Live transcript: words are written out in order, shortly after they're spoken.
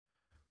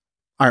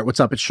All right,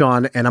 what's up? It's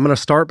Shaan, and I'm going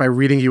to start by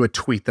reading you a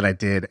tweet that I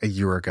did a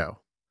year ago.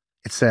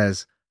 It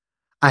says,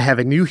 I have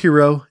a new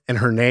hero, and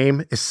her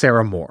name is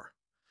Sarah Moore.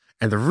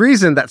 And the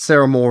reason that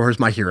Sarah Moore is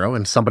my hero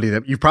and somebody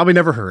that you've probably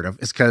never heard of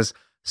is because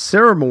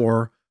Sarah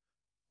Moore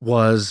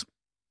was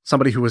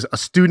somebody who was a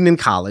student in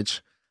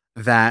college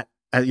that,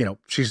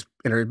 she's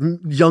in her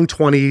young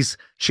 20s.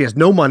 She has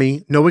no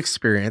money, no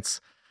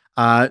experience.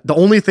 The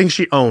only thing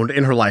she owned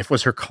in her life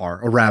was her car,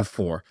 a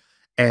RAV4.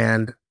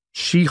 And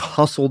she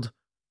hustled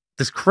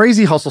this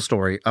crazy hustle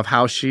story of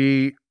how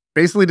she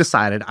basically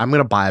decided, I'm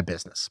going to buy a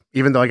business,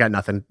 even though I got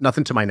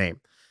nothing to my name.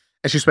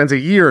 And she spends a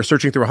year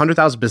searching through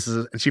 100,000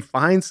 businesses, and she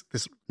finds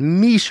this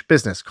niche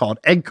business called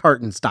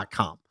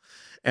eggcartons.com.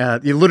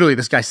 Literally,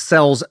 this guy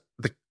sells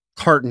the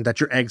carton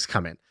that your eggs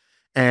come in.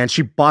 And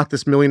she bought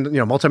this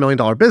multi-million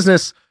dollar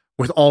business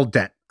with all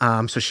debt.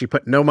 So she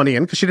put no money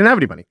in because she didn't have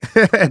any money.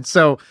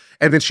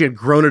 and then she had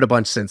grown it a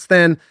bunch since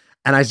then.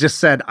 And I just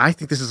said, I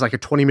think this is like a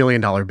 $20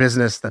 million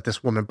business that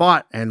this woman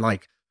bought. And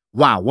like,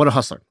 wow, what a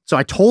hustler. So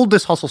I told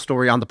this hustle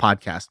story on the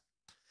podcast,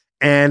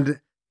 and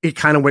it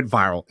kind of went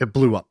viral. It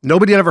blew up.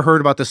 Nobody had ever heard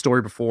about this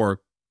story before.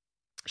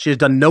 She has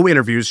done no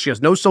interviews. She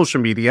has no social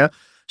media.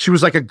 She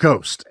was like a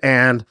ghost.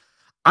 And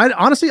I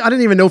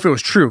didn't even know if it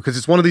was true, because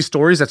it's one of these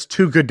stories that's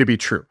too good to be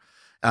true.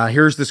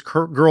 Here's this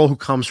girl who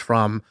comes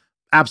from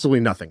absolutely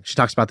nothing. She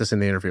talks about this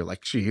in the interview.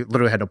 Like, she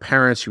literally had no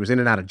parents. She was in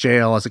and out of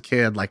jail as a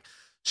kid. Like,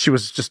 she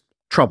was just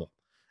trouble.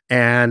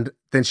 And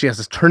then she has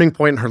this turning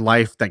point in her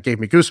life that gave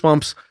me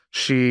goosebumps.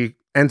 She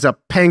ends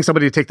up paying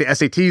somebody to take the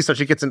SATs so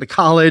she gets into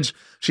college.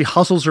 She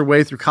hustles her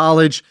way through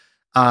college,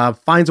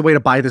 finds a way to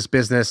buy this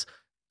business.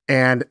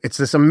 And it's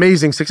this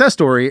amazing success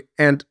story.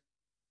 And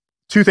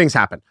two things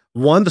happen.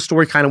 One, the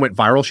story kind of went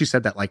viral. She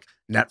said that like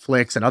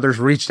Netflix and others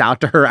reached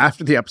out to her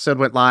after the episode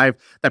went live,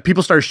 that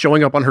people started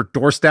showing up on her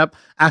doorstep,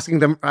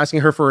 asking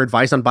her for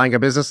advice on buying a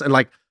business. And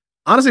like,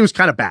 honestly, it was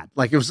kind of bad.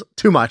 Like, it was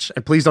too much.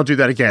 And please don't do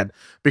that again,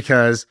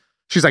 because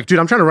she's like, dude,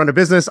 I'm trying to run a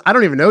business. I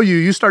don't even know you.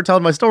 You start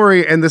telling my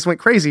story, and this went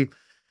crazy.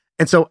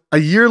 And so a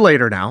year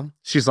later now,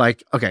 she's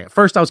like, okay, at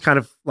first I was kind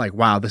of like,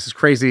 wow, this is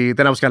crazy.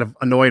 Then I was kind of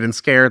annoyed and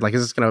scared. Like,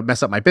 is this going to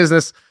mess up my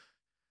business?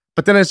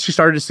 But then as she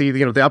started to see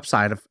the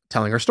upside of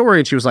telling her story,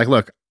 and she was like,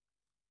 look,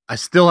 I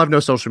still have no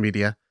social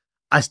media.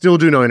 I still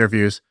do no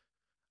interviews,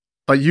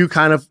 but you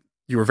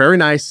were very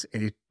nice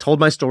and you told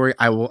my story.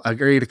 I will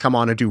agree to come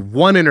on and do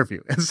one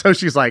interview. And so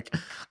she's like,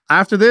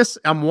 after this,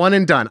 I'm one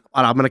and done.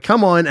 I'm going to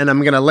come on and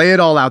I'm going to lay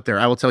it all out there.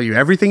 I will tell you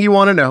everything you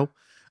want to know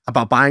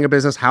about buying a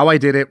business, how I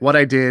did it, what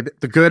I did,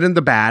 the good and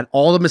the bad,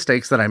 all the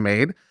mistakes that I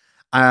made.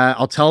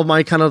 I'll tell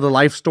my kind of the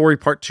life story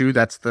part 2.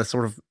 That's the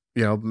sort of,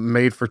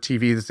 made for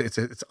TV.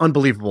 It's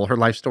unbelievable, her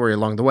life story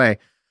along the way.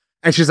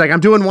 And she's like, I'm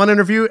doing one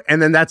interview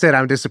and then that's it.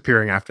 I'm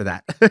disappearing after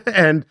that.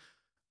 And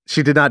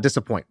she did not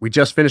disappoint. We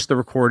just finished the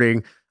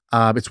recording.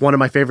 It's one of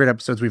my favorite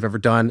episodes we've ever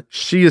done.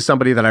 She is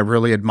somebody that I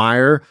really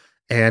admire,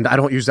 and I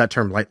don't use that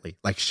term lightly.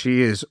 Like,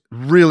 she is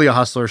really a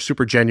hustler,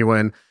 super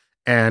genuine,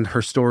 and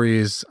her story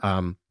is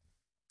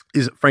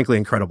frankly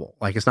incredible.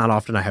 Like, it's not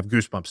often I have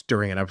goosebumps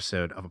during an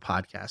episode of a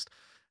podcast.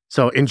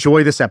 So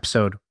enjoy this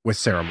episode with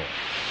Sarah Moore.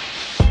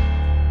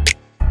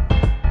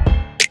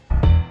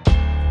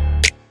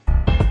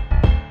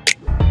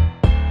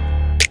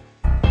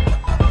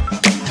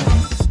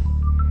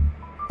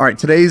 All right,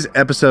 today's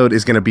episode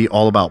is going to be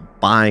all about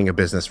buying a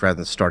business rather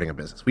than starting a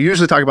business. We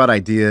usually talk about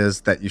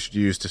ideas that you should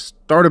use to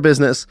start a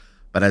business,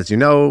 but as you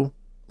know,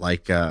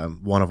 like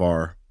one of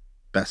our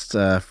best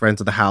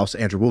friends of the house,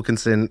 Andrew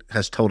Wilkinson,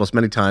 has told us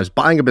many times,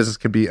 buying a business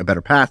can be a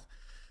better path,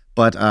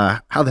 but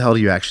how the hell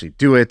do you actually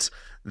do it?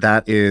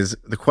 That is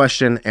the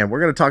question, and we're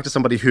going to talk to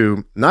somebody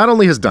who not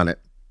only has done it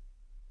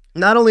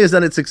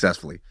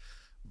successfully,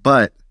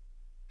 but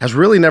has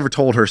really never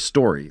told her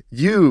story.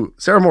 You,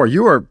 Sarah Moore,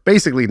 you are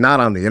basically not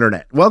on the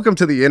internet. Welcome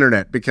to the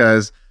internet,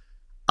 because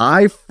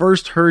I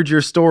first heard your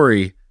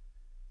story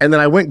and then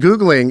I went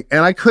Googling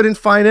and I couldn't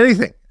find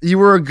anything. You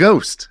were a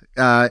ghost.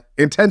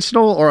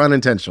 Intentional or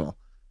unintentional?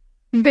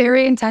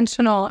 Very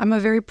intentional. I'm a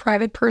very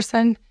private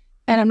person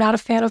and I'm not a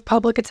fan of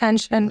public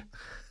attention.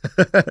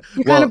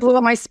 You kind of blew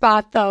up my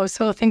spot though,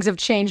 so things have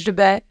changed a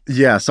bit.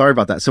 Yeah, sorry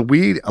about that. So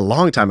a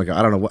long time ago,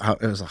 I don't know how,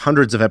 it was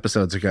hundreds of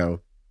episodes ago,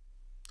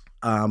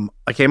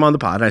 I came on the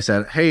pod and I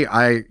said, hey,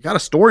 I got a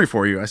story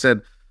for you. I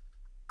said,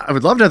 I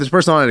would love to have this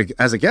person on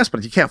as a guest,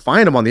 but you can't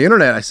find him on the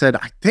internet. I said,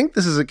 I think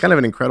this is a kind of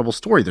an incredible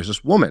story. There's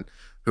this woman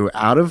who,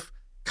 out of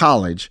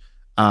college,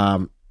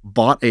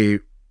 bought a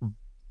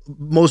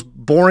most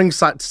boring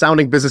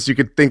sounding business you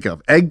could think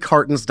of,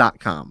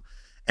 eggcartons.com.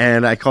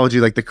 And I called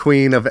you like the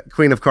queen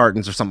of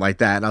cartons or something like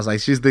that. And I was like,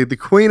 she's the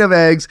queen of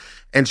eggs.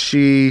 And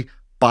she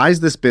buys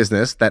this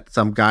business that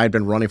some guy had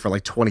been running for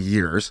like 20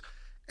 years.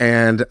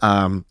 And,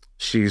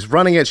 she's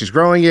running it, she's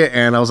growing it.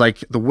 And I was like,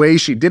 the way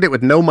she did it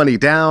with no money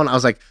down, I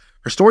was like,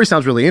 her story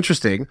sounds really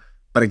interesting.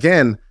 But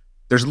again,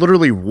 there's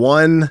literally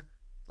one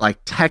like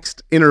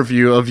text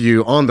interview of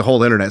you on the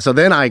whole internet. So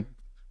then I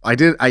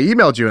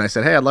emailed you and I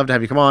said, hey, I'd love to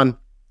have you come on.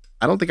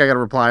 I don't think I got a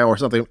reply or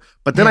something.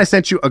 But then I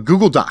sent you a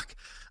Google Doc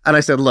and I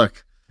said,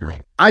 look,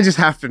 I just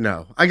have to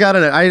know.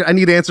 I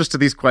need answers to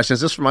these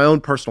questions just for my own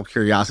personal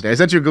curiosity. I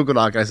sent you a Google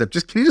Doc and I said,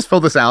 can you just fill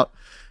this out?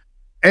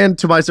 And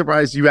to my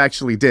surprise, you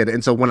actually did.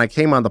 And so when I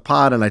came on the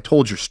pod and I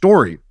told your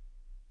story,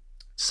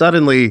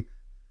 suddenly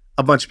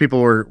a bunch of people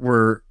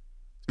were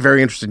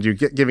very interested in you,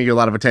 giving you a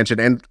lot of attention.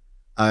 And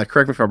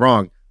correct me if I'm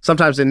wrong,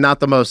 sometimes in not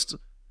the most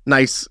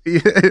nice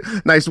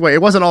way.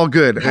 It wasn't all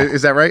good.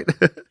 Is that right?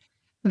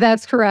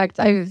 That's correct.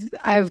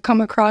 I've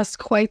come across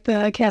quite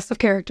the cast of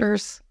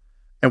characters.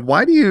 And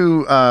what do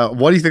you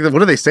think? What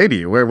do they say to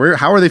you?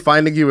 How are they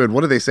finding you, and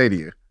what do they say to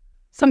you?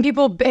 Some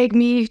people beg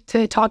me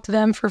to talk to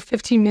them for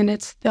 15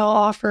 minutes.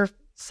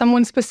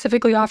 Someone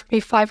specifically offered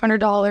me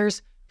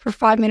 $500 for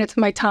 5 minutes of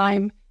my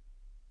time.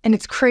 And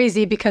it's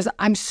crazy because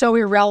I'm so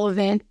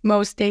irrelevant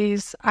most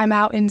days. I'm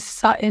out in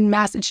Sutton,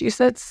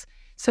 Massachusetts,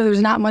 so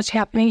there's not much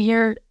happening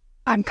here.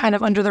 I'm kind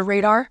of under the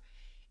radar.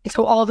 And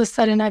so all of a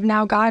sudden, I've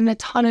now gotten a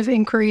ton of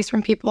inquiries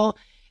from people.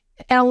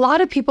 And a lot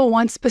of people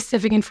want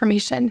specific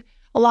information.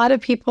 A lot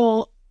of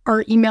people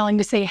are emailing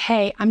to say,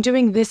 hey, I'm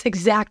doing this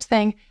exact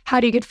thing. How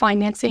do you get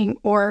financing?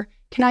 Or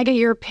can I get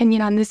your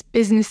opinion on this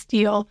business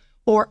deal?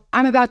 Or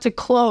I'm about to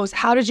close.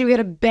 How did you get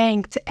a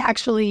bank to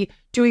actually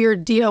do your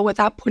deal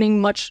without putting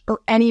much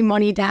or any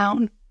money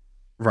down?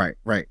 Right.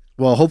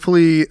 Well,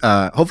 hopefully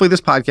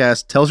this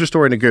podcast tells your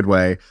story in a good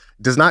way,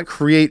 does not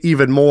create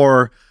even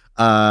more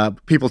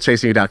people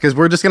chasing you down, because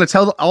we're just going to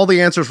tell all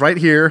the answers right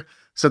here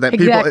so that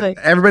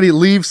everybody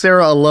leave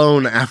Sarah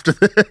alone after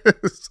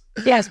this.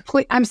 Yes,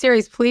 I'm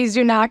serious. Please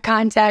do not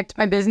contact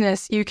my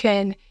business. You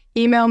can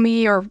email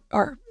me or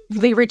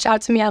reach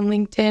out to me on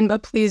LinkedIn,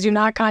 but please do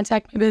not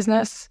contact my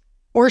business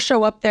or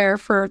show up there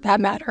for that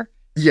matter.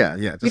 Yeah.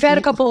 We've had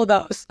a couple of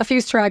those, a few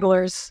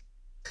stragglers.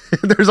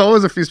 There's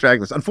always a few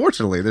stragglers.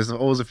 Unfortunately, there's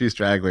always a few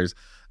stragglers.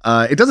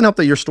 It doesn't help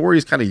that your story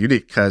is kind of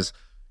unique because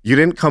you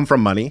didn't come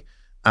from money.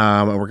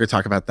 And we're going to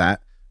talk about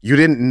that. You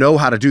didn't know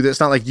how to do this. It's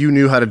not like you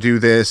knew how to do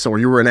this or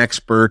you were an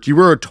expert. You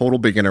were a total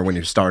beginner when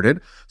you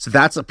started. So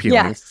that's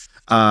appealing.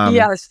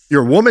 Yes.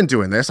 You're a woman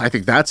doing this. I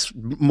think that's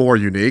more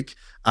unique.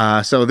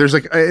 So there's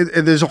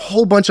a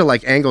whole bunch of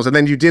like angles. And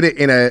then you did it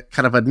in a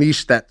kind of a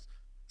niche that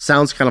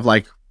sounds kind of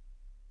like,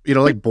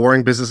 like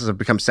boring businesses have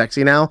become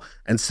sexy now.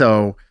 And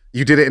so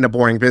you did it in a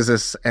boring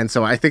business. And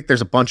so I think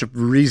there's a bunch of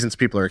reasons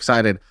people are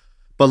excited.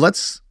 But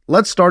let's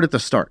start at the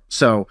start.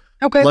 So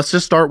let's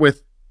just start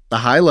with the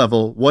high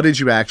level. What did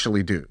you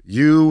actually do?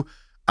 You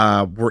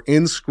were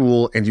in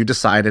school and you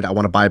decided, I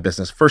want to buy a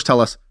business. First, tell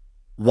us,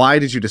 why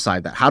did you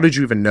decide that? How did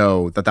you even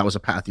know that was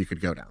a path you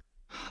could go down?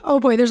 Oh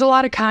boy, there's a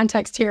lot of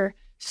context here.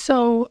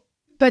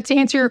 But to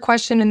answer your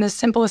question in the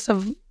simplest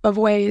of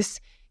ways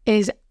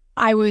is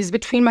I was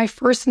between my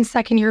first and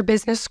second year of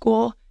business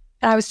school,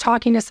 and I was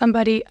talking to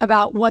somebody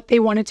about what they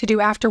wanted to do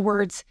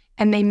afterwards.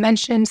 And they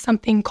mentioned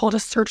something called a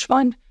search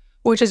fund,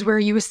 which is where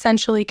you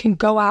essentially can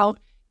go out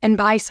and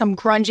buy some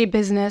grungy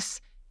business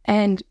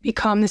and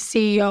become the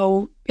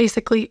CEO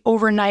basically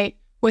overnight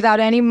without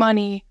any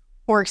money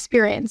or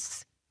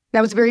experience.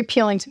 That was very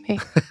appealing to me.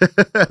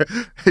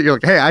 You're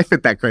like, hey, I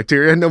fit that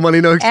criteria. No money,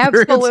 no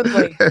experience.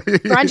 Absolutely.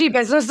 Grungy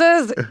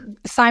businesses,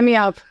 sign me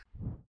up.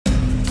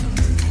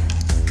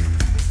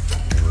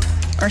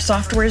 Our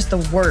software is the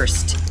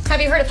worst. Have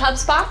you heard of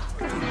HubSpot?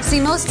 See,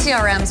 most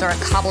CRMs are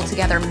a cobbled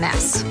together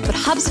mess, but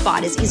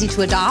HubSpot is easy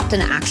to adopt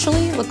and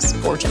actually looks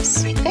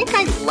gorgeous. I think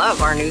I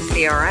love our new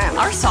CRM.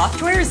 Our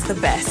software is the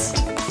best.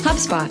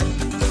 HubSpot.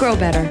 Grow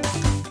better.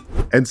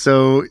 And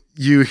so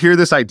you hear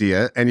this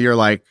idea and you're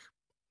like,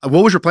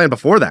 what was your plan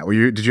before that?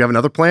 Did you have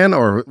another plan,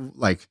 or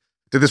like,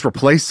 did this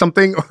replace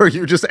something, or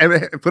you just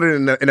put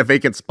it in a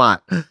vacant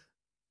spot?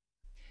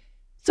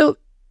 So,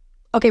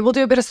 okay, we'll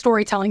do a bit of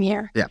storytelling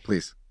here. Yeah,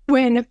 please.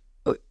 When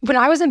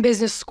I was in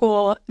business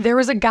school, there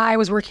was a guy I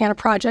was working on a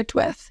project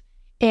with,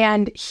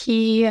 and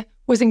he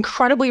was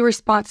incredibly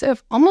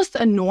responsive, almost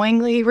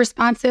annoyingly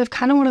responsive,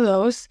 kind of one of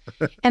those.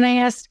 And I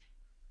asked,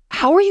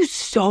 how are you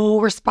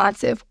so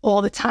responsive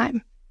all the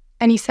time?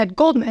 And he said,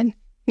 Goldman. And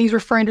he's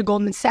referring to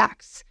Goldman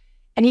Sachs.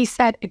 And he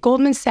said, at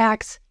Goldman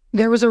Sachs,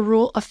 there was a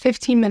rule of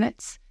 15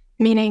 minutes,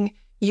 meaning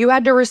you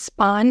had to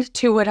respond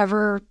to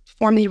whatever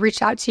form they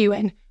reached out to you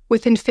in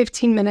within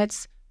 15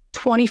 minutes,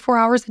 24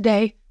 hours a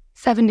day,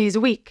 7 days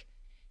a week.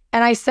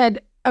 And I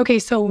said, okay,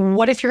 so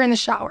what if you're in the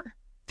shower?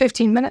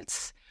 15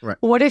 minutes. Right.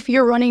 What if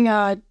you're running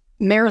a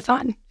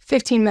marathon?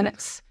 15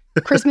 minutes.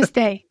 Christmas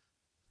Day,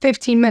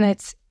 15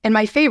 minutes. And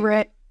my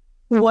favorite,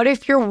 what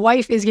if your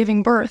wife is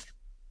giving birth?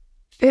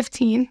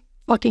 15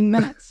 fucking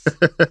minutes.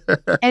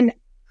 And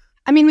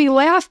I mean, we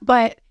laugh,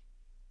 but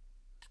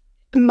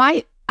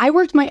I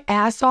worked my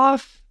ass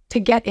off to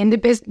get into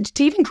business.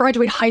 To even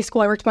graduate high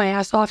school, I worked my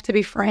ass off, to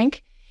be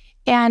frank.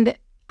 And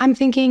I'm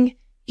thinking,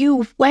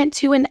 you went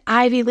to an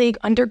Ivy League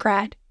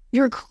undergrad.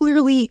 You're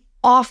clearly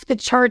off the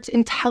charts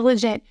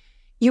intelligent.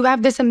 You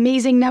have this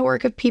amazing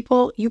network of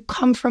people. You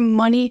come from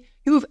money.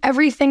 You have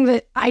everything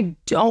that I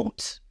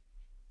don't.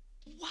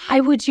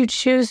 Why would you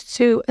choose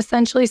to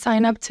essentially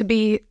sign up to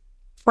be,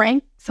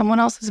 Frank,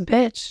 someone else's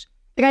bitch?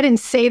 Like, I didn't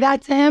say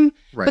that to him,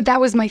 but that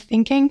was my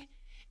thinking.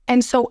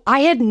 And so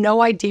I had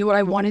no idea what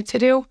I wanted to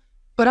do,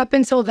 But up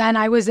until then,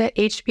 I was at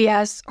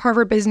HBS,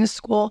 Harvard Business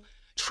School,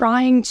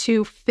 trying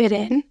to fit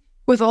in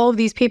with all of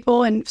these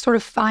people and sort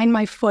of find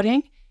my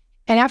footing.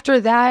 And after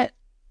that,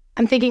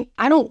 I'm thinking,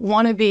 I don't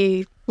want to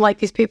be like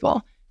these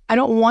people. I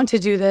don't want to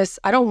do this.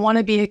 I don't want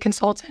to be a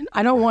consultant.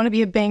 I don't want to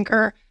be a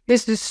banker.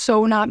 This is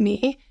so not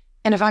me.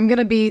 And if I'm going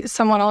to be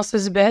someone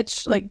else's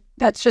bitch, like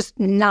that's just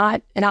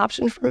not an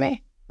option for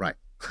me. Right.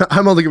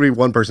 I'm only going to be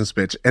one person's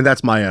bitch, and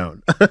that's my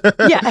own.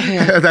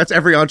 Yeah. That's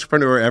every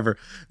entrepreneur ever.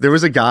 There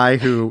was a guy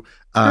who...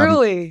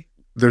 Truly.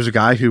 There's a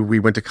guy who we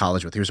went to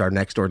college with. He was our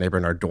next door neighbor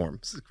in our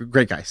dorms.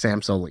 Great guy,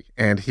 Sam Soley.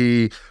 And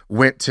he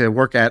went to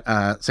work at,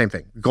 same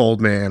thing,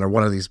 Goldman or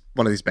one of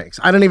these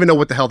banks. I don't even know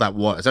what the hell that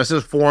was. That's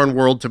just a foreign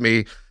world to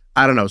me.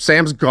 I don't know.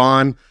 Sam's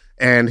gone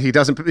and he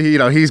doesn't,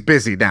 he's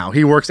busy now.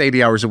 He works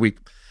 80 hours a week.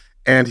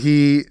 And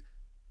he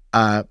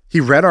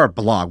read our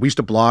blog. We used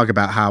to blog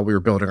about how we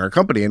were building our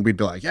company, and we'd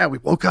be like, yeah, we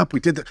woke up,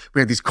 we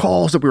had these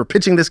calls that we were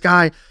pitching this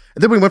guy.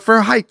 And then we went for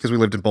a hike because we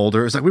lived in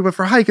Boulder. It's like we went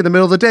for a hike in the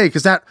middle of the day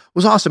because that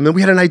was awesome. Then we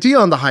had an idea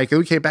on the hike and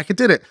we came back and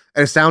did it.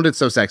 And it sounded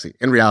so sexy.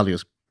 In reality, it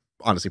was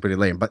honestly pretty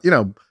lame. But,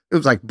 it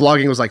was like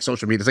blogging was like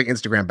social media. It's like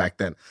Instagram back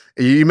then.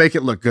 You make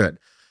it look good.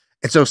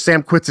 And so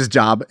Sam quits his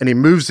job and he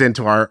moves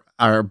into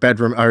our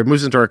bedroom, or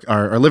moves into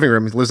our living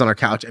room. He lives on our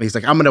couch and he's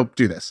like, I'm going to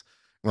do this.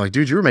 I'm like,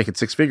 dude, you were making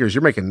 6 figures.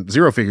 You're making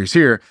 0 figures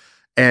here.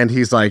 And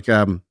he's like,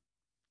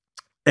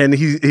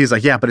 he's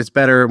like, yeah, but it's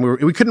better.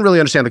 And we couldn't really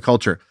understand the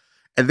culture.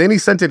 And then he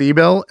sent an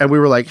email and we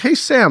were like, hey,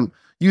 Sam,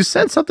 you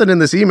said something in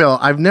this email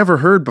I've never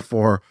heard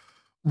before.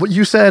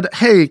 You said,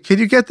 hey, can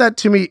you get that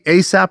to me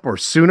ASAP or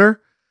sooner?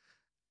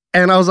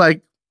 And I was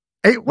like,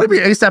 hey, what do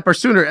you mean ASAP or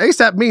sooner?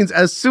 ASAP means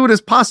as soon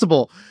as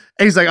possible.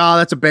 And he's like, oh,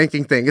 that's a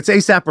banking thing. It's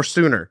ASAP or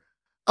sooner.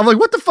 I'm like,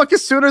 what the fuck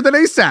is sooner than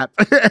ASAP?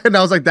 And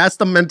I was like, that's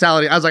the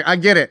mentality. I was like, I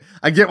get it.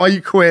 I get why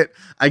you quit.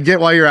 I get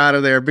why you're out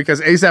of there,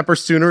 because ASAP or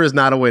sooner is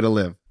not a way to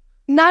live.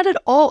 Not at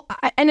all.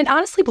 And it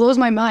honestly blows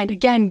my mind.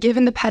 Again,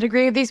 given the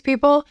pedigree of these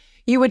people,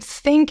 you would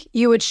think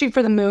you would shoot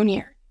for the moon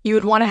here. You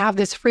would want to have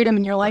this freedom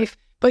in your life,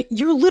 but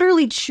you're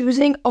literally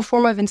choosing a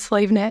form of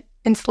enslavement,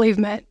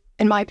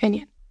 in my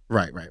opinion.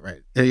 Right.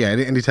 Yeah.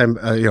 Anytime,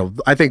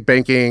 I think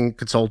banking,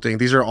 consulting,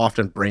 these are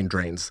often brain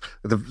drains.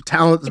 The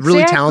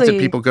really talented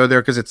people go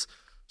there because it's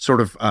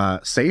sort of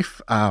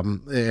safe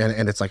and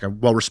it's like a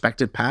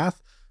well-respected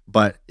path.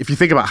 But if you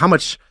think about how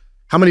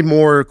many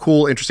more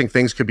cool, interesting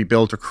things could be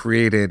built or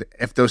created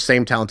if those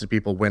same talented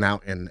people went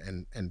out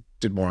and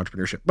did more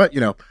entrepreneurship. But,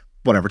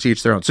 whatever, to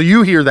each their own. So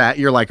you hear that,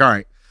 you're like, all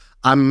right,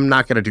 I'm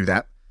not going to do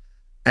that.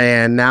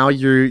 And now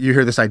you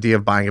hear this idea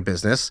of buying a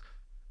business.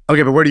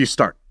 Okay, but where do you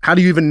start? How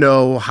do you even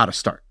know how to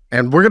start?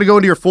 And we're going to go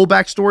into your full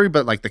backstory,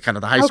 but like the kind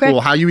of the high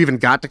school, how you even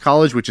got to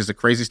college, which is a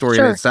crazy story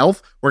in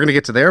itself. We're going to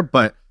get to there.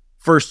 But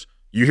first,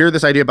 you hear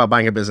this idea about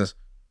buying a business.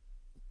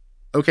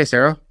 Okay,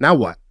 Sarah, now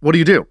what? What do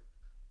you do?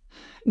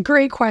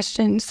 Great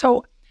question.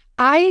 So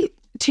to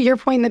your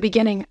point in the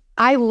beginning,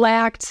 I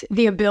lacked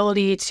the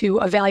ability to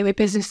evaluate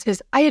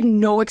businesses. I had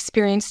no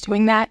experience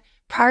doing that.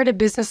 Prior to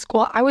business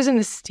school, I was in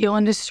the steel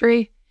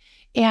industry.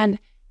 And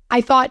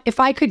I thought if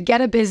I could get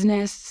a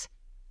business,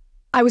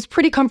 I was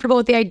pretty comfortable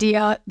with the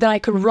idea that I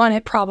could run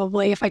it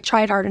probably if I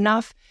tried hard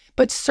enough.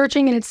 But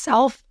searching in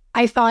itself,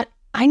 I thought,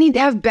 I need to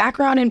have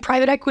background in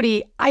private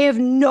equity. I have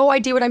no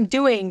idea what I'm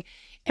doing.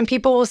 And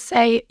people will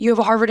say, you have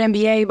a Harvard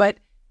MBA, but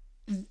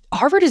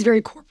Harvard is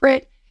very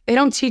corporate. They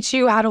don't teach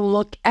you how to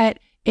look at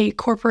a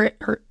corporate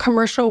or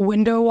commercial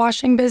window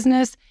washing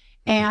business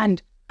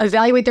and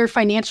evaluate their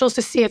financials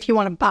to see if you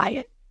want to buy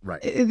it.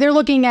 Right. They're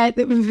looking at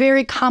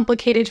very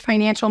complicated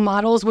financial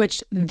models,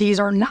 which these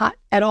are not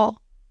at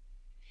all.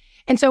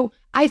 And so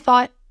I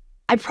thought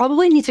I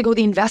probably need to go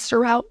the investor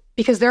route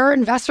because there are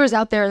investors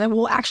out there that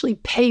will actually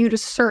pay you to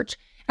search.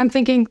 I'm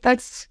thinking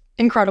that's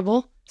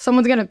incredible.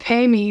 Someone's going to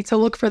pay me to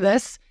look for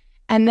this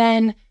and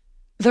then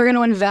they're going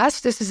to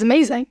invest. This is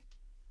amazing.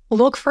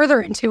 Look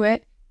further into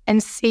it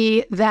and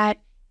see that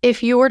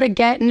if you were to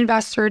get an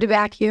investor to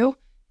back you,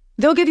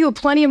 they'll give you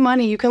plenty of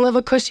money. You can live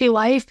a cushy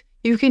life.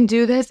 You can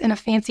do this in a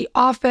fancy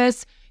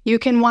office. You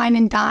can wine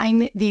and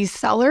dine these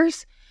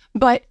sellers,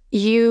 but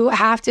you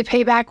have to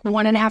pay back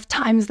 1.5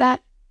 times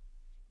that.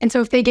 And so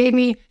if they gave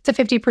me, it's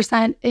a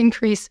 50%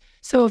 increase.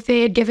 So if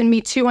they had given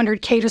me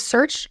 $200K to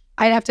search,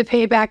 I'd have to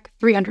pay back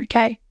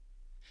 $300K.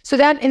 So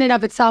that in and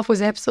of itself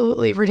was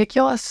absolutely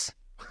ridiculous.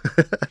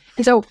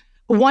 And so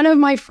one of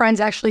my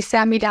friends actually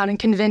sat me down and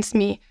convinced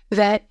me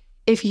that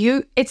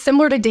it's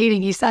similar to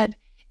dating, he said,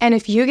 and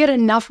if you get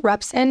enough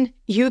reps in,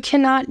 you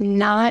cannot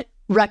not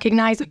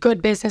recognize a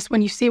good business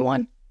when you see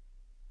one.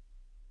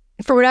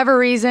 For whatever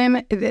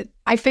reason,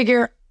 I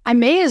figure I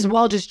may as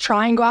well just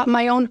try and go out on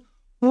my own.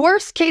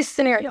 Worst case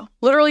scenario,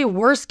 literally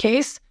worst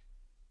case,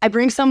 I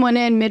bring someone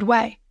in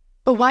midway.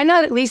 But why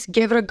not at least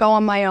give it a go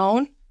on my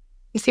own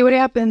and see what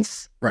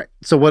happens? Right.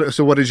 So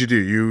what did you do?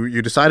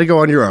 You decided to go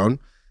on your own.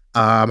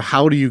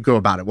 How do you go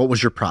about it? What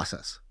was your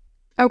process?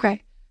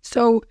 Okay.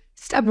 So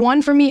step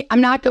one for me,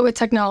 I'm not good with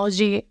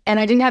technology and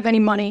I didn't have any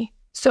money.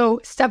 So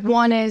step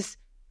one is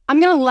I'm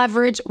going to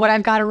leverage what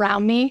I've got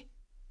around me,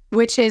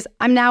 which is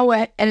I'm now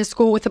at a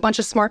school with a bunch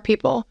of smart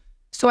people.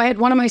 So I had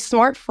one of my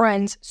smart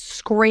friends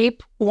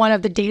scrape one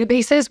of the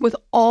databases with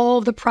all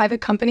of the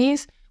private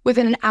companies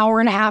within an hour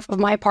and a half of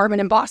my apartment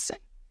in Boston.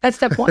 That's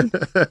step one.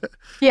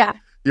 Yeah.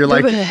 You're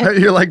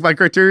like, my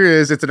criteria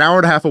is it's an hour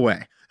and a half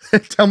away.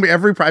 Tell me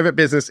every private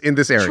business in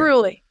this area.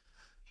 Truly.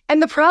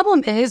 And the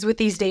problem is with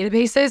these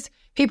databases,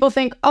 people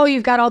think, oh,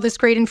 you've got all this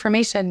great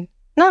information.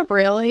 Not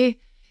really.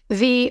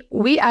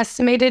 We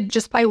estimated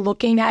just by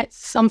looking at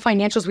some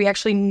financials we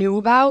actually knew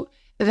about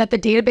that the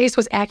database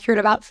was accurate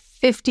about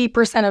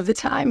 50% of the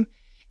time.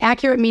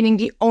 Accurate meaning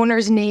the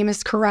owner's name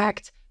is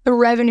correct, the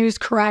revenue is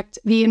correct,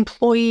 the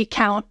employee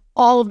count,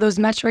 all of those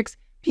metrics,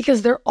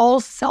 because they're all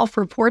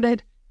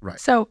self-reported. Right.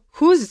 So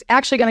who's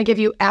actually going to give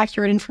you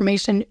accurate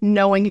information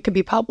knowing it could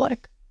be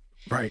public?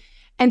 Right.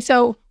 And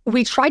so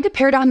we tried to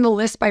pare down the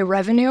list by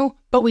revenue,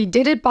 but we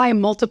did it by a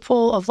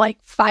multiple of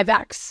like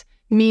 5x,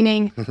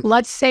 meaning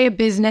let's say a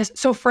business.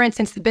 So for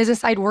instance, the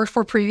business I'd worked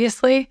for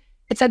previously,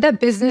 it said that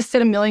business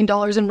did $1 million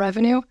in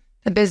revenue.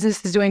 The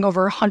business is doing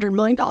over $100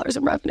 million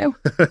in revenue.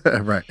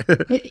 Right.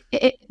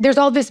 There's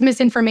all this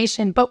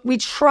misinformation, but we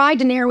tried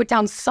to narrow it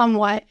down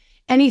somewhat.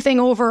 Anything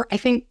over, I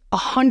think,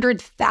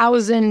 $100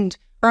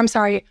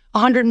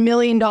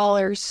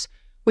 million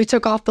we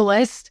took off the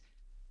list.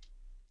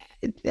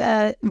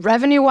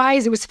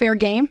 Revenue-wise, it was fair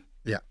game.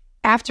 Yeah.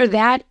 After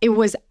that, it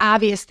was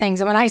obvious things.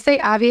 And when I say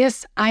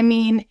obvious, I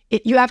mean,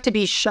 you have to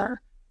be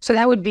sure. So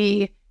that would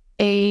be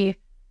a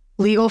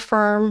legal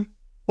firm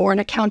or an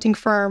accounting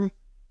firm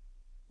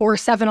or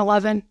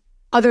 7-Eleven.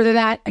 Other than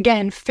that,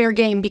 again, fair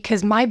game,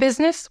 because my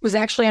business was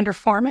actually under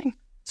farming.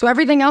 So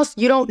everything else,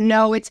 you don't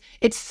know. It's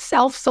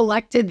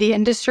self-selected, the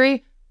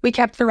industry. We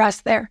kept the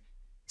rest there.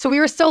 So we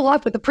were still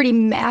left with a pretty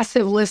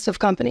massive list of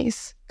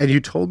companies. And you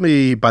told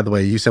me, by the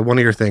way, you said one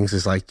of your things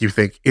is like, you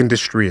think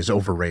industry is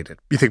overrated.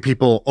 You think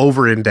people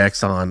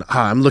over-index on,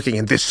 I'm looking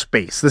in this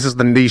space. This is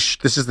the niche.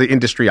 This is the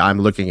industry I'm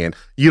looking in.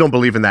 You don't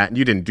believe in that, and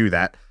you didn't do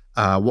that.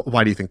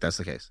 Why do you think that's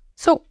the case?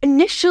 So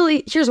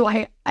initially, here's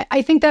why.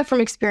 I think that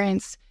from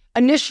experience.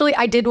 Initially,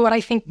 I did what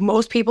I think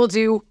most people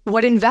do,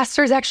 what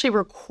investors actually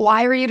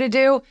require you to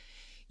do.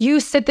 You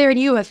sit there and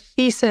you have a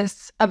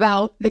thesis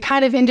about the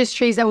kind of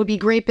industries that would be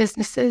great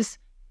businesses.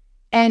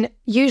 And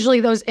usually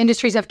those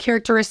industries have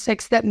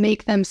characteristics that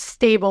make them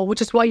stable,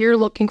 which is what you're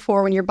looking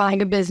for when you're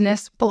buying a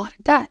business with a lot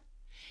of debt.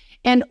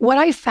 And what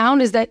I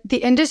found is that the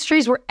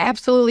industries were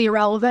absolutely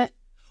irrelevant.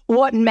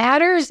 What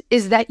matters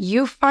is that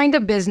you find a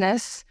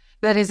business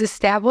that is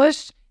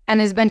established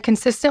and has been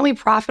consistently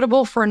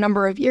profitable for a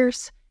number of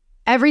years.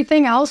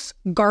 Everything else,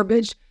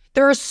 garbage.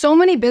 There are so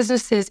many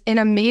businesses in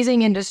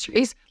amazing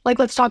industries, like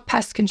let's talk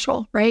pest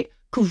control, right?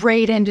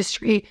 Great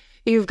industry.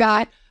 You've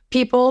got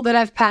people that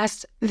have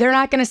passed, they're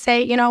not going to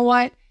say, you know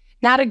what,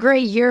 not a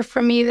great year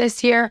for me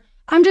this year.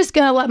 I'm just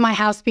going to let my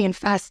house be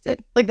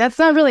infested. Like, that's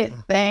not really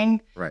a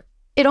thing. Right.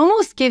 It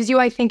almost gives you,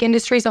 I think,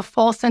 industries a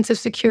false sense of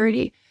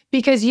security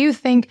because you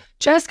think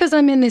just because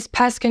I'm in this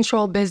pest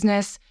control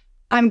business,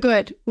 I'm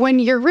good. When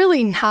you're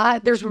really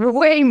not, there's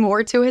way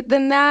more to it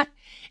than that.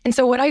 And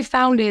so what I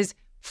found is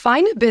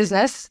find a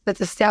business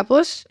that's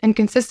established and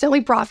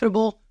consistently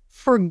profitable,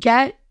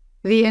 forget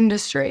the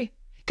industry.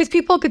 Because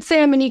people could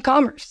say I'm in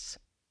e-commerce.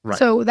 Right.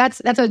 So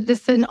that's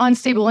an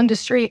unstable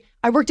industry.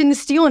 I worked in the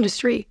steel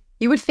industry.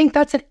 You would think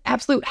that's an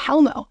absolute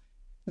hell no.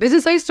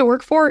 Business I used to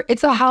work for,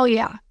 it's a hell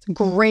yeah. It's a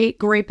great,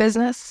 great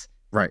business.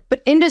 Right.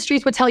 But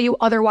industries would tell you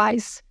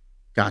otherwise.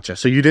 Gotcha.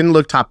 So you didn't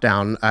look top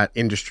down at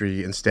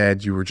industry.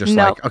 Instead, you were just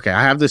like, okay,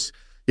 I have this.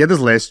 You have this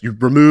list. You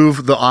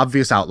remove the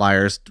obvious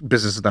outliers,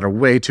 businesses that are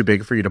way too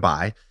big for you to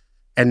buy.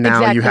 And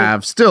now you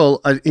have still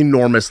an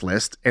enormous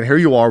list. And here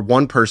you are,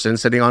 one person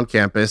sitting on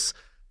campus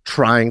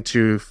trying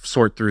to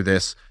sort through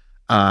this.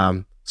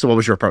 So what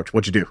was your approach?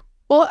 What'd you do?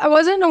 Well, I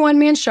wasn't a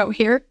one-man show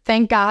here,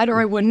 thank God, or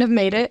I wouldn't have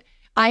made it.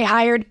 I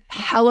hired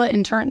hella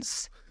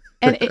interns.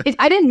 And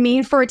I didn't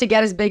mean for it to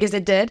get as big as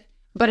it did,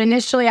 but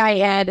initially I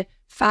had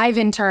 5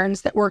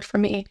 interns that worked for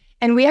me.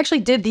 And we actually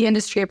did the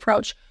industry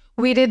approach.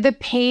 We did the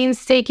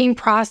painstaking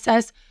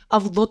process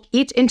of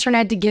each intern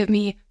had to give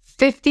me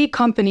 50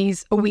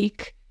 companies a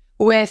week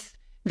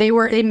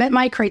they met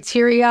my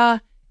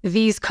criteria,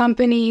 these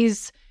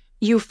companies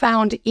you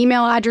found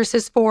email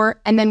addresses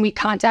for, and then we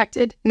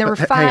contacted. And there were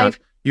 5. Hang on.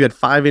 You had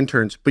 5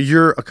 interns, but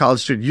you're a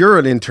college student. You're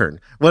an intern.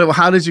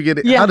 How did you get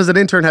it? Yeah. How does an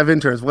intern have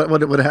interns?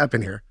 What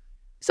happened here?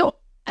 So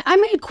I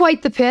made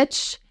quite the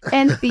pitch.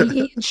 And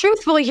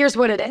truthfully, here's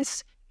what it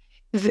is.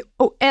 And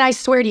I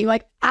swear to you,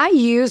 I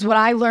use what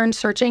I learned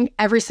searching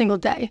every single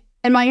day.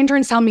 And my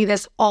interns tell me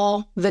this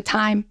all the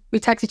time. We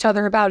text each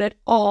other about it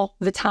all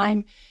the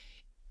time.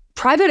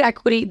 Private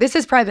equity, this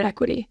is private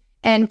equity.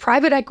 And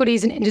private equity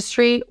is an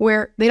industry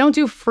where they don't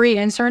do free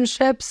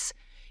internships.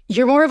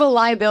 You're more of a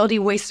liability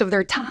waste of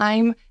their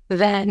time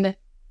than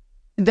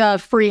the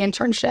free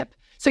internship.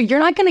 So you're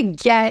not going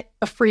to get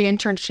a free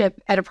internship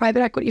at a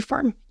private equity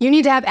firm. You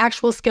need to have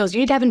actual skills. You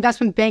need to have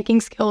investment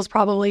banking skills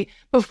probably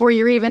before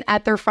you're even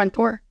at their front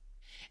door.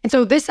 And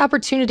so this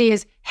opportunity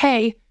is,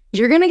 hey,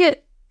 you're going to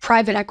get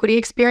private equity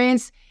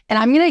experience, and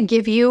I'm going to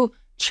give you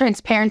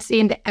transparency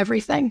into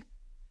everything.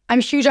 I'm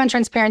huge on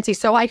transparency.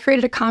 So I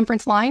created a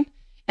conference line,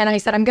 And I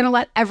said, I'm going to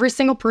let every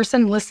single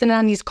person listen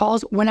on these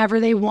calls whenever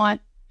they want.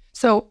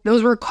 So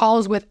those were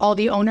calls with all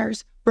the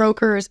owners,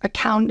 brokers,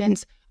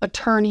 accountants,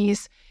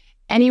 attorneys,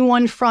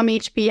 anyone from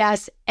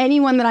HBS,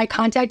 anyone that I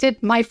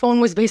contacted. My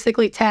phone was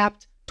basically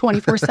tapped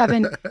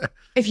 24/7.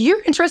 If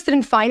you're interested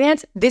in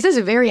finance, this is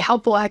very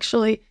helpful,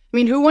 actually. I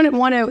mean, who wouldn't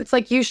want to? It's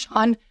like you, Shaan.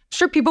 I'm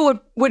sure people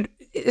would,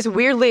 is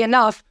weirdly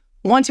enough,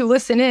 want to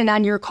listen in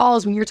on your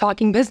calls when you're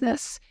talking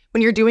business,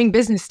 when you're doing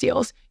business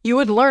deals. You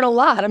would learn a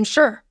lot, I'm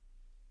sure.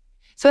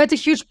 So that's a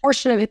huge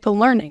portion of it, the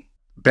learning.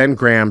 Ben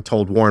Graham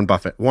told Warren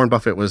Buffett. Warren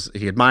Buffett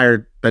he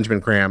admired Benjamin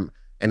Graham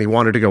and he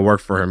wanted to go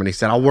work for him. And he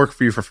said, I'll work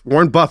for you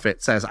Warren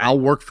Buffett says, I'll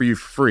work for you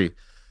for free.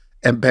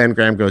 And Ben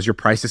Graham goes, your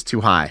price is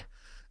too high.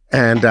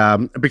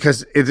 And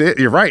because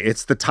you're right,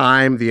 it's the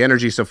time, the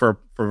energy. So for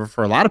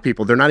a lot of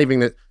people, they're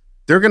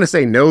going to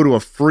say no to a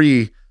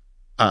free,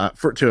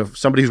 to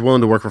somebody who's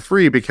willing to work for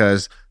free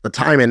because the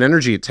time and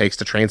energy it takes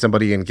to train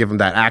somebody and give them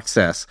that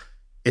access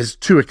is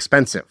too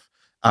expensive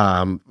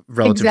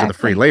relative to the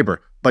free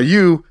labor. But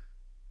you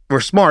were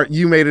smart.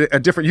 You made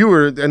it you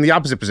were in the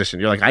opposite position.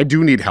 You're like, I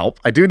do need help.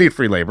 I do need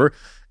free labor.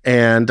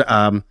 And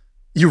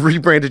you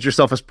rebranded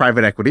yourself as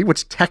private equity,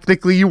 which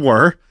technically you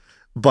were.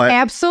 But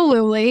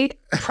absolutely.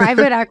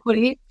 Private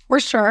equity, for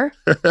sure.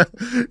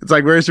 It's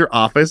like, where's your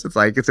office? It's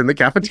like, it's in the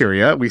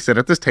cafeteria. We sit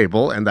at this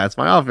table and that's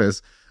my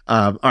office.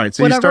 All right.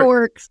 So whatever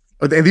works.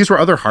 And these were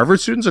other Harvard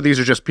students or these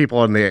are just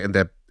people in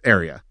the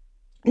area?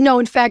 No,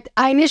 in fact,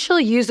 I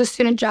initially used the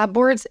student job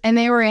boards and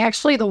they were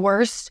actually the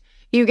worst.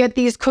 You get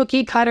these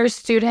cookie cutter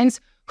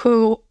students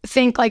who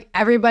think like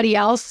everybody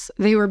else,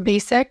 they were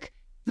basic.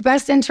 The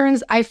best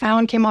interns I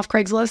found came off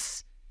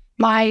Craigslist.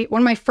 One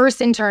of my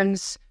first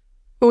interns,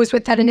 who was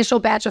with that initial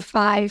batch of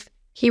 5,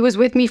 he was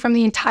with me from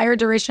the entire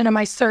duration of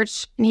my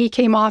search, and he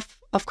came off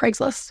of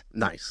Craigslist.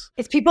 Nice.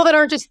 It's people that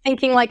aren't just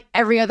thinking like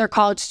every other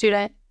college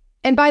student.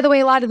 And by the way,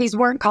 a lot of these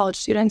weren't college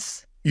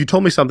students. You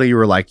told me something, you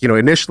were like,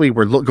 initially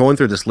we're going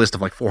through this list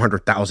of like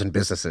 400,000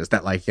 businesses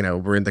that like,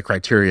 were in the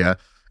criteria.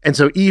 And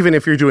so even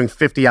if you're doing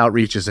 50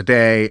 outreaches a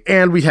day,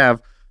 and we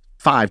have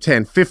 5,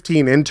 10,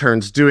 15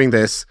 interns doing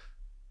this,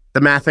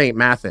 the math ain't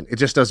mathin'. It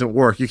just doesn't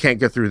work. You can't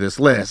get through this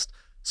list.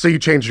 So you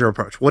changed your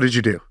approach. What did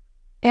you do?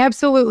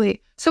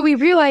 Absolutely. So we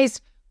realized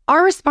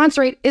our response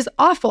rate is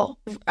awful.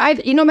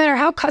 No matter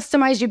how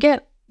customized you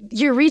get,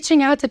 you're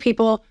reaching out to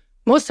people,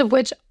 most of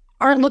which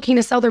aren't looking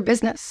to sell their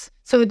business.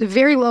 So the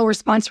very low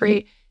response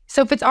rate.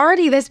 So if it's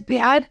already this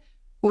bad,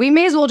 we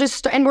may as well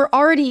just and we're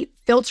already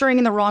filtering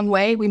in the wrong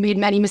way. We made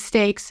many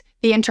mistakes.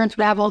 The interns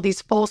would have all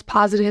these false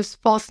positives,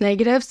 false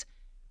negatives.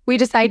 We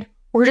decide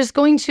we're just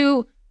going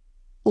to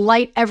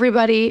light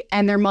everybody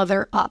and their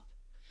mother up.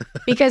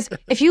 Because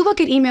if you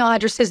look at email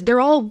addresses, they're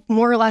all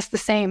more or less the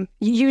same.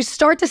 You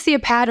start to see a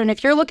pattern.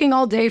 If you're looking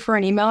all day for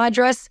an email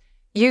address,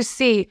 you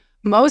see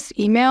most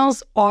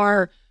emails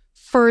are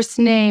first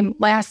name,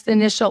 last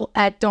initial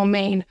at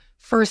domain,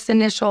 first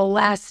initial,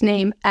 last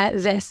name at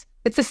this.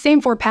 It's the same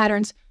 4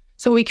 patterns.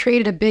 So we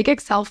created a big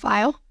Excel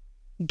file,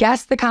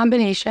 guessed the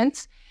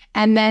combinations,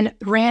 and then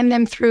ran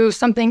them through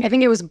something, I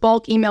think it was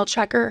bulk email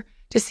checker,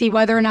 to see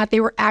whether or not they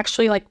were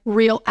actually like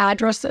real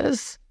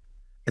addresses.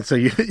 And so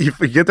you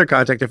get their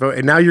contact info,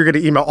 and now you're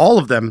going to email all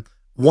of them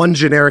one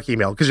generic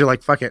email because you're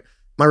like, fuck it,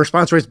 my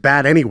response rate's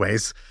bad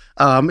anyways.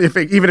 Even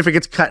if it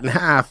gets cut in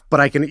half, but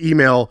I can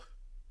email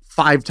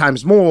 5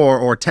 times more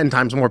or 10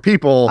 times more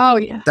people. Oh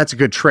yeah, that's a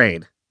good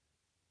trade.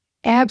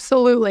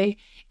 Absolutely.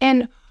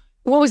 And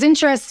what was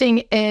interesting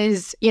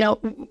is,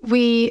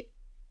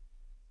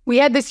 we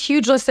had this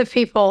huge list of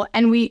people,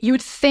 and you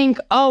would think,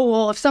 oh,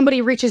 well, if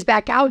somebody reaches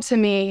back out to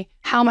me,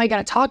 how am I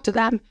going to talk to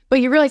them? But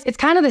you realize it's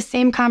kind of the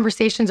same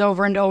conversations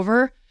over and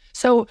over.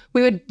 So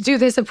we would do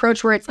this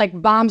approach where it's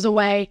like bombs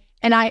away.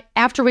 And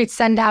after we'd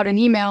send out an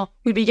email,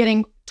 we'd be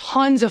getting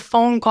tons of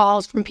phone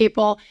calls from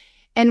people.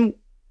 And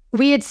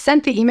we had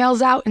sent the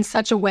emails out in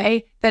such a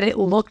way that it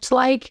looked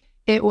like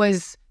it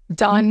was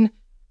done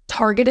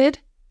targeted.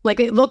 Like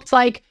it looked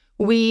like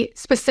we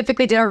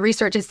specifically did our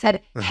research and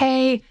said,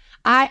 hey,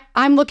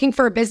 I'm looking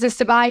for a business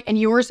to buy, and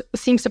yours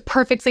seems to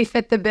perfectly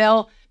fit the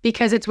bill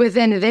because it's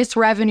within this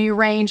revenue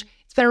range.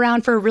 It's been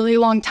around for a really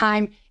long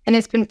time, and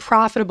it's been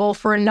profitable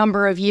for a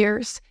number of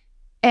years.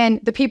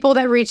 And the people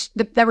that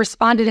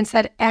responded and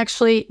said,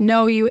 actually,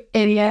 no, you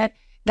idiot,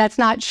 that's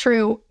not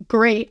true.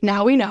 Great.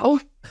 Now we know.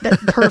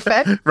 That's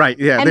perfect. Right.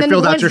 Yeah. And they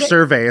filled out your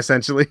survey,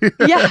 essentially.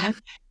 Yeah.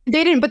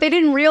 They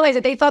didn't realize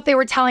it. They thought they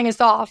were telling us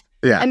off.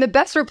 Yeah. And the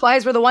best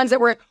replies were the ones that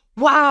were,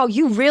 wow,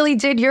 you really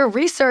did your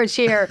research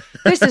here.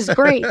 This is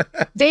great.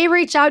 They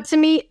reach out to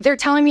me. They're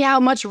telling me how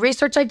much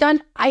research I've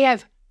done. I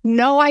have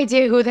no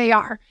idea who they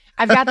are.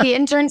 I've got the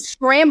interns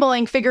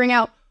scrambling, figuring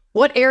out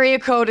what area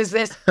code is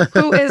this?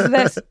 Who is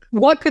this?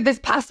 What could this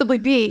possibly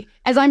be?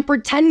 As I'm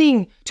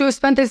pretending to have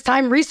spent this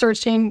time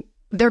researching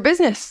their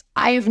business.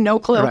 I have no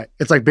clue. Right.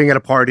 It's like being at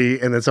a party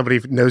and then somebody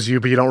knows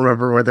you, but you don't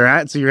remember where they're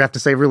at. So you have to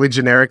say really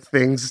generic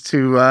things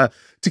to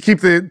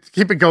keep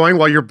it going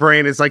while your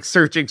brain is like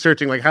searching.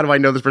 Like, how do I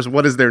know this person?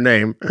 What is their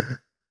name?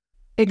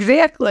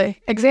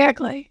 Exactly.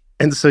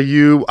 And so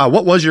you,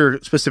 what was your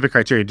specific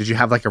criteria? Did you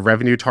have like a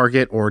revenue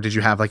target or did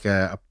you have like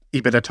a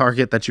EBITDA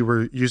target that you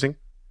were using?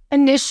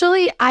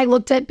 Initially, I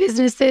looked at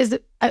businesses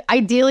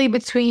ideally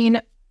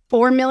between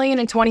 4 million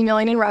and 20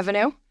 million in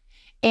revenue.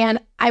 And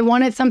I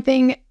wanted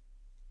something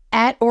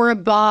at or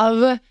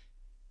above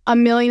 1.5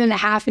 million in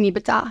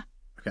EBITDA.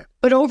 Okay.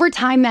 But over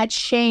time that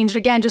changed.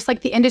 Again, just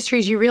like the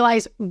industries, you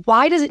realize,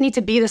 why does it need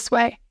to be this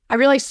way? I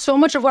realized so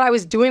much of what I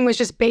was doing was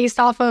just based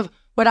off of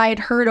what I had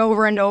heard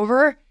over and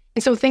over.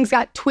 And so things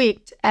got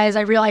tweaked as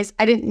I realized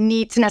I didn't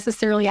need to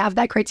necessarily have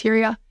that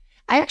criteria.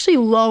 I actually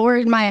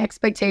lowered my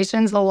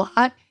expectations a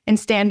lot and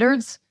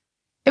standards.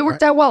 It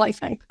worked out well, I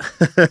think.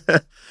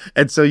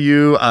 And so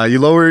you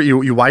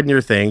widen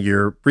your thing,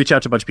 you reach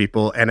out to a bunch of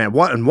people, and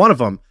one of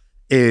them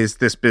is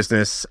this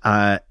business,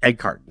 egg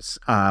cartons,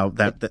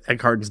 the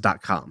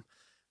eggcartons.com.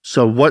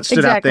 So what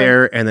stood out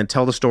there, and then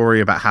tell the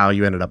story about how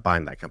you ended up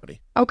buying that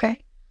company.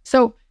 Okay.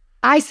 So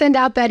I send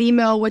out that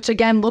email, which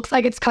again looks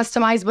like it's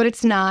customized, but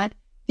it's not.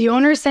 The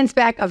owner sends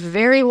back a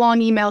very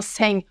long email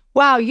saying,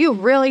 wow,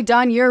 you've really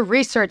done your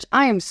research.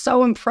 I am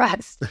so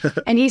impressed.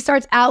 And he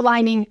starts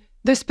outlining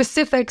the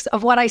specifics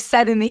of what I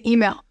said in the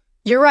email.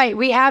 You're right.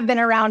 We have been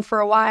around for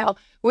a while.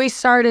 We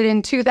started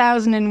in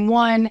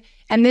 2001,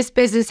 and this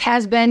business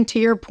has been, to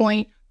your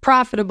point,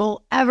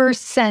 profitable ever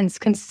since,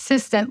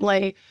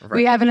 consistently. Right.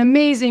 We have an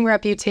amazing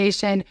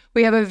reputation.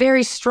 We have a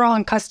very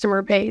strong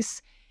customer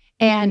base.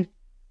 And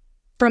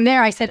from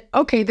there, I said,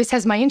 okay, this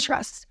has my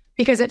interest.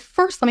 Because at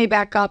first, let me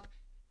back up.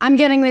 I'm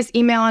getting this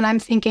email and I'm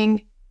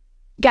thinking,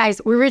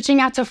 guys, we're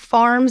reaching out to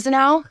farms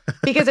now,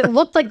 because it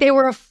looked like they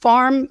were a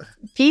farm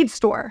feed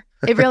store.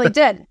 It really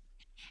did.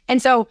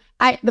 And so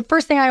the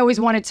first thing I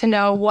always wanted to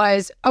know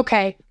was,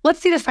 okay,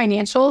 let's see the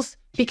financials,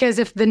 because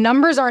if the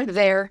numbers aren't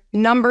there,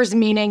 numbers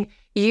meaning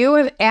you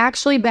have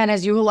actually been,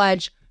 as you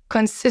allege,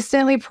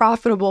 consistently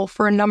profitable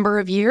for a number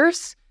of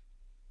years,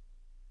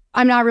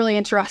 I'm not really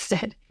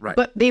interested. Right.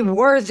 But they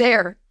were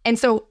there. And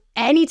so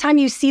anytime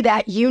you see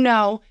that,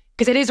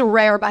 because it is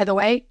rare, by the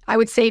way, I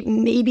would say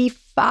maybe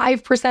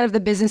 5% of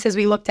the businesses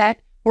we looked at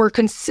were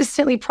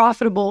consistently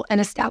profitable and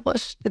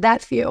established.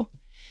 That few.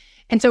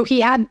 And so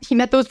he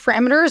met those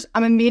parameters.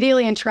 I'm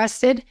immediately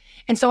interested.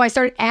 And so I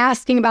started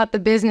asking about the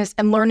business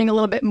and learning a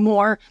little bit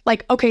more,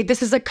 like, okay,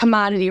 this is a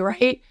commodity,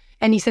 right?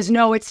 And he says,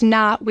 no, it's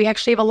not. We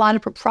actually have a lot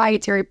of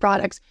proprietary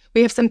products.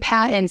 We have some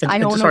patents. I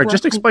don't know. Sorry,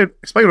 just explain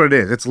what it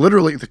is. It's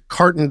literally the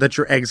carton that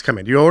your eggs come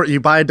in. You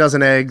buy a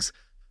dozen eggs.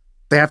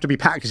 They have to be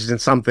packaged in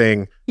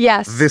something.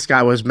 Yes. This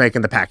guy was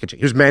making the packaging.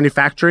 He was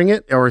manufacturing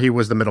it, or he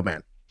was the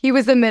middleman? He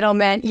was the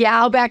middleman. Yeah,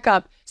 I'll back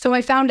up. So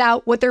I found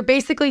out what they're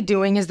basically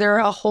doing is they're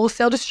a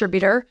wholesale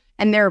distributor,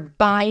 and they're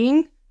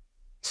buying,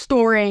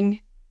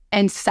 storing,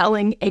 and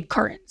selling egg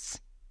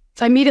cartons.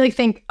 So I immediately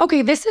think,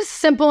 okay, this is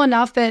simple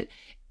enough that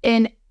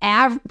an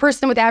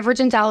person with average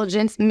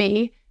intelligence,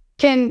 me,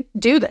 can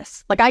do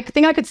this. Like, I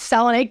think I could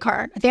sell an egg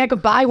carton. I think I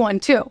could buy one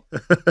too.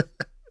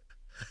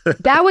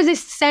 That was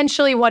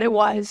essentially what it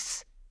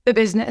was, the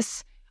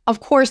business. Of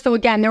course, though,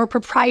 again, there were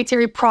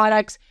proprietary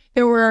products.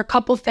 There were a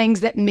couple things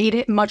that made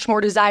it much more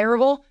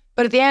desirable.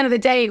 But at the end of the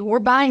day, we're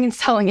buying and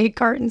selling egg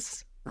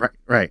cartons.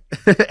 Right.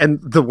 And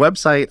the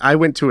website, I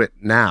went to it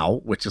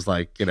now, which is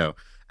like,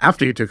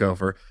 after you took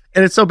over.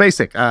 And it's so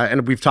basic.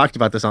 And we've talked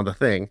about this on the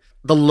thing.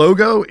 The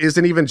logo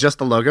isn't even just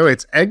the logo.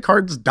 It's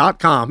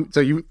eggcartons.com. So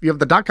you have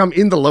the .com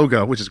in the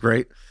logo, which is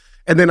great.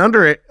 And then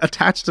under it,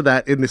 attached to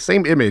that in the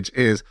same image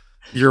is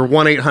your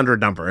 1-800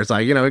 number. It's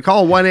like,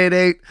 call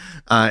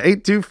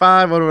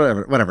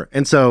 1-888-825, whatever.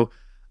 And so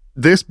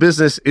this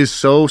business is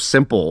so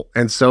simple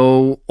and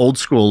so old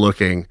school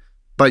looking,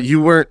 but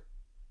you weren't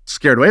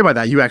scared away by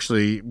that. You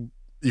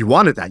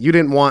wanted that. You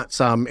didn't want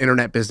some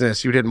internet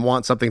business. You didn't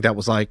want something that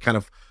was like kind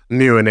of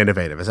new and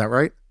innovative. Is that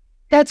right?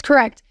 That's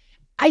correct.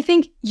 I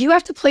think you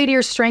have to play to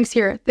your strengths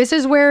here. This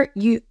is where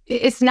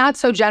it's not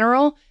so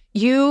general.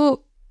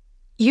 You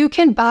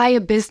can buy a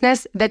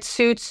business that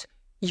suits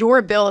your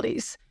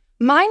abilities.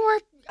 Mine were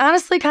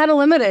honestly kind of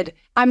limited.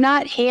 I'm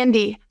not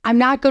handy. I'm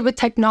not good with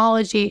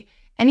technology.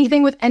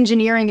 Anything with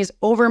engineering is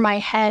over my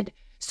head.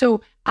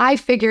 So I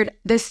figured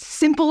the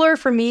simpler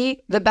for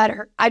me, the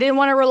better. I didn't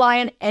want to rely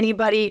on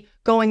anybody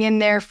going in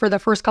there for the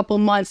first couple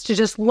of months to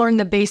just learn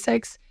the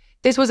basics.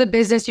 This was a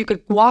business you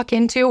could walk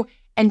into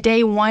and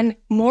day one,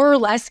 more or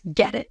less,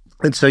 get it.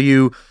 And so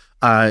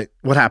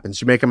what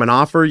happens? You make them an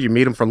offer, you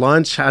meet them for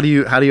lunch. How do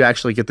you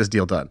actually get this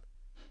deal done?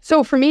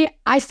 So for me,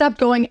 I stopped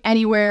going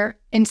anywhere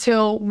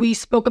until we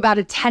spoke about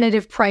a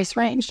tentative price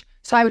range.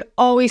 So I would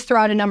always throw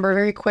out a number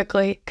very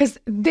quickly because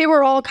they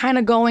were all kind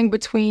of going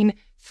between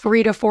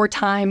 3 to 4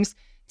 times.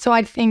 So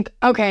I'd think,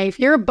 okay, if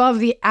you're above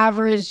the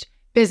average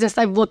business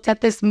I've looked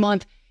at this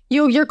month,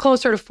 you're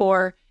closer to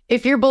 4.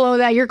 If you're below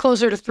that, you're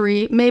closer to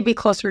 3, maybe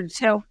closer to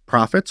 2.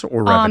 Profits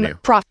or revenue?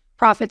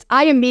 Profits.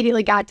 I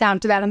immediately got down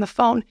to that on the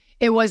phone.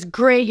 It was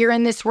great. You're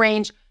in this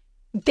range.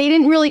 They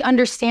didn't really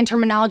understand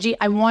terminology.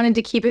 I wanted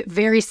to keep it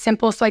very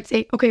simple. So I'd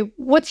say, okay,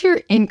 what's your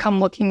income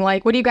looking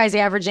like? What are you guys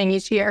averaging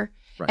each year?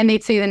 Right. And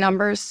they'd say the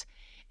numbers.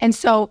 And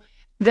so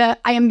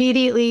I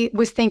immediately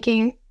was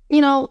thinking,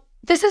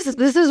 this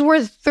is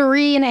worth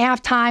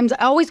 3.5 times.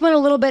 I always went a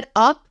little bit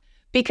up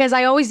because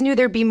I always knew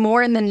there'd be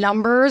more in the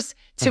numbers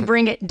to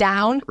bring it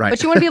down. Right.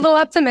 But you want to be a little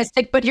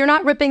optimistic, but you're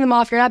not ripping them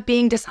off. You're not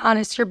being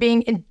dishonest. You're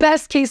being, in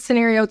best case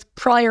scenario, it's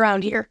probably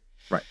around here.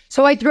 Right.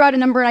 So I threw out a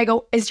number and I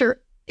go,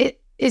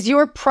 is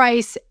your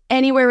price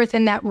anywhere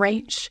within that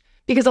range?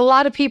 Because a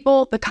lot of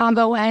people, the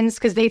convo ends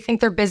because they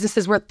think their business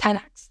is worth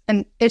 10x,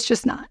 and it's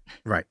just not.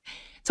 Right.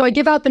 So I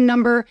give out the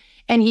number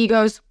and he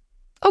goes,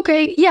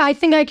 okay, yeah, I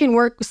think I can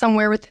work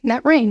somewhere within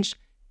that range.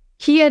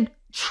 He had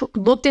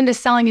looked into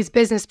selling his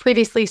business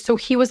previously, so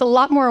he was a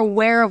lot more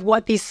aware of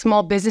what these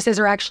small businesses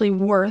are actually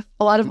worth.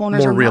 A lot of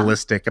owners more are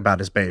realistic about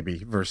his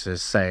baby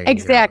versus saying,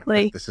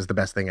 exactly, this is the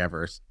best thing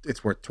ever.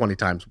 It's worth 20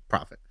 times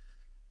profit.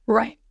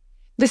 Right.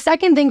 The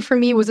second thing for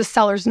me was a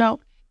seller's note.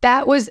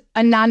 That was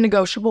a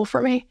non-negotiable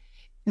for me,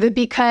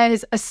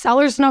 because a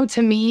seller's note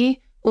to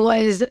me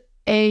was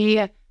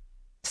a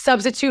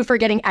substitute for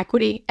getting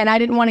equity, and I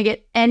didn't want to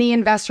get any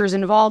investors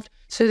involved.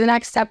 So the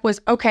next step was,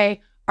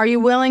 okay, are you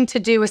willing to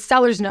do a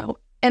seller's note?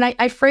 And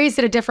I phrased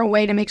it a different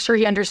way to make sure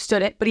he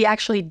understood it, but he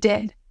actually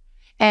did.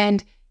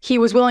 And he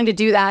was willing to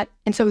do that.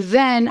 And so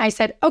then I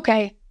said,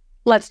 okay,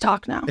 let's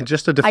talk now. And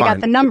just to define, I got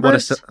the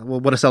numbers.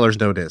 What a seller's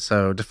note is.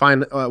 So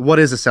define what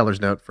is a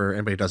seller's note for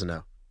anybody who doesn't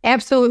know.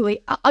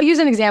 Absolutely. I'll use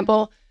an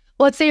example.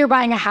 Let's say you're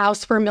buying a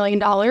house for $1 million.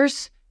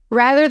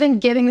 Rather than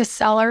giving the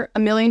seller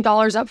 $1 million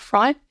up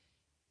front,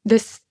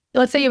 let's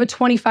say you have a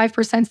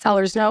 25%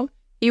 seller's note,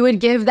 you would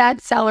give that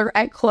seller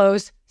at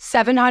close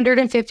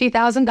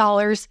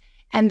 $750,000,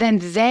 and then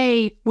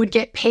they would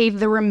get paid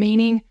the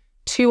remaining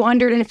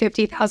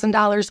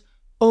 $250,000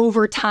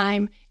 over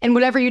time, and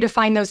whatever you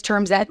define those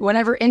terms at,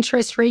 whatever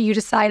interest rate you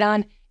decide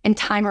on and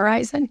time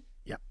horizon.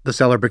 Yeah, the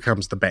seller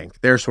becomes the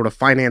bank. They're sort of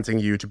financing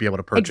you to be able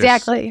to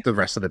purchase the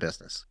rest of the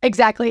business.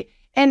 Exactly.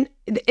 And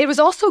it was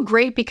also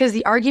great because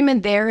the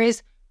argument there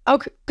is,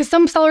 okay, because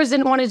some sellers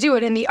didn't want to do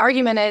it, and the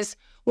argument is,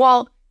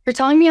 well, you're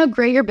telling me how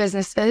great your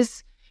business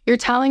is. You're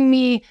telling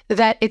me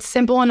that it's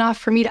simple enough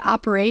for me to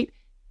operate.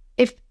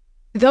 If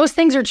those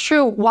things are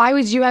true, why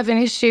would you have an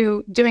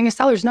issue doing a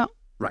seller's note?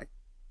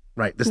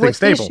 Right. This thing's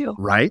stable,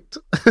 right?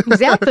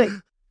 Exactly.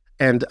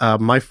 And I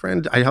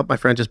helped my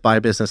friend just buy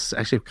a business,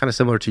 actually kind of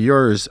similar to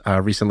yours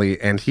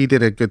recently. And he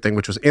did a good thing,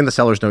 which was in the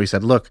seller's note. He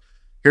said, look,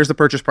 here's the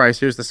purchase price,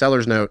 here's the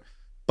seller's note.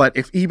 But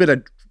if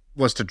EBITDA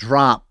was to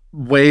drop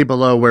way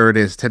below where it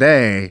is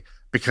today,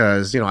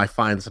 because, I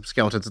find some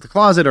skeletons in the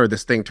closet, or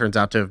this thing turns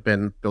out to have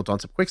been built on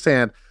some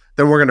quicksand,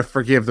 then we're going to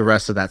forgive the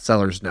rest of that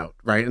seller's note,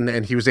 right?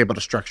 And he was able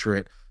to structure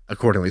it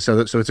accordingly. So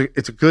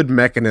it's a good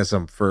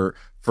mechanism for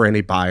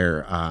any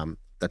buyer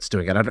that's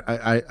doing it.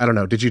 I don't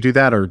know. Did you do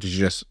that, or did you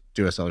just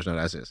do a seller's note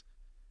as is?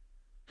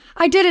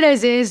 I did it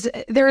as is.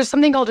 There is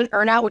something called an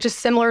earnout, which is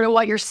similar to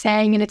what you're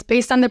saying, and it's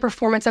based on the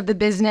performance of the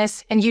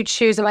business, and you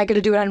choose, am I going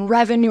to do it on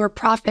revenue or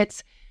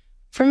profits?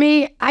 For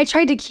me, I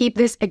tried to keep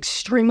this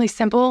extremely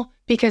simple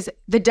because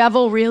the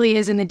devil really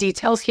is in the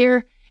details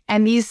here.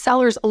 And these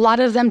sellers, a lot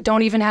of them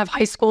don't even have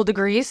high school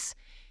degrees,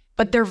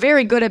 but they're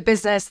very good at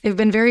business. They've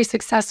been very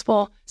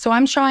successful. So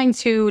I'm trying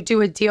to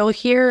do a deal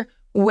here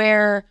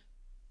where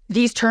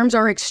these terms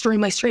are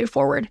extremely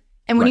straightforward.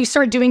 And when you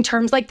start doing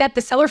terms like that,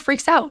 the seller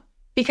freaks out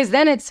because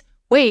then it's,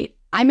 wait,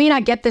 I may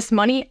not get this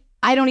money.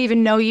 I don't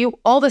even know you.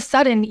 All of a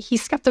sudden,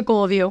 he's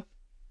skeptical of you.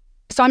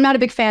 So I'm not a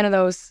big fan of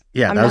those.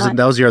 Yeah,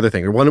 that was the other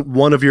thing.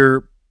 One of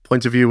your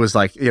points of view was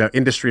like,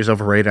 industry is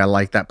overrated. I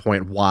like that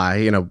point.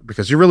 Why?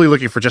 Because you're really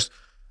looking for just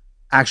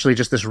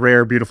this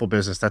rare, beautiful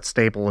business that's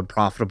stable and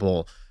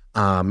profitable.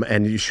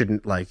 And you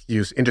shouldn't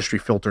use industry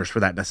filters for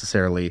that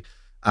necessarily.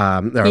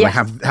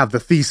 Have the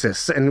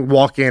thesis and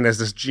walk in as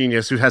this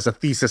genius who has a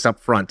thesis up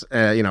front.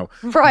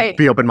 Right.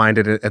 Be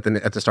open-minded at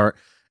the start.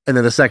 And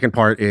then the second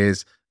part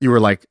is you were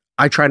like,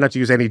 I try not to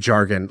use any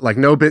jargon.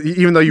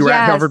 Even though you were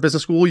at Harvard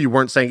Business School, you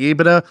weren't saying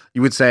EBITDA.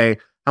 You would say,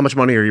 how much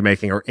money are you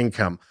making, or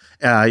income?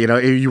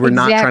 You were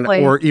not trying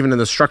to, or even in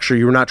the structure,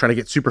 you were not trying to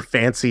get super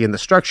fancy in the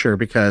structure,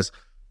 because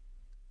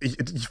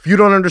if you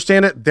don't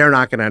understand it, they're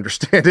not going to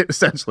understand it,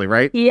 essentially,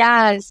 right?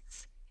 Yes.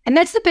 And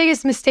that's the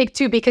biggest mistake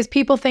too, because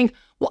people think,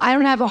 well, I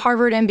don't have a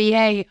Harvard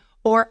MBA,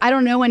 or I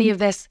don't know any of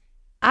this.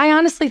 I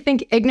honestly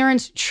think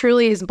ignorance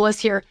truly is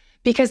bliss here,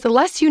 because the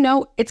less you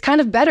know, it's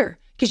kind of better,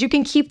 because you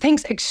can keep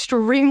things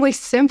extremely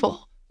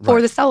simple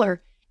for the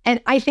seller.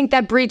 And I think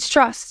that breeds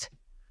trust.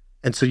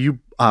 And so you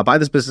buy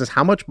this business.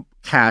 How much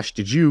cash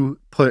did you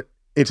put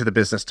into the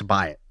business to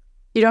buy it?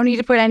 You don't need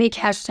to put any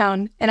cash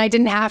down. And I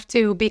didn't have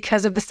to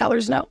because of the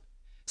seller's note.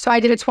 So I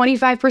did a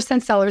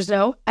 25% seller's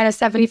note and a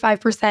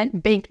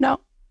 75% bank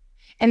note.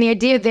 And the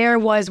idea there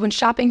was, when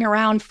shopping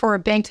around for a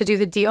bank to do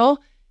the deal,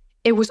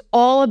 it was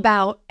all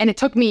about, and it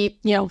took me,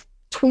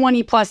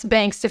 20 plus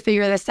banks to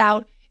figure this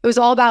out. It was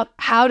all about,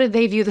 how did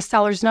they view the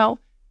seller's note?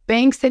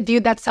 Banks that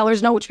viewed that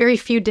seller's note, which very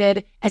few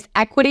did, as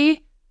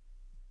equity,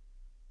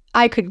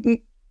 I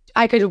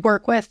could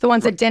work with. The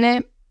ones that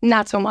didn't,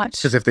 not so much.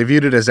 Because if they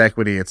viewed it as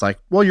equity, it's like,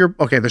 well, you're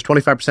okay, there's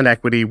 25%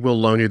 equity, we'll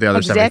loan you the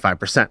other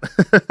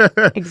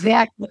 75%.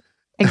 Exactly.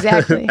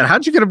 And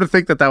how'd you get them to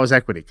think that was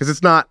equity? Because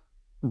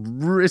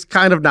it's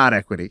kind of not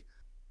equity.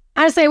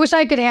 Honestly, I wish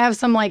I could have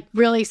some like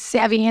really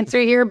savvy answer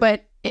here,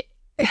 but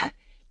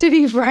to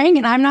be frank,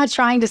 and I'm not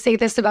trying to say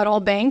this about all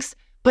banks,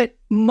 but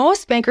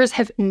most bankers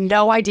have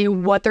no idea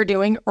what they're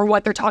doing or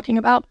what they're talking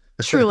about.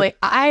 Truly,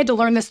 I had to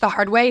learn this the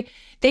hard way.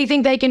 They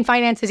think they can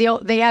finance a deal.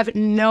 They have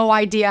no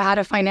idea how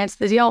to finance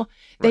the deal. Right.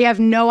 They have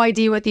no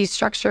idea what these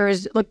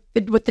structures, what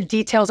the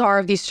details are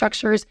of these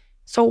structures.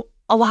 So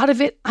a lot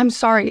of it, I'm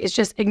sorry, is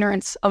just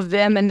ignorance of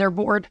them and their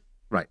board.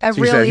 Right. So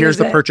you said, here's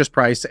the purchase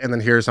price, and then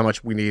here's how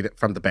much we need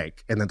from the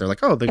bank. And then they're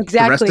like, oh, the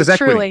rest is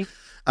equity.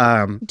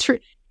 True.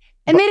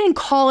 And they didn't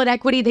call it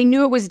equity. They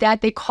knew it was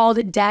debt. They called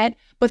it debt.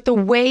 But the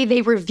way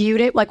they reviewed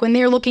it, like when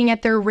they're looking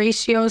at their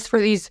ratios for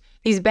these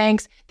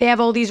banks, they have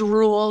all these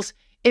rules.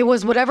 It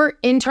was whatever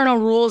internal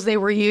rules they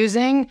were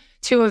using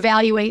to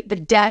evaluate the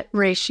debt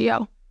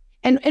ratio.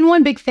 And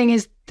one big thing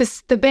is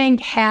the bank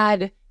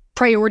had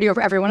priority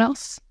over everyone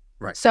else.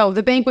 Right. So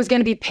the bank was going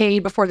to be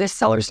paid before this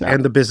seller's note.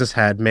 And the business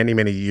had many,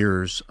 many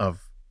years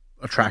of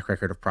a track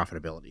record of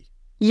profitability.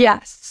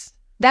 Yes.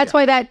 That's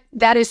why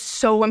that is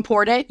so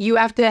important. You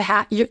have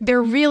to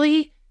they're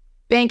really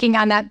banking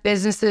on that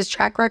business's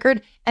track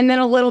record. And then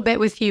a little bit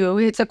with you.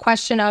 It's a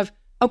question of,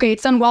 okay,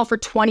 it's done well for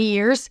 20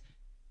 years.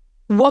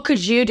 What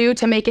could you do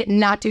to make it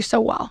not do so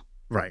well?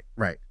 Right.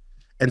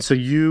 And so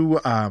you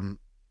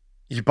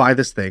buy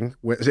this thing.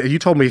 You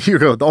told me,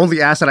 the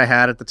only asset I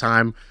had at the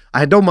time, I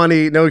had no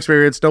money, no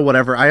experience, no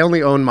whatever. I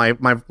only owned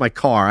my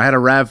car. I had a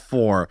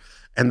RAV4,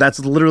 and that's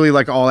literally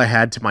like all I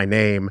had to my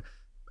name.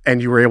 And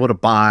you were able to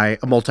buy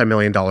a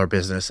multi-million-dollar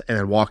business and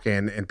then walk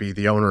in and be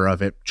the owner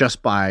of it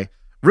just by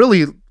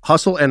really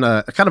hustle and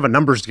a kind of a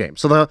numbers game.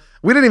 So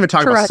we didn't even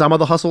talk about some of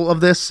the hustle of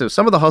this. So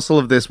some of the hustle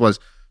of this was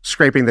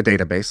scraping the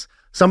database.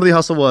 Some of the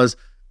hustle was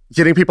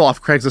getting people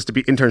off Craigslist to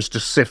be interns to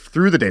sift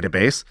through the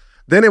database.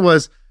 Then it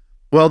was,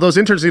 well, those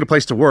interns need a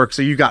place to work,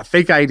 so you got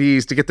fake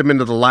IDs to get them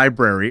into the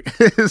library.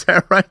 Is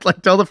that right?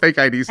 Like, tell the fake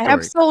ID story.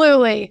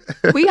 Absolutely.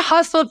 We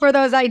hustled for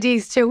those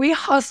IDs too. We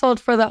hustled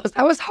for those.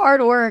 That was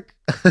hard work.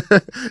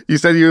 You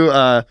said you,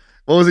 what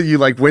was it? You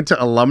like went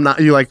to alumni.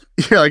 You're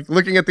like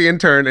looking at the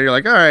intern, and you're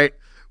like, all right,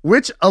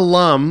 which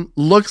alum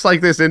looks like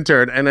this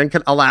intern? And then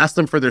I'll ask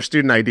them for their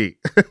student ID.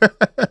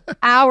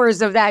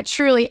 Hours of that,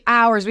 truly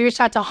hours. We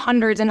reached out to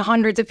hundreds and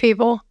hundreds of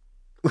people.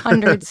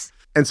 Hundreds.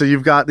 And so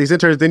you've got these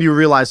interns, then you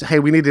realize, hey,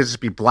 we need to just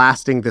be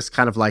blasting this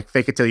kind of like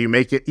fake it till you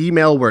make it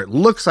email where it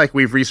looks like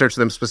we've researched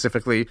them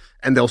specifically,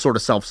 and they'll sort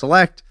of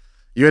self-select.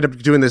 You end up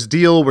doing this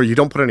deal where you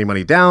don't put any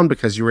money down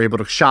because you were able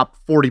to shop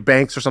 40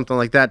 banks or something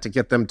like that to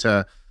get them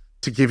to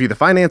give you the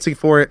financing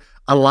for it.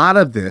 A lot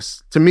of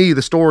this, to me,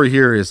 the story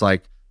here is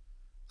like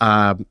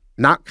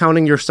not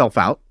counting yourself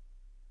out,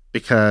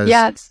 because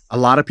a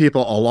lot of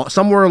people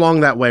somewhere along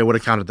that way would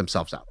have counted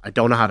themselves out. I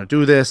don't know how to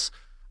do this.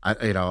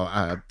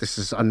 This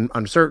is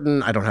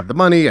uncertain. I don't have the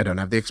money. I don't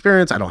have the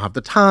experience. I don't have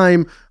the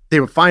time. They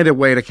would find a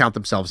way to count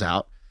themselves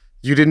out.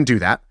 You didn't do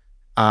that.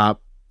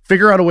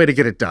 Figure out a way to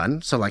get it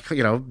done. So like,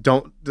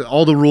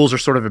 all the rules are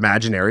sort of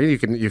imaginary. You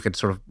can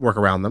sort of work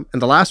around them.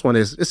 And the last one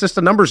is, it's just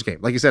a numbers game.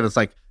 Like you said, it's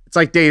like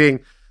dating.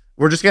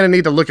 We're just going to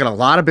need to look at a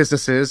lot of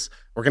businesses.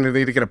 We're going to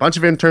need to get a bunch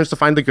of interns to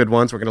find the good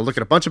ones. We're going to look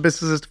at a bunch of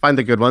businesses to find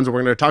the good ones. We're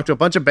going to talk to a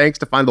bunch of banks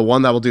to find the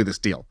one that will do this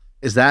deal.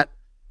 Is that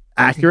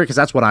accurate? Because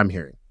that's what I'm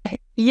hearing.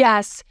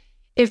 Yes.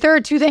 If there are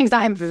two things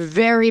I'm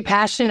very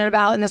passionate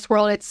about in this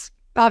world, it's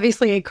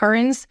obviously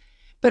occurrence,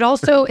 but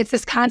also it's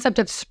this concept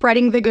of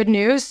spreading the good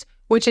news,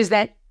 which is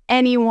that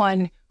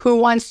anyone who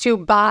wants to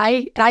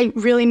buy, and I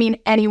really mean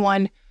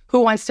anyone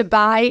who wants to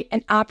buy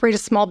and operate a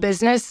small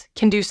business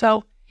can do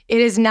so. It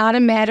is not a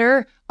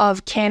matter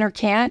of can or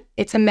can't.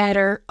 It's a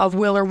matter of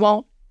will or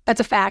won't. That's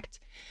a fact.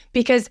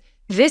 Because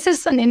this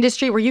is an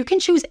industry where you can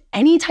choose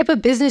any type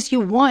of business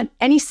you want,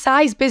 any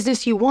size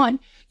business you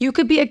want. You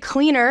could be a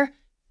cleaner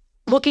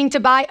looking to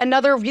buy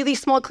another really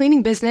small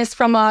cleaning business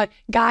from a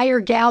guy or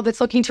gal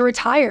that's looking to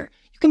retire.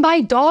 You can buy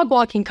a dog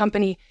walking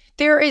company.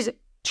 There is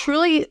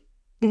truly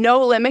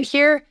no limit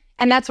here.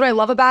 And that's what I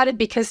love about it,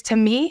 because to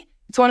me,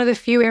 it's one of the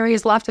few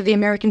areas left of the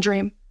American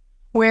dream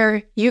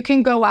where you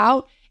can go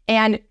out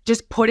and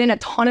just put in a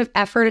ton of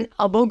effort and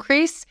elbow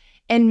grease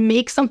and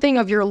make something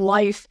of your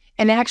life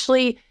and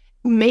actually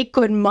make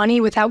good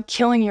money without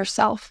killing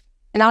yourself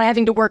and not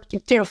having to work,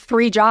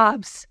 3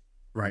 jobs.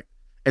 Right.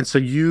 And so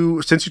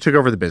since you took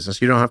over the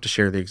business, you don't have to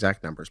share the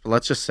exact numbers, but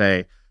let's just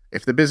say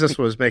if the business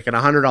was making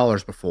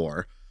 $100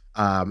 before,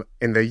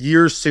 in the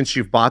years since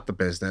you've bought the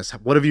business,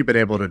 what have you been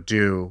able to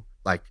do?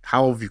 Like,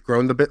 how have you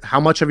grown how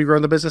much have you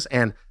grown the business,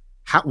 and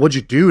what'd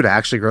you do to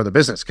actually grow the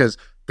business? Because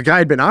the guy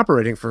had been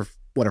operating for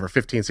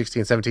 15,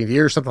 16, 17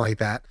 years, something like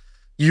that.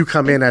 You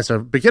come in as a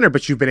beginner,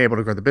 but you've been able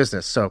to grow the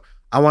business. So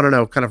I want to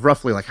know kind of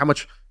roughly, like, how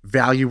much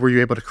value were you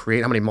able to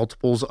create? How many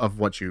multiples of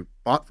what you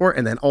bought for?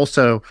 And then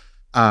also,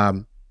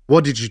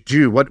 what did you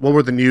do? What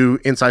were the new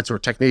insights or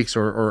techniques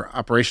or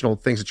operational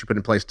things that you put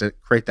in place to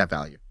create that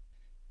value?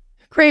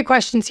 Great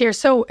questions here.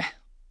 So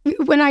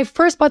when I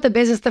first bought the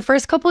business, the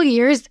first couple of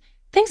years,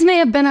 things may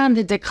have been on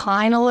the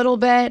decline a little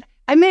bit.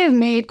 I may have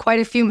made quite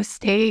a few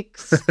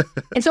mistakes.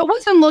 And so it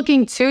wasn't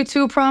looking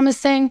too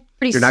promising.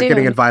 pretty You're not soon.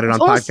 getting invited on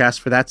podcasts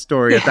for that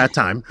story at that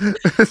time.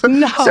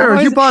 No,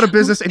 Sarah, you bought a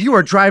business and you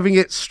are driving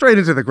it straight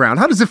into the ground.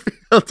 How does it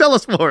feel? Tell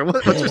us more.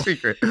 What's your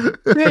secret?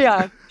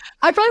 Yeah.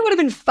 I probably would have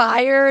been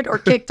fired or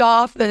kicked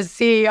off as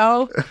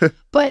CEO.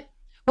 But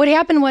what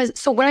happened was,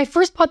 so when I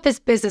first bought this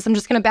business, I'm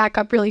just going to back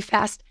up really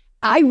fast.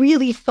 I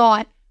really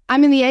thought,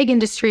 I'm in the egg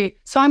industry.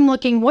 So I'm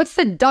looking, what's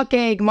the duck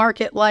egg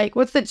market like?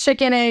 What's the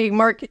chicken egg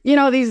market? You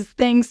know, these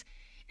things.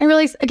 And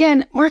realize,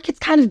 again, market's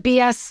kind of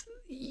BS.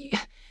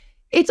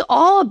 It's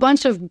all a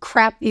bunch of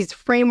crap, these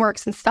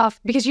frameworks and stuff,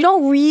 because you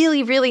don't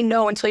really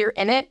know until you're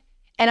in it.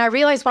 And I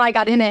realized when I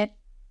got in it,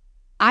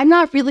 I'm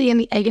not really in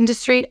the egg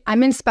industry.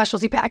 I'm in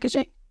specialty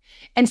packaging.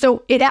 And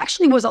so it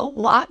actually was a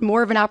lot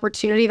more of an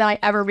opportunity than I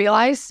ever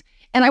realized.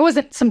 And I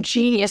wasn't some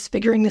genius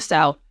figuring this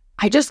out.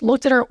 I just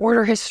looked at our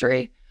order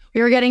history.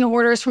 We were getting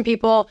orders from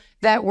people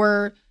that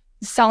were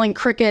selling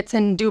crickets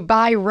and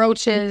Dubai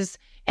roaches,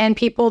 and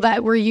people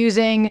that were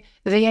using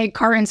the egg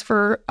cartons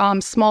for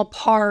small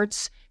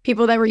parts,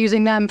 people that were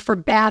using them for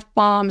bath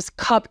bombs,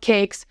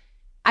 cupcakes.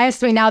 I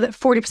estimate now that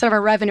 40% of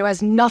our revenue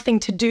has nothing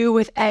to do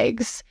with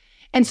eggs.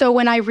 And so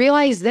when I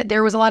realized that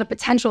there was a lot of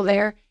potential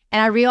there,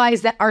 and I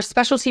realized that our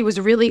specialty was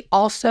really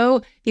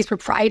also these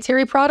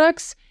proprietary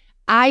products,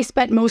 I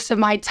spent most of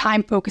my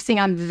time focusing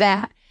on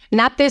that.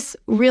 Not this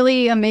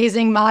really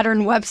amazing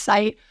modern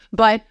website,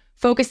 but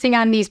focusing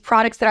on these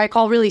products that I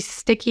call really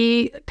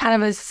sticky, kind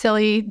of a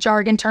silly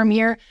jargon term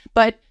here,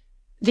 but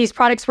these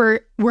products where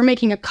we're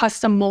making a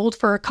custom mold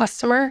for a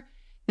customer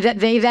that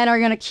they then are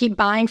going to keep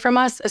buying from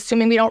us,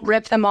 assuming we don't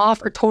rip them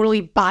off or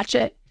totally botch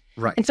it.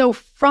 Right. And so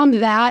from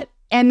that,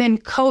 and then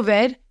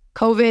COVID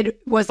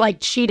was like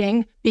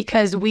cheating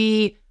because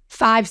we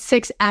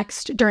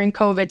 5-6x'd during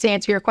COVID, to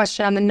answer your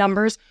question on the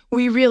numbers.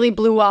 We really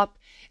blew up.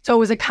 So it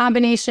was a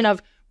combination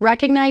of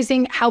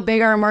recognizing how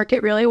big our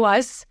market really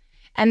was,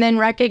 and then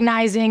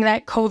recognizing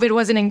that COVID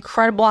was an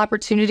incredible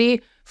opportunity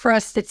for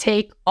us to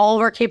take all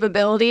of our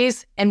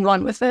capabilities and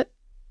run with it.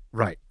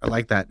 Right. I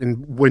like that.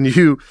 And when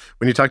you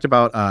talked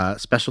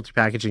about specialty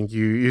packaging,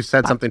 you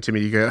said something to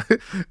me. You go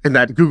in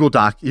that Google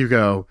Doc, you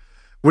go,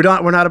 we're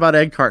not about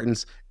egg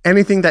cartons.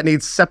 Anything that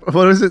needs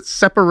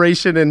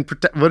separation and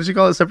what did you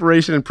call it?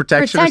 Separation and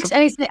protection.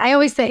 I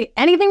always say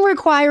anything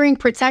requiring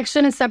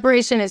protection and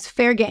separation is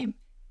fair game.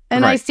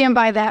 And right. I stand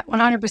by that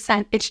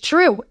 100%. It's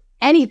true.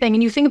 Anything.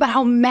 And you think about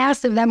how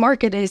massive that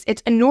market is.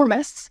 It's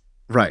enormous.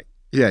 Right.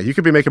 Yeah. You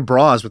could be making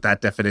bras with that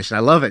definition.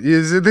 I love it.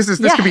 This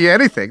could be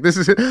anything.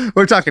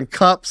 We're talking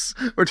cups.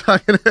 We're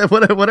talking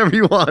whatever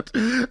you want.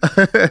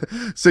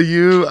 So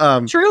you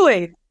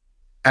truly.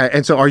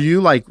 And so are you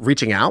like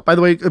reaching out, by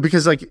the way,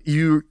 because like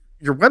your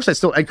website's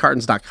still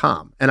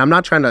eggcartons.com. And I'm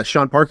not trying to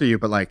Sean Parker you,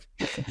 but like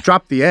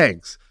drop the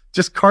eggs.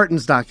 Just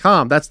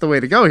cartons.com. That's the way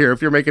to go here.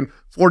 If you're making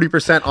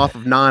 40% off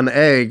of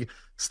non-egg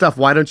stuff,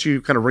 why don't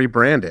you kind of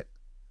rebrand it?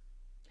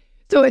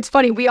 So it's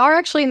funny. We are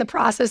actually in the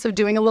process of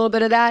doing a little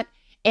bit of that.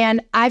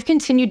 And I've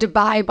continued to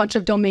buy a bunch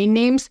of domain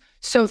names.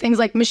 So things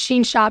like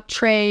machine shop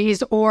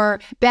trays or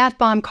bath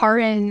bomb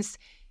cartons,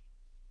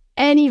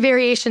 any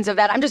variations of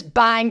that. I'm just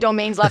buying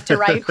domains left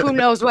and right. Who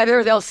knows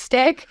whether they'll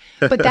stick,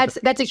 but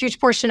that's a huge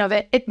portion of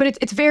it. But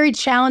it's very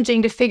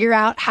challenging to figure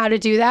out how to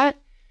do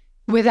that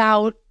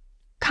without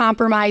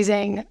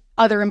compromising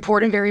other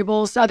important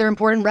variables, other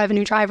important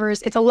revenue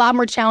drivers. It's a lot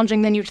more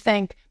challenging than you'd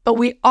think, but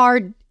we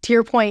are, to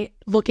your point,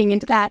 looking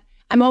into that.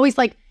 I'm always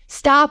like,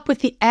 stop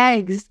with the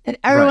eggs. And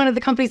everyone at the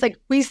company's like,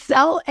 we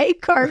sell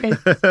egg cartons.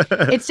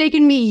 It's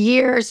taken me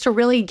years to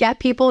really get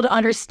people to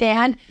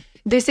understand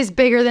this is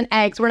bigger than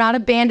eggs. We're not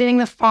abandoning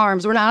the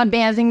farms. We're not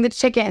abandoning the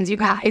chickens, you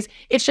guys.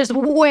 It's just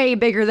way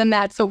bigger than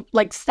that. So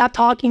like, stop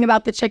talking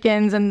about the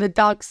chickens and the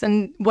ducks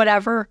and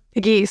whatever, the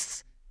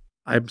geese.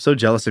 I'm so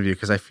jealous of you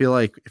because I feel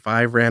like if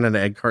I ran an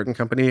egg carton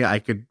company, I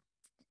could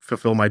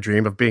fulfill my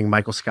dream of being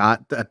Michael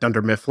Scott at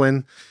Dunder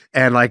Mifflin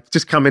and like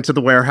just come into the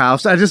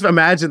warehouse. I just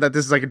imagine that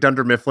this is like a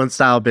Dunder Mifflin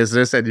style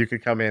business and you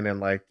could come in and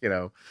like,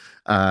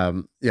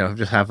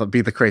 just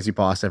be the crazy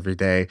boss every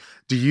day.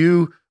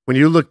 When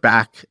you look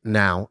back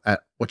now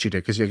at what you did,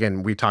 because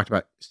again, we talked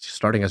about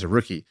starting as a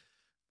rookie,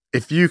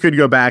 if you could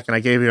go back and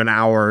I gave you an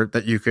hour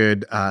that you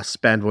could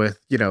spend with,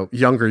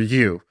 younger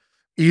you,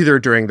 either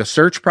during the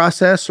search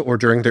process or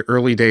during the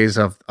early days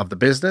of the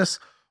business,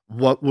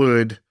 what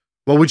would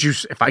you,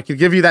 if I could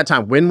give you that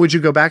time, when would you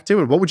go back to,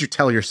 and what would you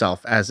tell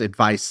yourself as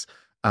advice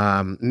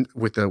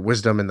with the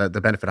wisdom and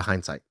the benefit of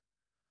hindsight?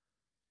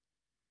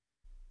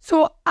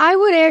 So I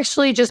would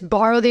actually just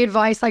borrow the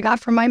advice I got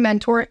from my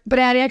mentor, but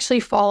I'd actually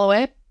follow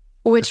it,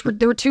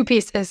 there were two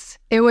pieces.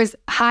 It was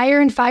hire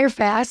and fire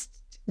fast.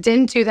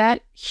 Didn't do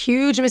that.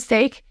 Huge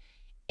mistake.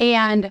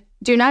 And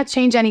do not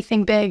change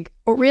anything big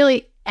or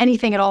really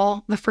anything at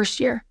all the first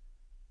year.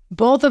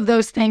 Both of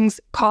those things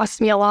cost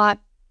me a lot.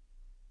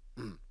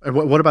 And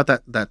what about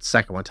that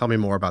second one? Tell me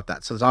more about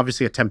that. So there's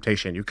obviously a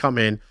temptation. You come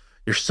in,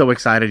 you're so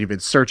excited. You've been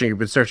searching.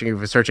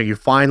 You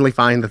finally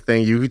find the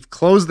thing. You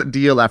close the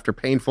deal after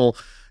painful,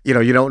 you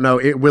don't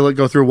know, will it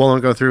go through, won't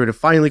it go through? And it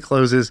finally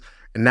closes.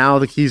 And now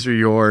the keys are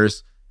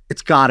yours.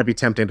 It's got to be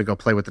tempting to go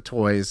play with the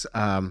toys.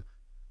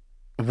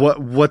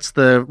 What's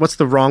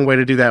the wrong way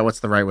to do that? What's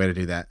the right way to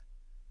do that?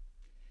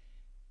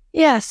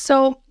 Yeah,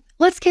 so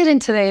let's get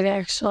into that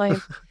actually.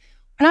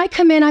 When I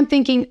come in, I'm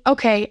thinking,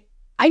 okay,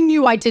 I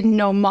knew I didn't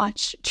know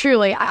much.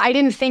 Truly, I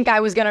didn't think I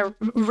was going to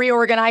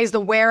reorganize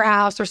the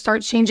warehouse or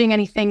start changing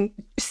anything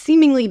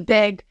seemingly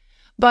big.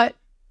 But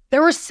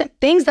there were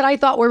things that I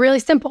thought were really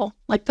simple,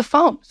 like the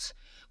phones.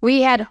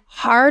 We had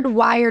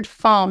hardwired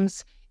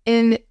phones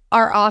in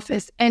our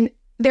office, and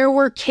there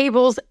were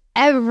cables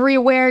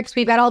everywhere because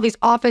we've got all these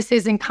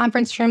offices and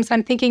conference rooms.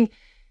 I'm thinking,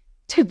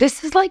 dude,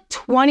 this is like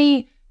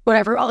 20,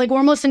 whatever, like we're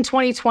almost in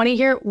 2020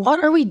 here.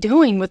 What are we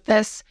doing with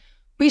this?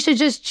 We should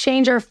just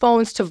change our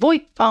phones to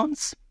VoIP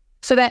phones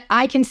so that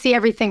I can see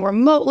everything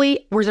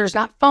remotely where there's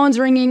not phones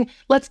ringing.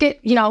 Let's get,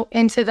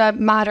 into the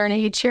modern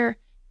age here.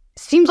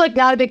 Seems like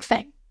not a big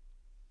thing.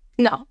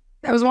 No,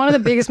 that was one of the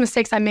biggest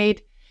mistakes I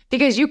made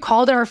because you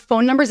called it. Our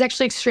phone number is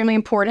actually extremely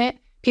important.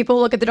 People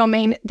look at the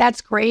domain. That's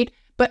great.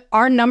 But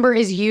our number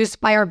is used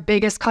by our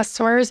biggest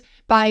customers,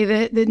 by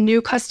the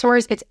new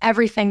customers. It's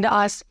everything to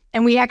us.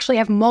 And we actually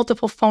have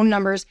multiple phone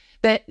numbers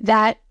that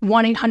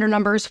 1-800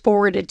 number is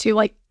forwarded to,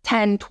 like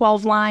 10,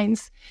 12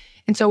 lines.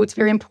 And so it's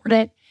very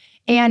important.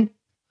 And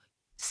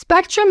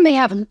Spectrum may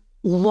have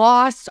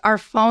lost our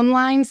phone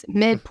lines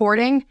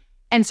mid-porting.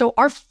 And so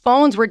our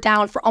phones were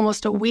down for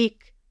almost a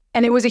week.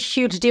 And it was a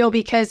huge deal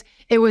because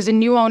it was a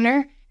new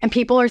owner and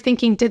people are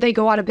thinking, did they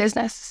go out of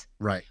business?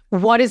 Right.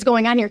 What is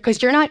going on here? Because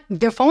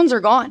their phones are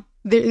gone.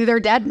 They're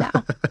dead now.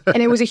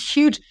 And it was a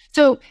huge,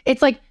 so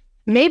it's like,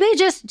 maybe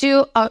just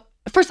do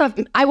first off,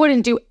 I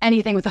wouldn't do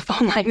anything with the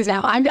phone lines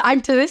now.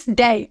 I'm to this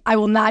day, I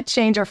will not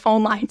change our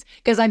phone lines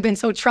because I've been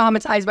so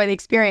traumatized by the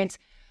experience.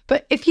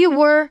 But if you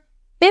were,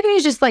 maybe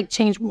you just like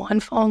change one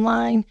phone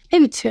line,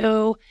 maybe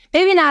two,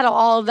 maybe not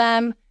all of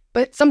them,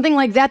 but something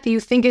like that you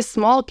think is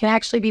small can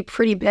actually be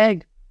pretty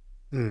big.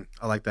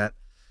 I like that.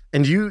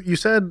 And you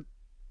said,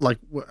 like,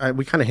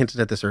 we kind of hinted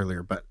at this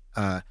earlier, but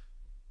I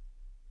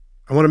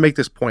want to make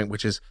this point,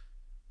 which is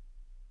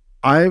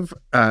I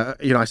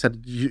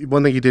said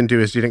one thing you didn't do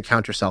is you didn't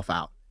count yourself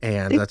out.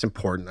 And that's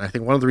important. I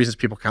think one of the reasons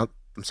people count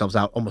themselves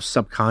out almost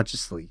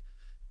subconsciously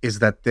is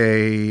that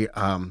they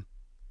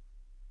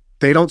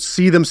don't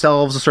see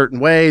themselves a certain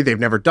way. They've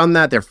never done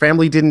that. Their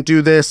family didn't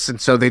do this. And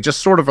so they just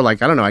sort of are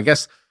like, I don't know, I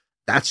guess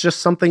that's just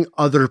something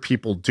other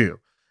people do.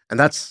 And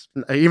that's,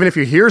 even if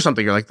you hear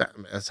something, you're like, that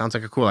sounds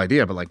like a cool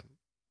idea, but like,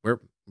 where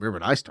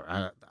would I start?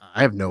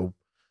 I have no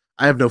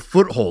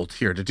foothold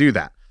here to do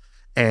that.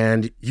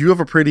 And you have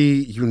a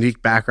pretty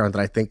unique background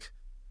that I think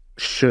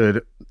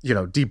should,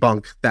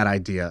 debunk that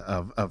idea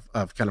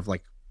of kind of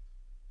like,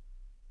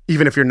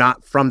 even if you're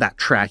not from that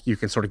track, you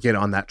can sort of get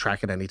on that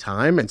track at any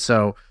time. And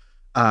so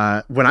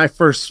when I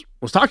first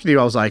was talking to you,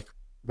 I was like,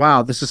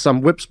 wow, this is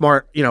some whip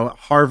smart,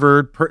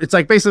 Harvard. It's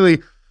like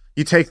basically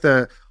you take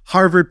the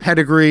Harvard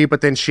pedigree,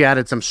 but then she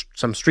added some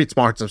street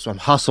smarts and some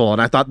hustle.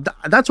 And I thought,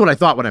 that's what I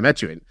thought when I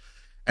met you.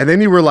 And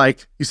then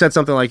you said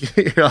something like,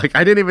 you're like,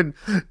 I didn't even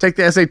take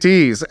the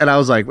SATs. And I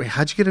was like, wait,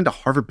 how'd you get into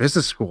Harvard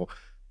Business School?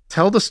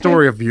 Tell the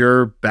story of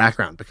your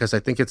background, because I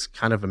think it's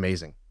kind of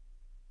amazing.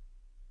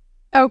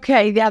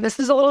 Okay, yeah, this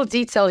is a little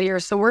detail here.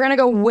 So we're going to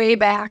go way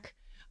back.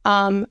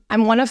 I'm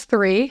one of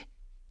three,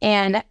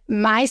 and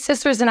my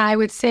sisters and I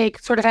would say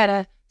sort of had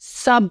a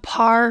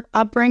subpar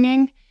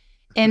upbringing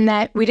in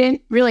that we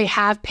didn't really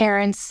have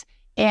parents,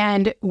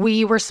 and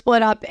we were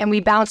split up and we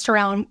bounced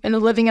around and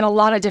living in a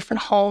lot of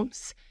different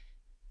homes.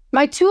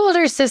 My two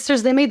older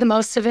sisters, they made the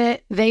most of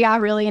it. They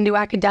got really into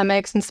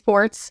academics and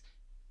sports.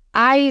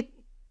 I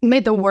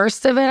made the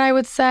worst of it, I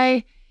would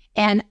say.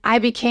 And I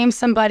became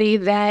somebody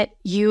that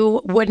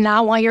you would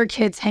not want your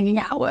kids hanging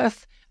out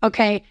with.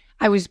 Okay.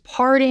 I was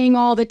partying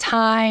all the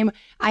time.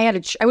 I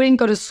wouldn't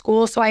go to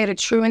school, so I had a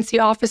truancy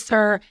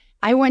officer.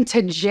 I went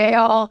to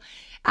jail.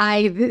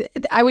 I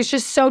was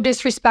just so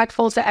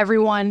disrespectful to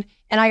everyone.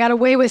 And I got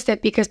away with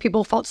it because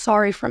people felt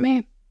sorry for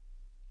me.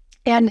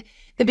 And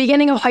the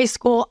beginning of high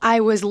school, I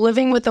was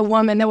living with a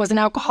woman that was an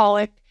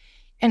alcoholic.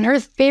 And her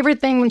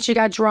favorite thing when she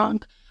got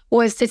drunk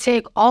was to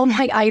take all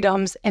my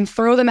items and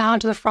throw them out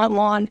into the front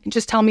lawn and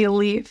just tell me to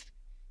leave.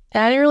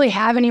 And I didn't really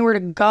have anywhere to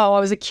go. I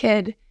was a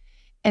kid.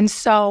 And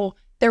so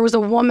there was a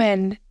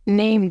woman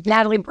named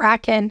Natalie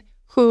Bracken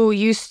who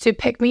used to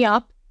pick me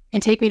up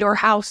and take me to her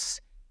house.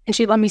 And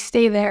she'd let me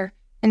stay there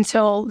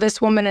until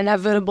this woman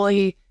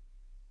inevitably,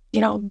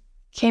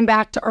 came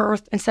back to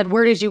earth and said,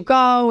 where did you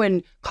go?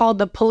 And called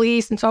the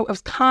police. And so I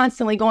was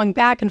constantly going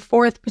back and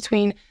forth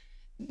between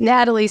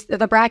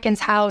the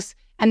Bracken's house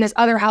and this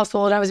other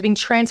household. I was being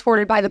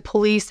transported by the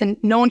police and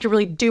no one could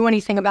really do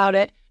anything about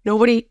it.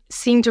 Nobody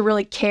seemed to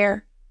really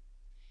care.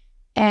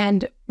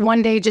 And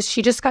one day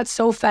she just got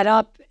so fed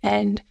up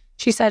and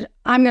she said,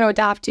 I'm going to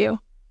adopt you.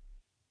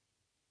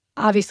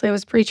 Obviously, it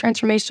was pretty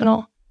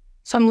transformational.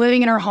 So I'm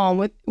living in her home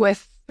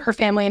with her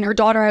family, and her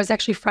daughter I was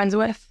actually friends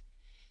with.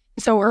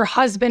 So her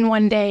husband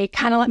one day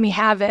kind of let me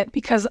have it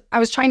because I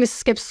was trying to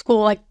skip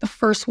school like the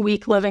first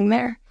week living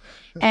there.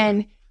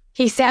 And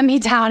he sat me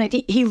down and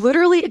he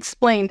literally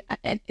explained,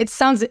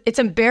 it's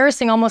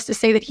embarrassing almost to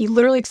say that he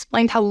literally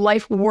explained how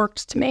life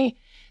worked to me.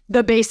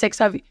 the basics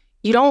of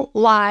you don't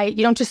lie.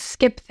 You don't just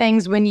skip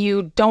things when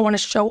you don't want to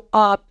show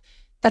up.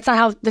 That's not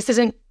how, this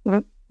isn't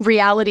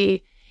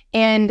reality.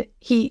 And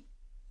he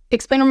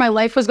explained where my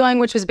life was going,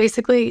 which was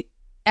basically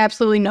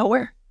absolutely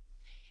nowhere.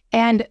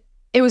 And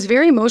it was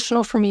very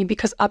emotional for me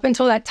because up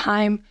until that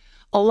time,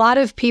 a lot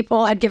of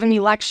people had given me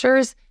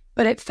lectures,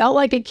 but it felt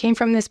like it came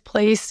from this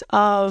place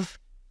of,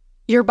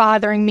 you're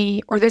bothering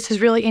me, or this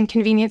is really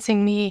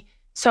inconveniencing me.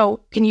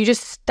 So can you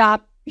just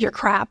stop your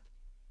crap?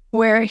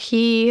 Where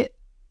he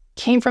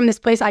came from this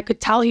place, I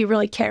could tell he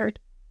really cared.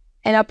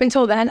 And up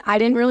until then, I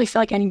didn't really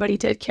feel like anybody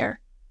did care.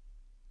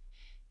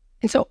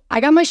 And so I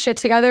got my shit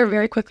together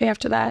very quickly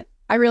after that.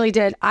 I really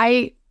did.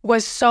 I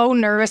was so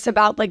nervous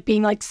about like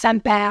being like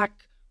sent back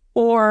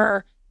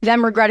or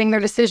them regretting their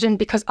decision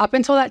because up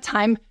until that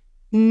time,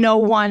 no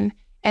one,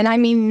 and I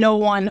mean no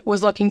one,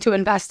 was looking to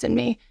invest in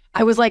me.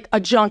 I was like a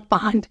junk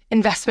bond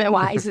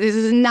investment-wise. This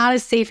is not a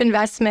safe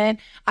investment.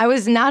 I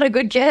was not a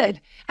good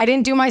kid. I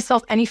didn't do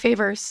myself any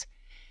favors.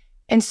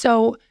 And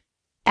so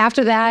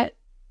after that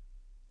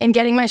and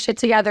getting my shit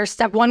together,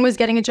 step one was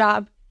getting a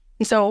job.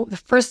 And so the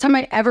first time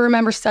I ever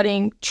remember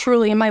studying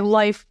truly in my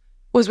life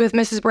was with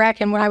Mrs.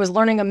 Bracken when I was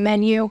learning a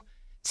menu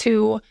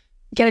to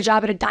get a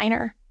job at a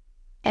diner.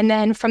 And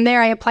then from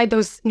there, I applied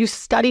those new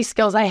study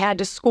skills I had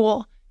to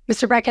school.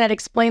 Mr. Bracken had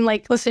explained,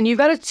 like, listen, you've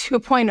got a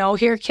 2.0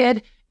 here,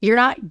 kid. You're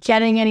not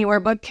getting anywhere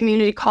but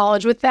community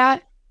college with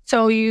that.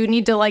 So you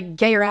need to like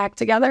get your act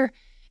together.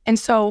 And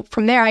so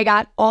from there, I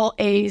got all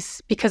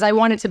A's because I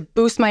wanted to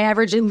boost my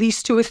average at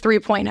least to a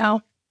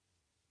 3.0.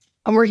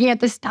 I'm working at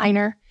this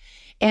diner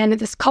and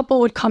this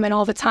couple would come in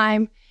all the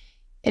time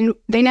and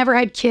they never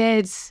had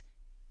kids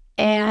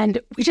and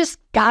we just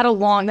got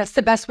along. That's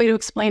the best way to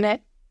explain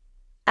it.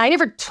 I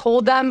never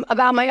told them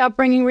about my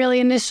upbringing really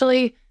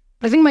initially,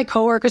 but I think my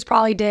coworkers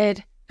probably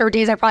did. There were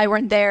days I probably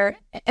weren't there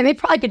and they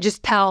probably could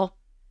just tell.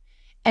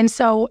 And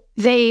so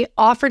they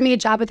offered me a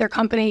job at their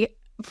company,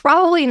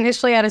 probably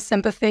initially out of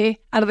sympathy,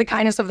 out of the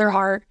kindness of their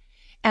heart.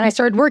 And I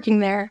started working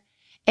there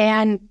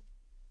and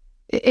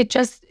it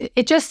just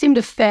seemed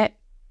to fit.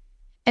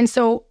 And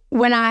so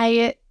when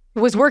I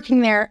was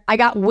working there, I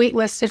got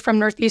waitlisted from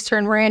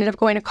Northeastern where I ended up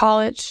going to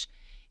college.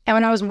 And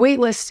when I was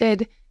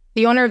waitlisted,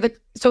 the owner of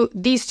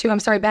these two, I'm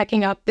sorry,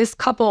 backing up, this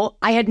couple,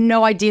 I had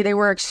no idea they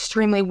were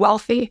extremely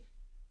wealthy.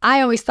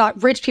 I always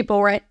thought rich people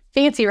were at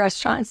fancy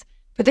restaurants,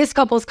 but this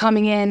couple's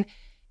coming in,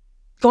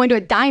 going to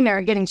a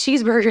diner, getting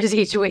cheeseburgers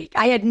each week.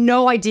 I had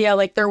no idea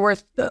like they're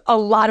worth a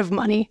lot of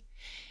money.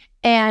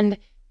 And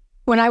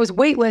when I was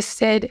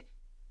waitlisted,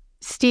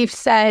 Steve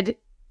said,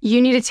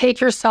 you need to take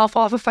yourself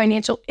off of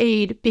financial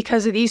aid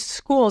because of these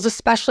schools,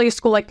 especially a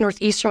school like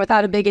Northeastern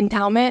without a big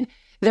endowment.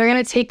 They're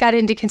going to take that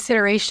into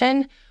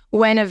consideration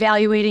when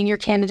evaluating your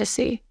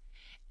candidacy.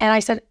 And I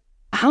said,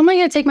 how am I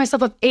going to take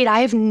myself off aid? I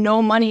have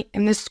no money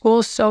and this school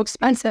is so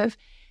expensive.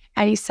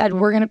 And he said,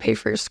 we're going to pay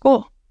for your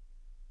school.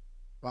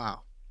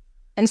 Wow.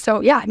 And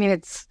so, yeah, I mean,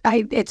 it's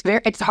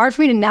hard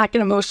for me to not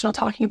get emotional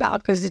talking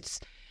about because it's,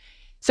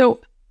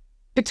 so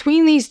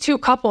between these two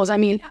couples, I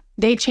mean,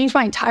 they changed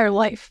my entire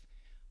life.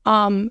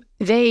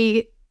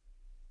 It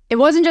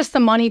wasn't just the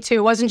money too.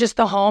 It wasn't just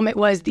the home. It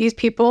was these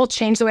people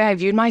changed the way I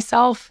viewed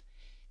myself.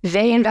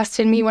 They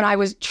invested in me when I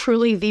was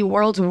truly the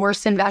world's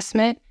worst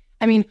investment.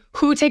 I mean,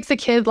 who takes a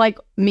kid like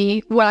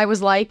me, what I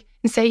was like,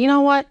 and say, you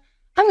know what?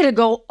 I'm going to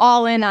go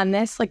all in on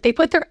this. Like they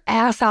put their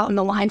ass out in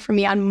the line for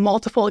me on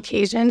multiple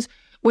occasions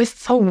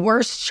with the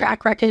worst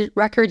track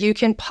record you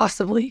can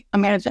possibly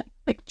imagine,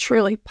 like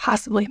truly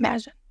possibly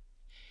imagine.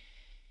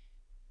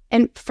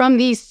 And from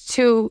these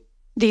two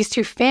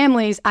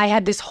families, I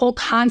had this whole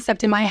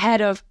concept in my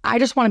head of, I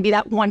just want to be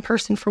that one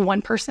person for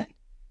one person.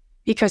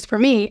 Because for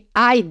me,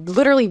 I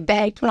literally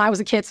begged when I was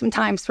a kid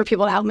sometimes for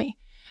people to help me.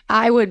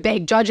 I would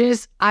beg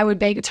judges, I would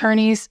beg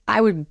attorneys,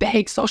 I would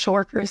beg social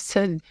workers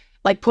to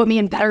like put me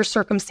in better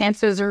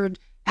circumstances or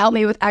help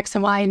me with X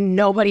and Y, and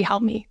nobody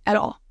helped me at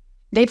all.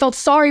 They felt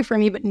sorry for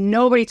me, but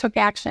nobody took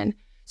action.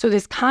 So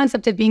this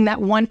concept of being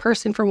that one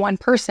person for one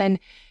person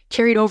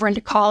carried over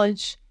into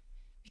college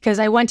because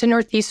I went to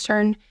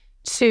Northeastern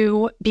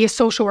to be a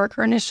social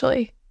worker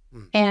initially.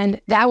 And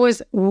that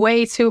was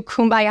way too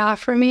kumbaya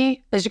for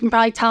me. As you can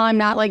probably tell, I'm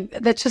not like,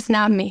 that's just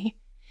not me.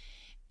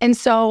 And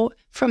so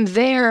from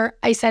there,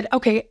 I said,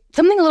 okay,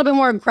 something a little bit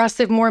more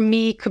aggressive, more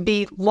me could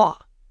be law.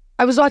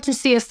 I was watching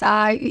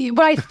CSI,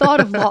 what I thought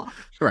of law.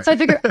 Right. So I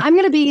figured I'm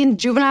going to be in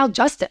juvenile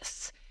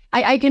justice.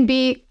 I can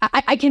be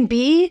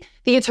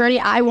the attorney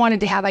I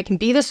wanted to have. I can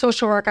be the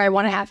social worker I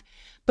want to have.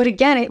 But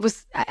again,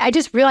 I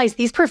just realized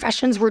these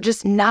professions were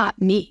just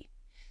not me.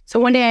 So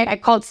one day I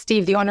called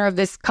Steve, the owner of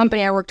this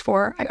company I worked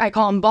for. I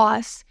call him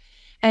boss.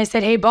 And I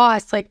said, hey,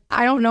 boss, like,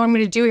 I don't know what I'm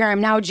going to do here. I'm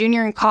now a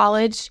junior in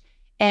college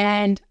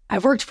and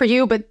I've worked for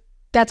you, but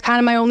that's kind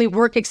of my only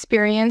work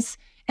experience.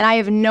 And I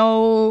have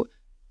no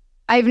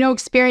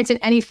experience in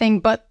anything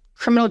but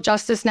criminal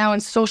justice now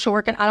and social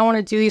work. And I don't want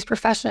to do these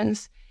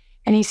professions.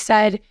 And he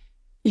said,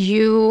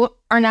 you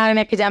are not an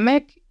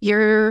academic.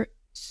 You're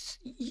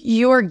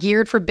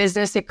geared for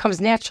business. It comes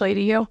naturally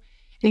to you.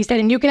 And he said,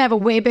 and you can have a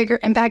way bigger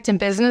impact in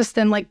business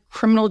than like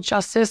criminal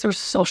justice or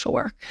social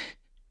work.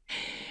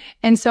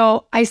 And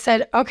so I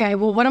said, okay,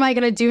 well, what am I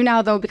going to do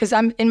now though? Because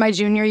I'm in my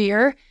junior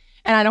year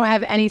and I don't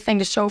have anything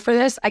to show for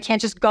this. I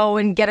can't just go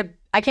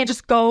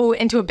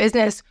into a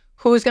business.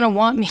 Who's going to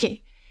want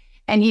me?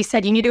 And he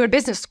said, you need to go to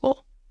business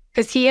school.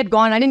 Because he had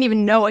gone, I didn't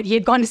even know it. He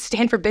had gone to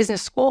Stanford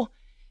Business School.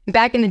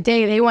 Back in the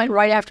day, they went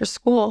right after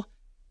school.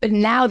 But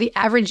now the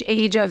average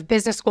age of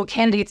business school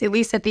candidates, at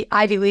least at the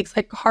Ivy Leagues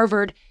like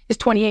Harvard, is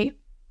 28.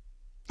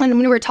 And when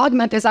we were talking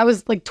about this, I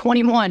was like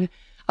 21.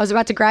 I was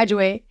about to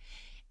graduate.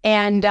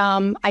 And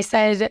I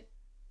said,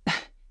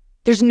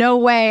 there's no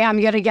way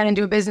I'm going to get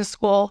into a business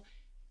school.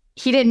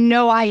 He didn't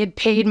know I had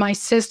paid my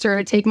sister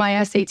to take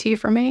my SAT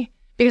for me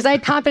because I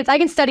had confidence. I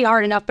can study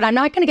hard enough, but I'm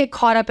not going to get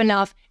caught up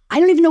enough. I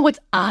don't even know what's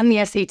on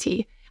the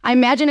SAT. I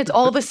imagine it's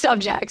all the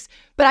subjects,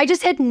 but I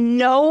just had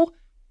no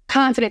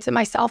confidence in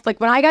myself. Like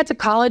when I got to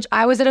college,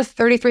 I was at a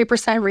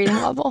 33% reading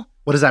level.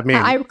 What does that mean?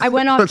 I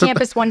went off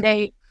campus one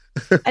day.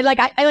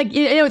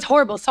 It's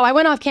horrible. So I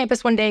went off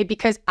campus one day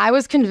because I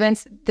was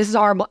convinced, this is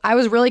horrible. I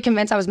was really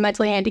convinced I was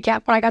mentally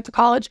handicapped when I got to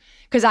college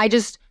because I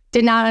just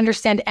did not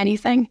understand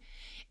anything.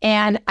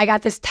 And I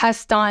got this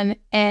test done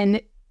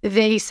and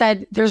they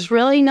said, there's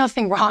really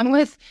nothing wrong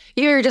with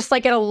you. You're just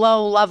like at a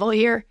low level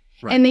here.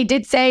 Right. And they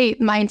did say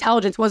my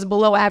intelligence was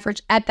below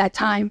average at that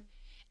time.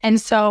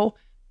 And so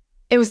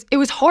it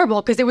was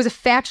horrible because it was a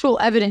factual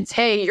evidence.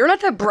 Hey, you're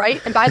not that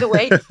bright. And by the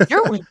way,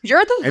 you're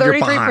at the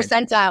 33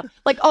 percentile.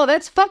 Like, oh,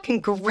 that's fucking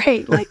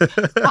great. Like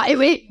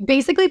it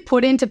basically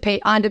put onto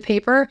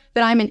paper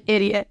that I'm an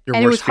idiot.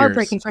 And it was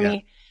heartbreaking for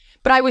me.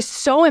 But I was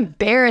so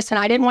embarrassed and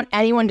I didn't want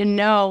anyone to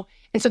know.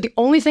 And so the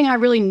only thing I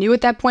really knew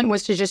at that point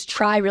was to just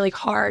try really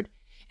hard.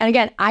 And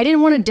again, I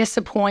didn't want to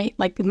disappoint.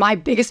 Like my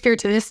biggest fear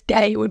to this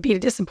day would be to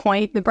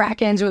disappoint the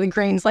Brackens or the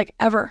Greens, like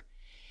ever.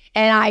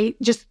 And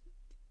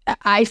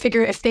I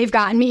figure if they've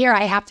gotten me here,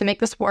 I have to make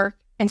this work.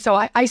 And so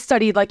I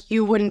studied like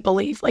you wouldn't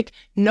believe. Like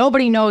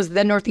nobody knows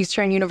the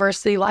Northeastern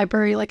University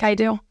library like I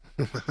do.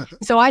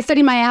 So I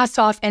studied my ass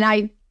off,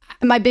 and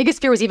my biggest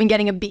fear was even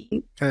getting a B.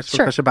 Can I ask a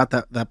question about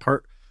that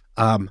part?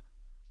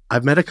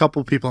 I've met a couple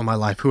of people in my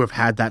life who have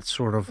had that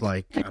sort of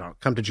like, I don't know,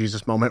 come to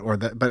Jesus moment, or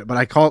that, but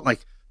I call it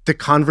like the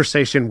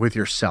conversation with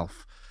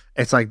yourself.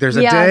 It's like there's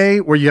a day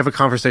where you have a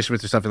conversation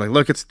with yourself. You're like,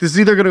 look, this is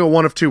either going to go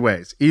one of two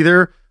ways.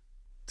 Either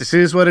this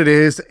is what it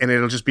is and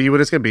it'll just be what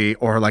it's going to be,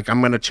 or like I'm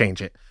going to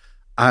change it.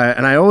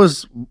 And I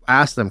always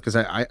ask them because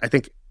I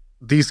think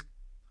there's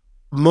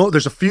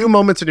a few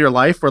moments in your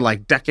life where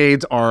like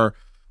decades are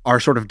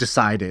sort of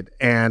decided,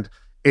 and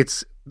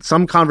it's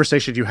some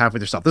conversation you have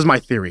with yourself. This is my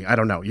theory. I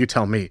don't know. You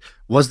tell me.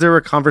 Was there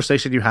a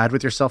conversation you had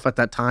with yourself at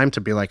that time to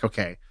be like,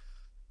 okay,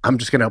 I'm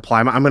just going to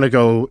apply. I'm going to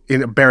go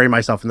bury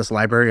myself in this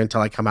library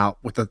until I come out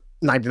with a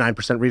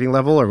 99% reading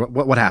level, or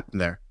what happened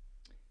there?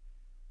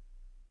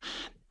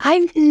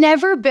 I've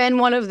never been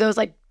one of those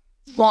like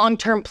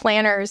long-term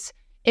planners.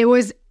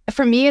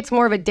 For me, it's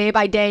more of a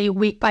day-by-day,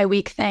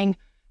 week-by-week thing.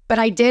 But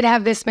I did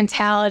have this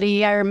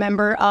mentality, I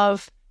remember,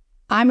 of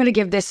I'm going to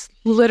give this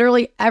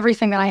literally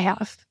everything that I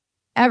have.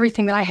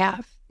 Everything that I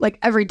have, like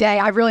every day.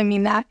 I really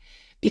mean that,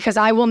 because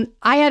I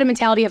had a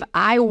mentality of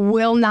I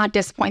will not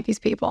disappoint these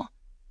people.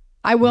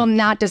 I will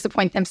not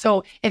disappoint them.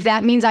 So if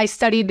that means I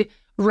studied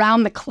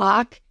round the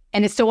clock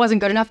and it still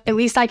wasn't good enough, at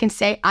least I can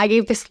say I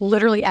gave this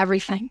literally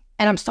everything.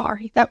 And I'm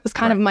sorry. That was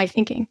kind of my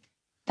thinking.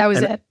 That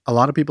was it. A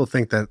lot of people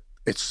think that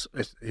it's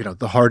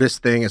the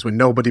hardest thing is when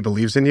nobody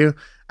believes in you.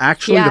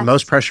 Actually, the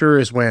most pressure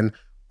is when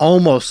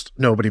almost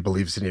nobody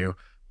believes in you,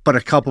 but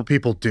a couple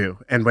people do.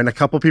 And when a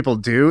couple people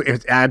do,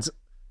 it adds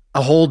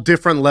a whole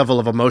different level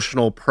of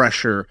emotional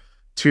pressure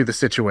to the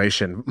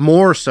situation,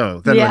 more so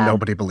than when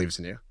nobody believes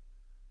in you.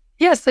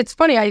 Yes, it's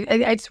funny.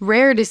 It's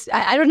rare to.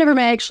 I don't never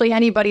met actually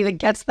anybody that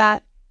gets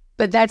that,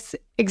 but that's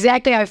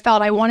exactly how I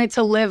felt. I wanted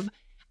to live.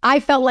 I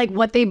felt like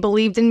what they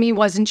believed in me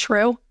wasn't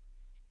true,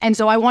 and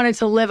so I wanted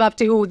to live up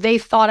to who they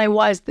thought I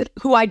was,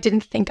 who I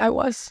didn't think I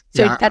was.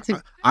 So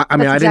I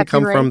mean, I didn't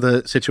come from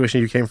the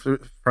situation you came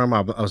from.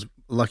 I was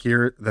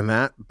luckier than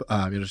that,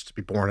 just to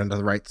be born into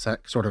the right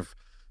sort of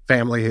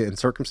family and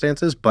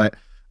circumstances, but.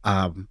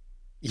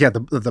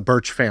 The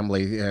Birch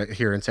family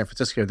here in San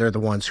Francisco, they're the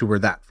ones who were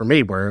that for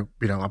me, where,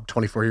 I'm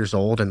 24 years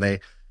old and they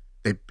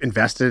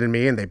invested in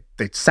me, and they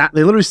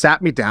literally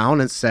sat me down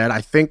and said, I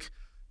think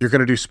you're going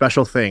to do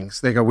special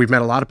things. They go, we've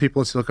met a lot of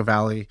people in Silicon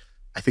Valley.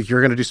 I think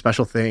you're going to do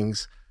special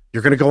things.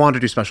 You're going to go on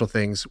to do special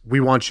things. We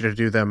want you to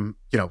do them.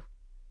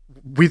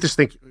 We just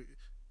think,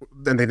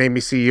 and they named me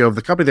CEO of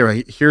the company. They're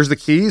like, here's the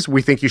keys.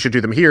 We think you should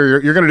do them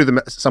here. You're going to do them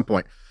at some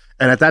point.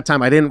 And at that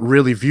time, I didn't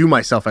really view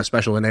myself as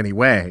special in any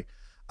way.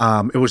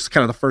 It was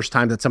kind of the first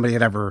time that somebody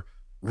had ever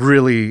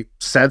really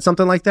said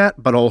something like that,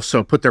 but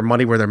also put their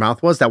money where their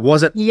mouth was. That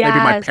wasn't maybe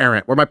my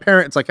parent. Where my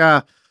parent, it's like,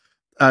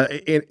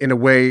 in a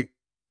way,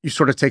 you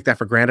sort of take that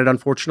for granted,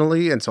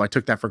 unfortunately. And so I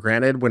took that for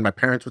granted when my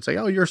parents would say,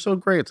 oh, you're so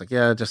great. It's like,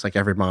 yeah, just like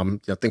every mom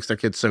thinks their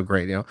kid's so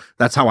great.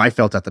 That's how I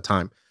felt at the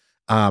time.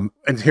 And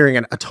hearing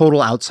a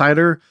total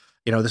outsider,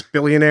 this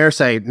billionaire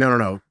say,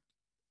 no,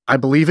 I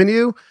believe in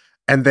you.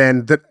 And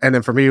then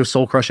for me, it was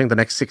soul crushing. The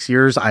next 6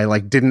 years, I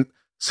like didn't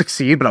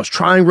succeed, but I was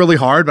trying really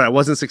hard, but I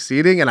wasn't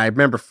succeeding. And I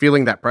remember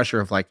feeling that pressure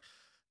of like,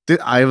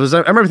 I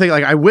remember thinking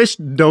like, I wish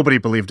nobody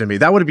believed in me.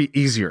 That would be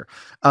easier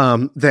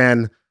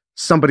than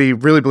somebody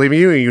really believing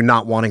in you and you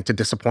not wanting to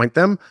disappoint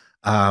them.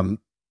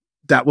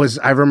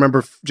 I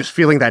remember just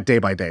feeling that day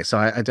by day. So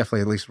I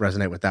definitely at least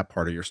resonate with that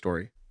part of your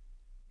story.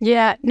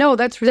 Yeah, no,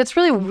 that's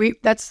really,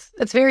 that's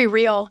very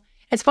real.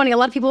 It's funny. A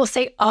lot of people will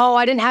say, oh,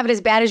 I didn't have it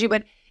as bad as you,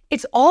 but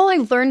it's all I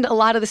learned a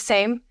lot of the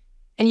same,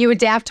 and you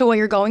adapt to what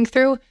you're going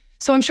through.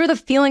 So I'm sure the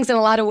feelings in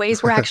a lot of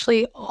ways were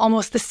actually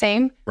almost the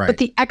same, right. But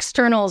the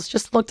externals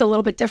just looked a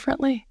little bit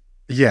differently.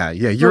 Yeah.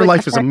 Your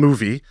life is a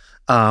movie,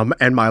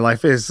 and my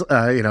life is,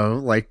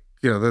 the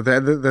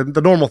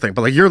normal thing.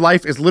 But like your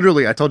life is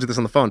literally, I told you this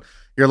on the phone,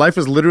 your life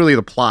is literally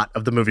the plot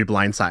of the movie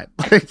Blind Side.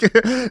 Like,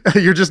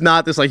 you're just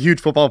not this like huge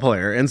football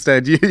player.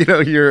 Instead, you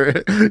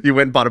went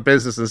and bought a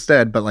business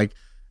instead. But like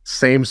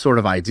same sort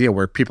of idea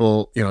where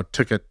people,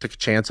 took a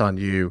chance on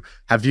you.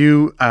 Have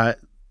you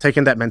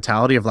taken that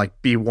mentality of like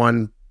be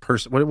one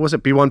person? What was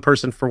it? Be one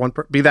person for one.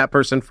 Be that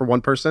person for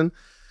one person.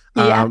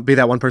 Yeah. Be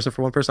that one person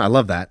for one person. I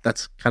love that.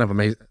 That's kind of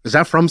amazing. Is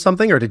that from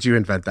something, or did you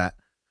invent that?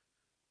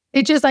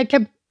 It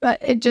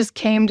just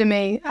came to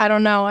me. I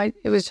don't know.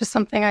 It was just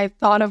something I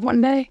thought of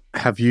one day.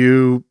 Have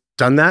you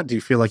done that? Do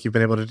you feel like you've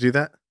been able to do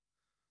that?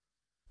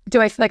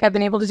 Do I feel like I've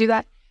been able to do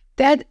that?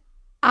 That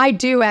I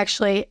do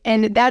actually.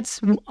 And that's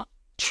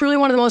truly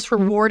one of the most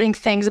rewarding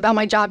things about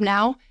my job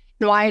now,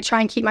 and why I try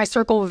and keep my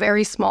circle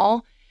very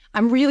small.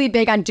 I'm really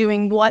big on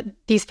doing what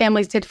these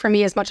families did for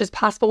me as much as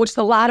possible, which is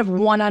a lot of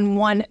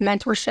one-on-one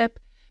mentorship,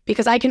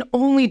 because I can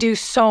only do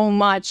so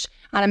much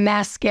on a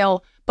mass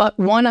scale, but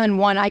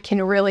one-on-one, I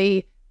can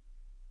really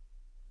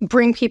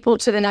bring people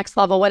to the next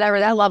level, whatever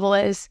that level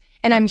is.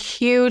 And I'm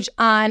huge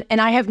on, and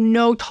I have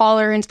no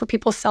tolerance for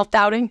people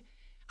self-doubting.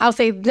 I'll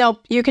say,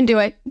 nope, you can do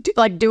it.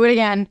 Do it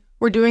again.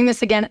 We're doing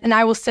this again. And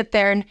I will sit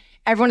there, and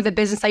everyone at the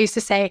business, I used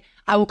to say,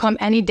 I will come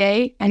any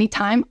day,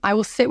 anytime. I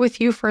will sit with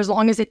you for as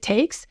long as it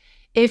takes.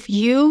 If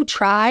you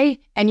try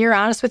and you're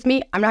honest with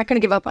me, I'm not going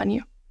to give up on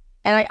you.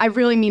 And I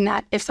really mean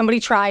that. If somebody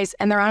tries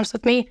and they're honest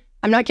with me,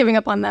 I'm not giving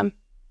up on them.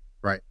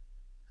 Right.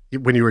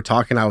 When you were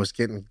talking, I was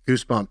getting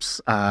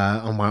goosebumps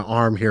on my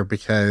arm here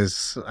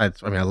because I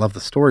love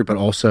the story, but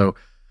also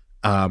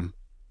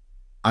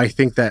I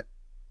think that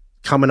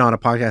coming on a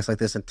podcast like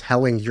this and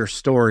telling your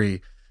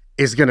story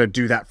is going to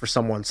do that for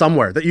someone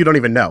somewhere that you don't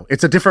even know.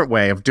 It's a different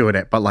way of doing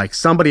it, but like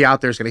somebody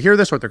out there is going to hear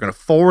this, or they're going to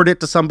forward it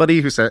to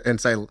somebody say,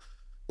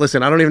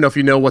 listen, I don't even know if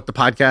you know what the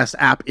podcast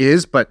app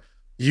is, but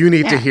you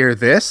need to hear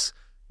this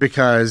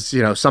because,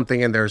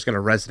 something in there is going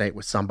to resonate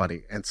with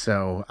somebody. And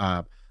so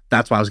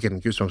that's why I was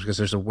getting goosebumps, because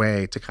there's a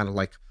way to kind of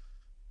like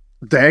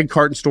the egg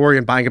carton story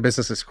and buying a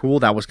business is cool.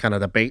 That was kind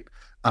of the bait.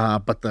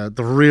 But the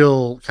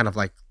real kind of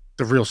like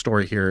the real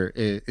story here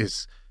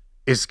is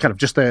kind of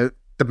just the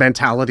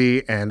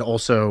mentality, and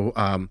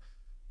also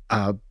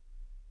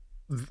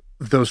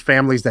those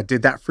families that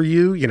did that for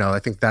you. I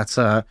think that's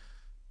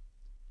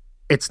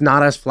it's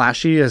not as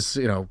flashy as,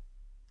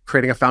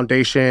 creating a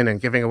foundation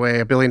and giving away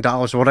 $1 billion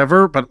or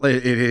whatever, but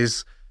it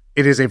is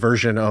a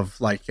version of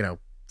like,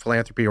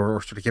 philanthropy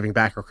or sort of giving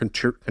back or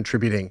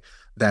contributing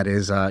that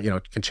is,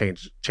 can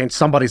change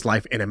somebody's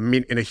life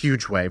in a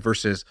huge way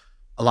versus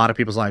a lot of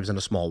people's lives in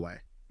a small way.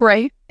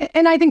 Right.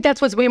 And I think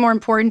that's what's way more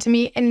important to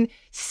me. And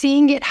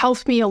seeing it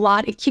helps me a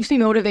lot. It keeps me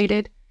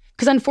motivated,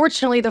 because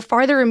unfortunately, the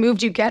farther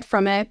removed you get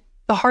from it,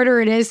 the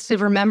harder it is to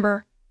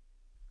remember.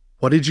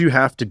 What did you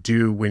have to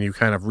do when you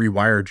kind of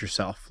rewired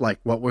yourself? Like,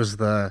 what was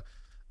the,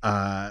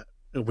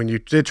 when you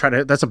did try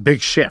to, that's a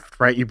big shift,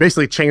 right? You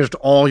basically changed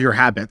all your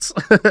habits,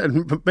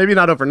 maybe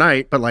not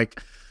overnight, but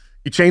like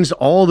you changed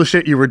all the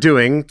shit you were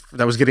doing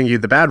that was getting you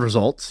the bad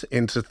results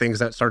into things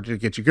that started to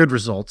get you good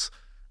results.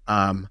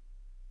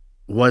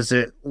 Was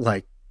it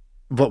like,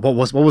 what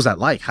was that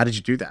like? How did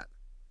you do that?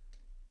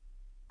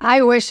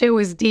 I wish it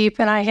was deep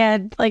and I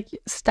had like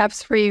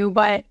steps for you,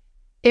 but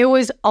it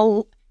was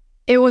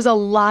a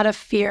lot of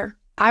fear.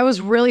 I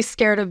was really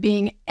scared of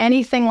being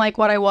anything like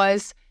what I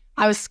was.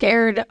 I was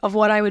scared of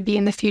what I would be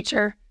in the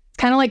future. It's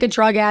kind of like a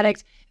drug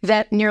addict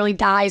that nearly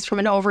dies from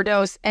an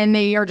overdose and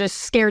they are just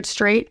scared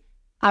straight.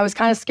 I was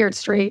kind of scared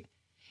straight.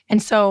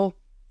 And so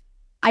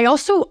I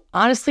also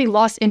honestly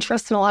lost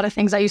interest in a lot of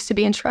things I used to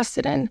be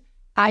interested in.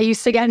 I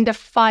used to get into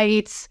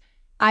fights.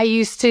 I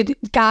used to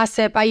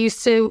gossip.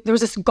 There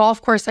was this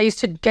golf course. I used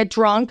to get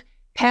drunk,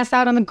 pass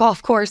out on the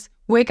golf course,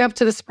 wake up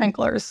to the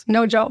sprinklers.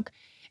 No joke.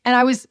 And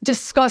I was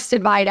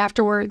disgusted by it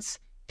afterwards,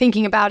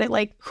 thinking about it,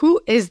 like,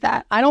 who is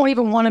that? I don't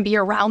even want to be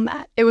around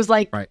that. It was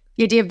like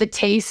the idea of the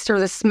taste or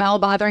the smell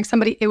bothering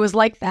somebody. It was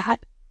like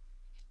that.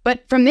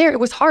 But from there, it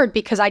was hard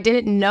because I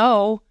didn't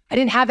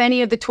have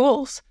any of the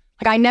tools.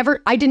 Like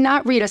I did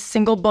not read a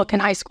single book in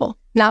high school,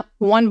 not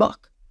one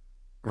book.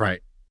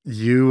 Right.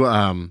 You,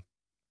 I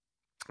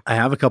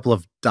have a couple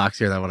of docs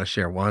here that I want to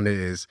share. One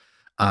is,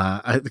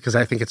 because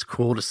I think it's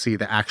cool to see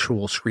the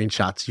actual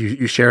screenshots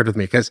you shared with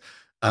me. Because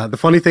the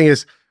funny thing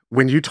is,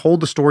 when you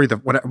told the story,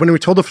 when we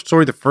told the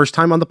story the first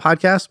time on the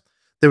podcast,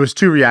 there was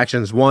two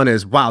reactions. One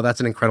is, wow, that's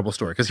an incredible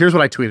story. Because here's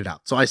what I tweeted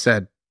out. So I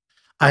said,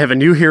 I have a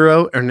new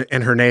hero,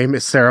 and her name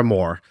is Sarah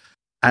Moore.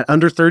 At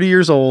under 30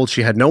 years old,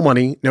 she had no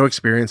money, no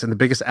experience, and the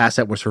biggest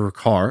asset was her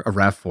car, a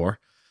RAV4.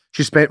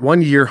 She spent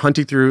 1 year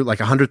hunting through like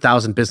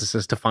 100,000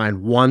 businesses to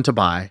find one to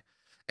buy.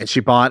 And she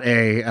bought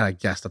I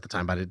guessed at the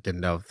time, but I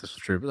didn't know if this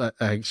was true.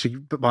 But, she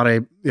bought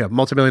a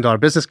multi-million-dollar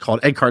business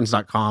called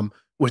eggcartons.com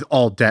with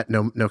all debt,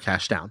 no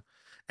cash down.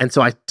 And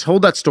so I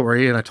told that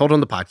story, and I told it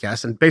on the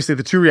podcast. And basically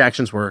the two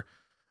reactions were,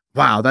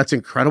 wow, that's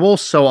incredible.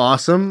 So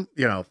awesome.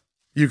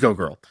 You go,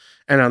 girl.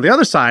 And on the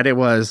other side, it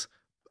was,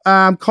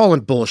 I'm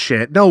calling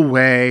bullshit. No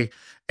way.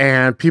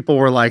 And people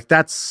were like,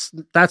 that's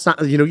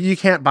not, you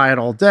can't buy it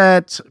all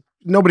debt.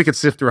 Nobody could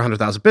sift through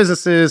 100,000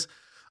 businesses.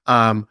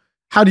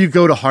 How do you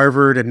go to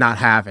Harvard and not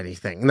have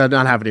anything, not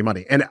have any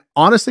money? And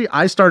honestly,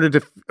 when I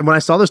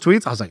saw those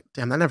tweets, I was like,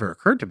 damn, that never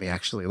occurred to me,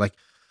 actually. Like,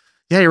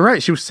 yeah, you're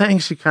right. She was saying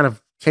she kind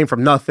of came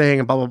from nothing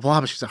and blah, blah, blah,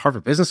 but she's at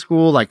Harvard Business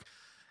School. And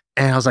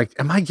I was like,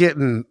 am I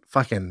getting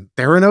fucking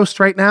Theranos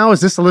right now?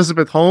 Is this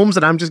Elizabeth Holmes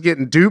and I'm just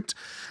getting duped?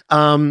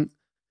 And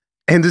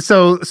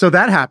so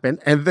that happened.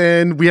 And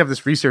then we have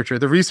this researcher.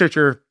 The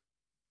researcher,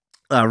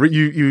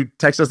 you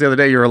texted us the other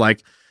day, you were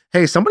like,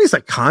 hey, somebody's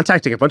like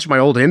contacting a bunch of my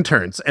old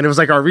interns. And it was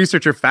like our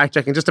researcher fact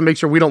checking just to make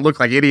sure we don't look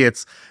like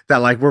idiots that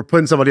like we're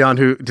putting somebody on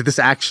who, did this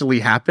actually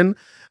happen?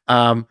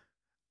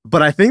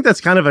 But I think that's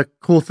kind of a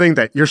cool thing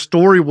that your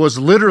story was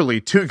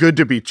literally too good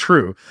to be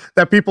true,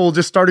 that people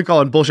just started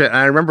calling bullshit. And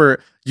I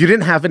remember you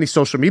didn't have any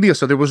social media,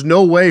 so there was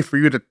no way for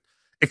you to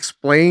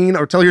explain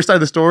or tell your side of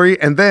the story.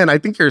 And then I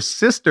think your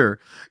sister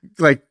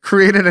like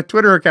created a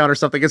Twitter account or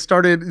something. It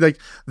started like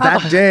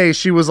that day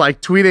she was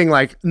like tweeting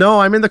like,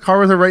 no, I'm in the car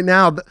with her right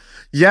now.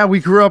 Yeah, we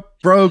grew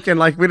up broke and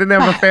like we didn't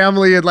have a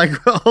family and like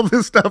all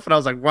this stuff. And I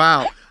was like,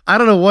 wow, I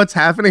don't know what's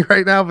happening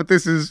right now, but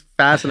this is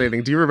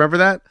fascinating. Do you remember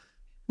that?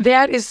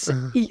 That is,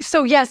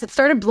 so yes, it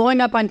started blowing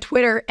up on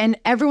Twitter and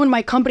everyone in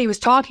my company was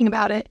talking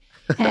about it.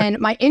 And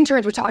my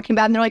interns were talking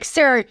about it. And they're like,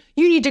 Sarah,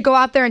 you need to go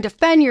out there and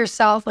defend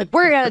yourself. Like,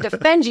 we're going to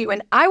defend you.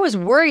 And I was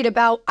worried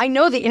about, I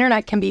know the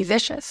internet can be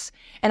vicious.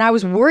 And I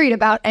was worried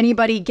about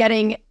anybody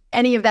getting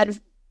any of that,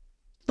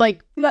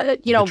 like,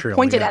 material,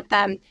 pointed at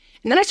them.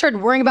 And then I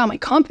started worrying about my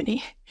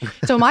company.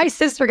 So my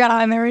sister got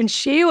on there and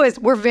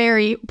we're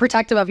very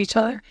protective of each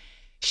other.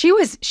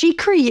 She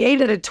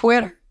created a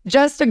Twitter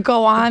just to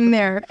go on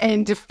there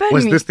and defend me.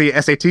 Was this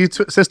the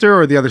SAT sister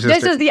or the other sister?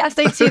 This is the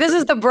SAT. This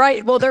is the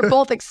bright. Well, they're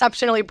both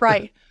exceptionally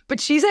bright. But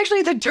she's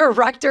actually the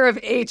director of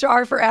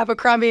HR for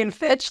Abercrombie and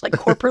Fitch, like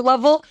corporate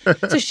level.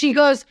 So she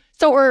goes,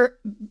 so her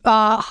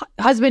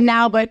husband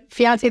now, but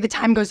fiance at the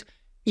time goes,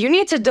 you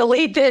need to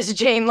delete this,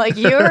 Jane. Like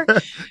you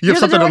have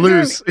something to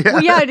lose. Yeah.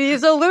 Well, yeah,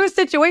 it's a lose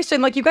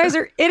situation. Like you guys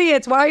are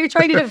idiots. Why are you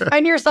trying to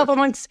defend yourself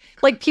amongst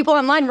like people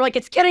online? We're like,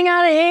 it's getting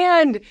out of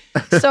hand.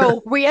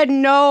 So we had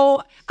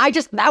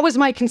that was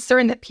my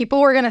concern that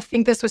people were going to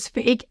think this was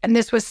fake and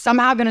this was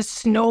somehow going to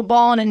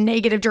snowball in a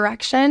negative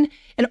direction.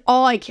 And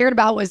all I cared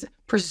about was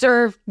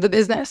preserve the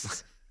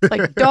business.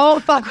 Like,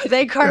 don't fuck with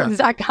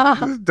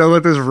eggcartons.com. Don't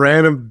let this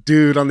random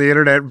dude on the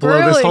internet blow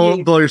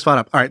your spot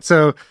up. All right,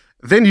 so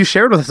then you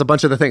shared with us a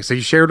bunch of the things. So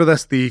you shared with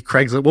us the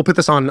Craigslist. We'll put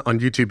this on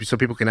YouTube so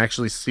people can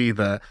actually see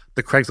the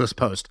Craigslist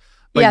post.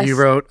 But yes. You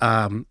wrote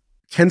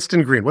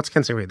Kenston Green. What's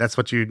Kenston Green? That's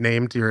what you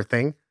named your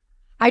thing?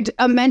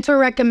 A mentor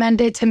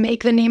recommended to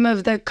make the name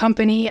of the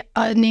company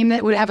a name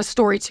that would have a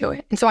story to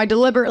it. And so I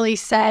deliberately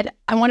said,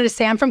 I wanted to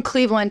say I'm from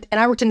Cleveland and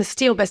I worked in the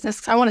steel business.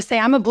 So I want to say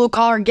I'm a blue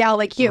collar gal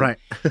like you. Right.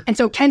 And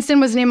so Kenston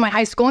was the name of my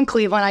high school in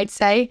Cleveland, I'd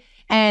say.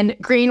 And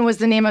Green was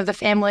the name of the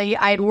family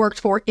I had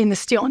worked for in the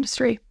steel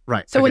industry.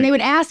 Right. So when they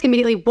would ask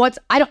immediately,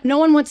 no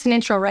one wants an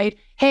intro, right?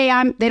 Hey,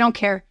 they don't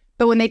care.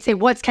 But when they'd say,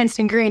 what's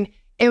Kenston Green?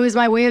 It was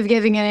my way of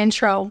giving an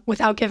intro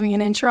without giving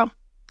an intro.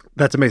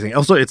 That's amazing.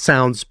 Also, it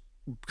sounds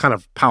kind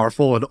of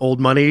powerful and old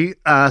money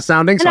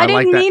sounding. So I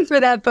didn't mean for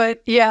that,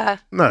 but yeah.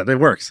 No, it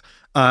works.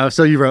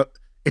 So you wrote,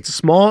 it's a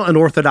small,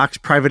 unorthodox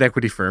private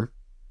equity firm.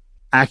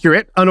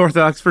 Accurate,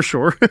 unorthodox for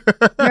sure.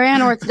 Very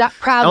unorthodox,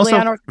 proudly also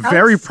unorthodox.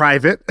 Very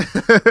private.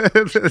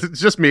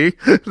 It's just me.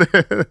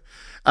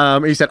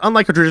 He said,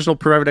 unlike a traditional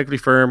private equity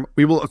firm,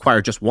 we will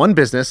acquire just one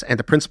business and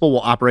the principal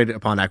will operate it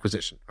upon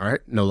acquisition. All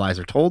right, no lies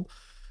are told.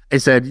 He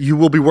said, you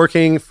will be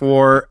working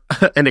for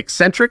an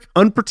eccentric,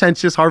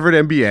 unpretentious Harvard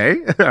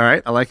MBA. All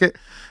right, I like it.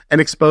 And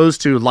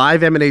exposed to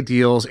live M&A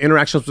deals,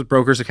 interactions with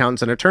brokers,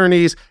 accountants, and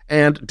attorneys,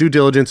 and due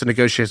diligence and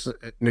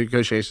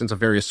negotiations of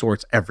various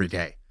sorts every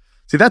day.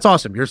 See, that's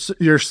awesome.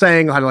 You're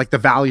saying how like the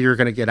value you're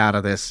going to get out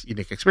of this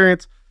unique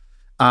experience.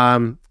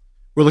 We're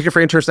looking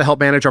for interns to help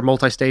manage our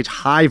multi-stage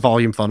high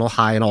volume funnel,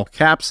 high in all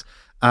caps,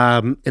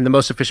 in the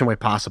most efficient way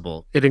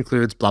possible. It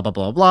includes blah, blah,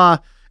 blah, blah.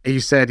 And you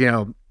said,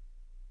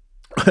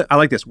 I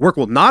like this. Work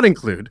will not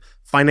include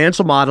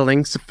financial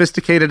modeling,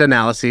 sophisticated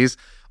analyses,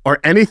 or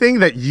anything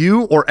that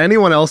you or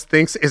anyone else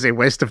thinks is a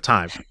waste of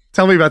time.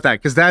 Tell me about that,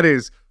 because that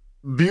is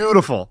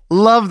beautiful.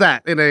 Love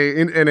that in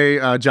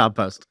a job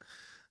post.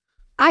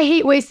 I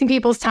hate wasting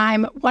people's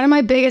time. One of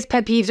my biggest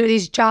pet peeves are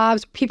these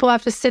jobs. People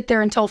have to sit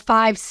there until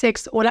 5,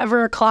 6,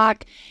 whatever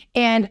o'clock.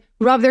 And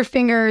rub their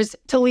fingers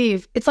to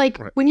leave. It's like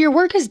when your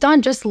work is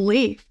done, just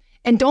leave.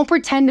 And don't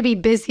pretend to be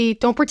busy.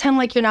 Don't pretend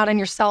like you're not on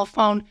your cell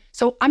phone.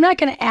 So I'm not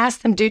going to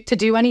ask them to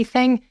do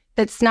anything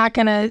that's not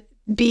going to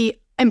be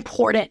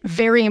important,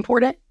 very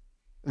important.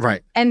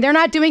 Right. And they're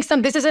not doing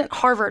this isn't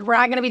Harvard. We're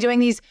not going to be doing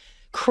these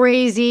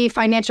crazy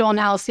financial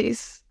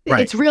analyses.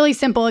 Right. It's really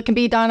simple. It can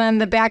be done on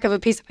the back of a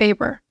piece of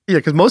paper. Yeah,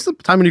 because most of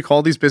the time when you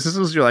call these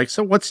businesses, you're like,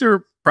 so what's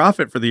your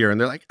profit for the year?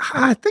 And they're like,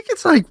 I think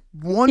it's like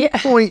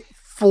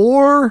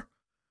 1.4.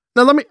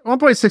 No,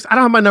 1.6. I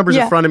don't have my numbers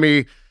in front of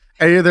me.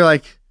 And they're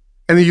like,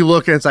 and then you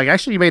look and it's like,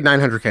 actually, you made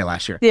 $900K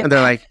last year. Yeah. And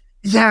they're like,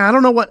 yeah, I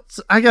don't know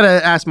I got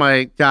to ask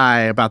my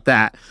guy about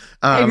that.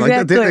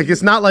 Exactly. Like,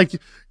 it's not like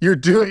you're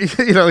doing,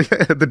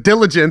 the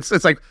diligence.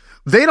 It's like,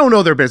 they don't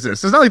know their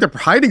business. It's not like they're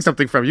hiding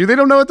something from you. They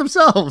don't know it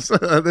themselves.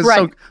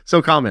 That's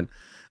so common.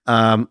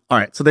 All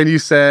right. So then you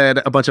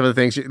said a bunch of other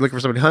things. You're looking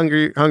for somebody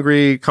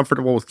hungry,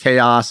 comfortable with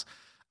chaos.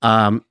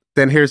 Then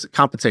here's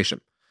compensation.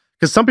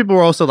 Because some people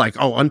were also like,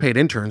 oh, unpaid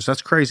interns,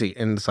 that's crazy.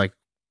 And it's like,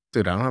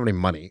 dude, I don't have any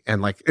money.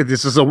 And like,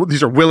 these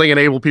are willing and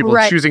able people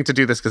choosing to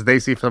do this because they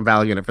see some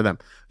value in it for them.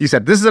 You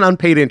said, this is an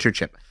unpaid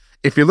internship.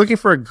 If you're looking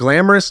for a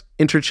glamorous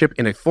internship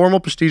in a formal,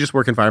 prestigious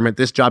work environment,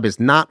 this job is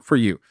not for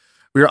you.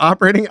 We are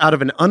operating out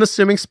of an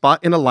unassuming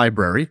spot in a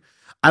library.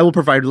 I will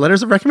provide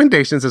letters of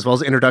recommendations as well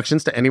as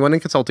introductions to anyone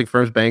in consulting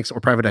firms, banks, or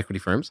private equity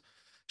firms.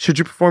 Should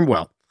you perform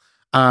well?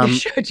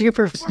 Should you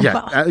perform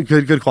well?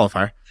 Good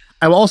qualifier.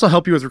 I will also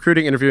help you with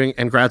recruiting, interviewing,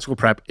 and grad school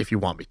prep if you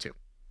want me to.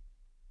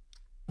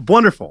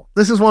 Wonderful.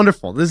 This is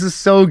wonderful. This is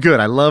so good.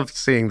 I love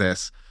seeing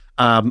this.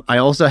 I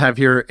also have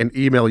here an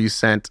email you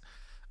sent.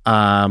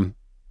 I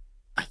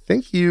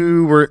think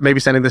you were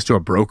maybe sending this to a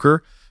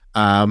broker,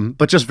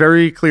 but just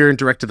very clear and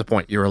direct to the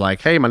point. You were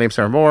like, hey, my name's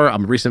Sarah Moore.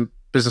 I'm a recent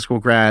business school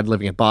grad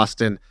living in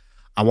Boston.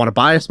 I want to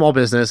buy a small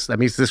business that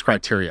meets this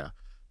criteria.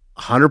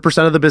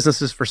 100% of the business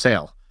is for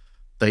sale.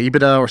 The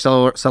EBITDA or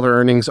seller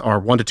earnings are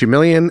 1 to 2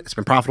 million. It's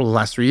been profitable the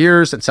last 3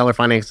 years, and seller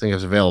financing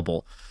is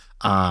available.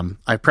 I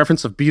have a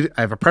preference for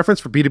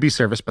B2B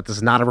service, but this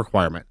is not a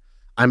requirement.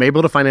 I'm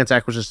able to finance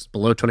acquisitions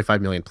below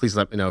 25 million. Please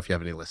let me know if you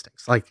have any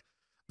listings. Like,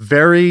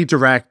 very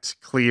direct,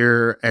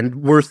 clear,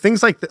 and were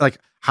things like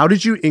how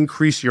did you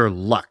increase your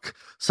luck?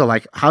 So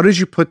like, how did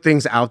you put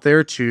things out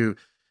there to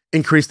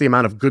increase the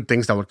amount of good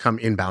things that would come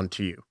inbound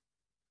to you?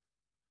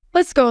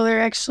 Let's go there,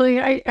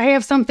 actually. I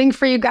have something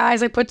for you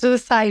guys I put to the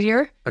side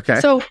here. Okay.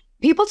 So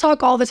people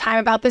talk all the time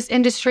about this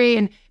industry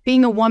and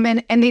being a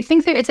woman, and they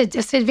think that it's a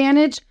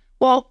disadvantage.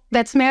 Well,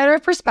 that's a matter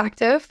of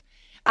perspective.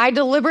 I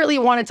deliberately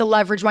wanted to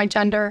leverage my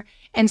gender.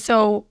 And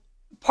so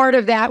part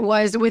of that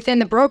was within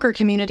the broker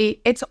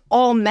community, it's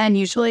all men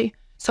usually.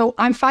 So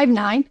I'm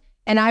 5'9",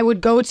 and I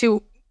would go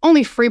to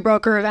only free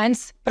broker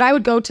events, but I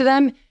would go to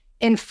them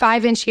in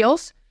 5-inch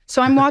heels.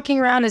 So I'm walking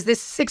around as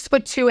this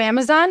 6'2"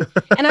 Amazon,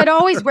 and I'd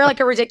always wear like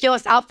a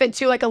ridiculous outfit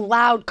too, like a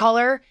loud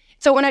color.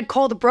 So when I'd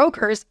call the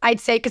brokers, I'd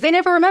say, because they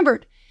never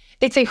remembered,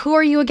 they'd say, who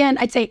are you again?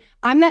 I'd say,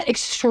 I'm that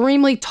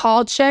extremely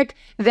tall chick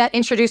that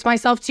introduced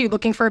myself to you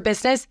looking for a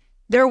business.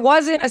 There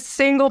wasn't a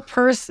single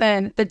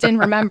person that didn't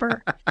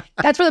remember.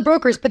 That's for the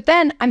brokers. But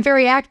then I'm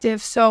very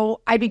active.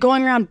 So I'd be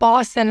going around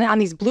Boston on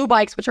these blue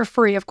bikes, which are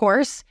free, of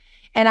course.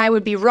 And I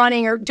would be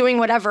running or doing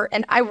whatever.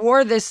 And I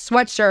wore this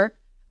sweatshirt,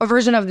 a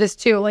version of this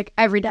too, like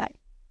every day.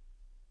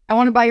 I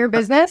want to buy your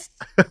business.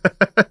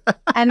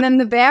 And then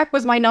the back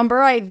was my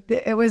number.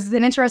 It was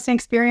an interesting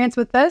experience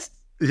with this.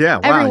 Yeah,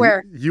 wow.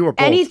 Everywhere. You were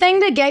bold.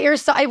 Anything to get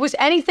it was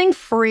anything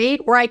free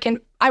where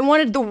I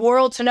wanted the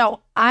world to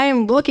know I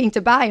am looking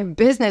to buy a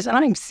business and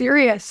I'm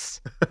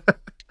serious.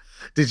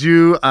 Did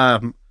you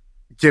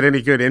get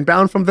any good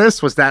inbound from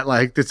this? Was that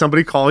like, did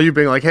somebody call you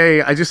being like,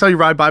 hey, I just saw you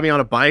ride by me on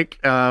a bike.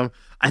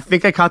 I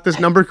think I caught this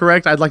number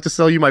correct. I'd like to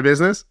sell you my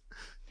business.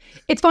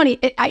 It's funny.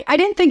 I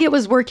didn't think it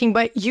was working,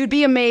 but you'd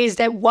be amazed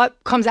at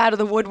what comes out of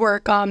the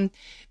woodwork.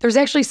 There's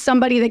actually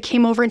somebody that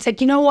came over and said,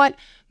 you know what?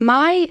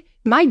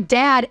 My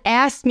dad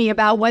asked me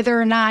about whether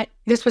or not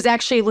this was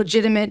actually a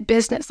legitimate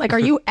business. Like, are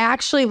you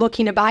actually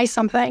looking to buy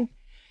something?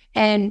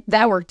 And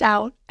that worked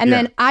out. And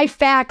then I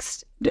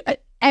faxed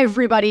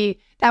everybody.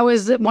 That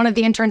was one of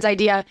the intern's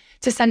idea,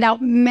 to send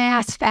out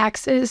mass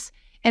faxes.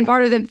 And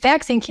part of the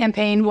faxing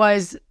campaign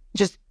was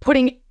just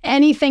putting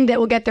anything that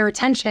will get their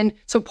attention.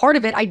 So part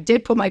of it, I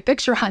did put my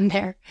picture on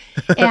there.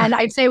 And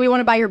I'd say, we want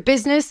to buy your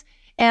business.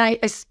 And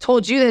I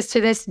told you this,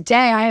 to this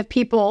day, I have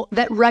people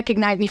that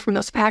recognize me from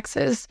those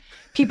faxes.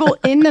 People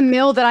in the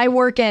mill that I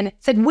work in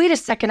said, wait a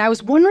second, I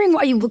was wondering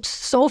why you looked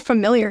so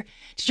familiar.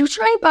 Did you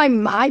try and buy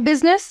my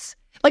business?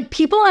 Like,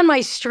 people on my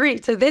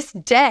street to this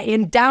day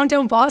in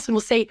downtown Boston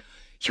will say,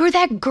 you're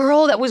that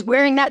girl that was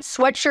wearing that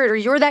sweatshirt, or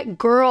you're that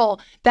girl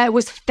that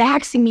was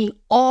faxing me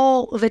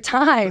all the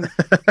time.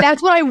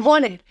 That's what I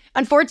wanted.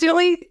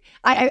 Unfortunately,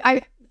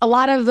 I a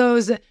lot of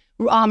those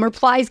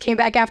replies came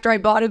back after I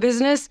bought a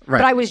business, but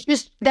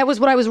that was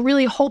what I was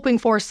really hoping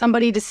for,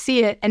 somebody to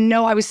see it and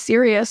know I was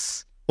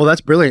serious. Well,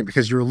 that's brilliant,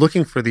 because you're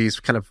looking for these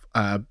kind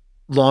of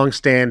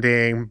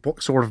long-standing,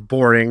 sort of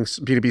boring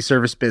B2B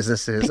service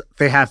businesses.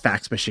 They have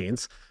fax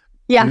machines.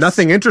 Yes.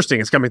 Nothing interesting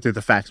is coming through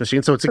the fax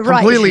machine. So it's a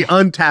completely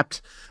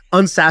untapped,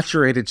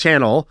 unsaturated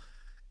channel.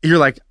 You're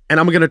like, and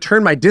I'm going to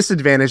turn my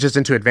disadvantages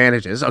into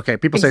advantages. Okay,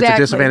 people say it's a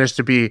disadvantage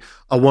to be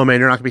a woman.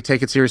 You're not going to be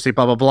taken seriously,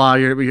 blah, blah, blah.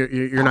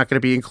 You're not going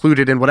to be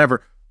included in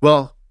whatever.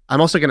 Well, I'm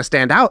also going to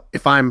stand out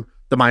if I'm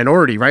the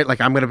minority, right?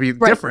 Like I'm going to be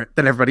different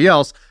than everybody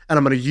else. And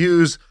I'm going to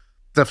use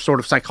the sort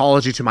of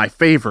psychology to my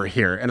favor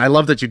here. And I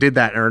love that you did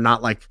that and are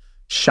not like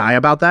shy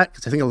about that,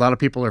 because I think a lot of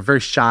people are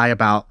very shy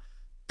about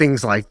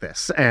things like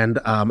this. And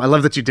I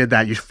love that you did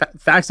that. You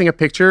faxing a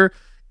picture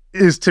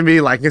is, to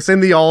me, like, it's in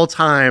the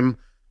all-time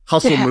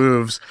hustle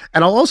moves.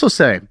 And I'll also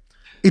say,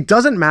 it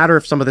doesn't matter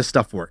if some of this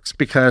stuff works,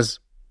 because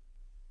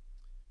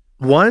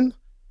one,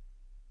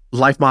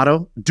 life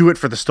motto, do it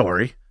for the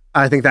story.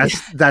 I think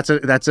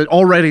that's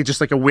already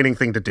just like a winning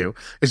thing to do,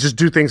 is just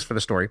do things for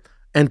the story.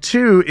 And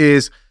two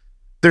is,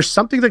 there's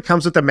something that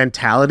comes with the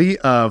mentality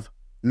of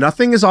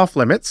nothing is off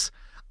limits.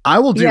 I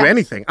will do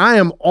anything. I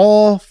am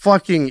all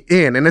fucking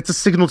in. And it's a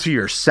signal to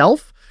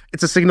yourself.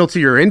 It's a signal to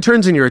your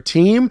interns and your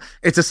team.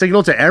 It's a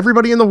signal to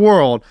everybody in the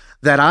world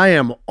that I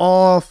am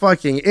all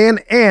fucking in,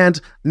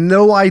 and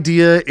no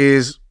idea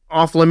is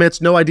off limits.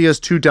 No idea is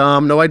too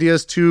dumb. No idea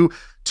is too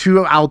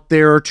out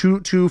there, too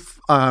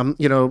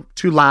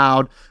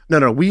loud.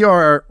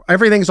 No.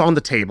 Everything's on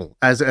the table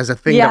as a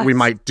thing that we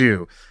might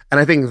do. And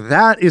I think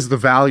that is the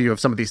value of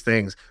some of these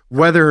things,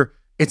 whether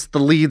it's the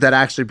lead that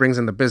actually brings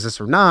in the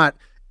business or not,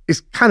 is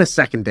kind of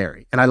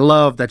secondary. And I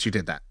love that you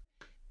did that.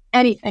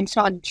 Anything,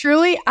 Shaan.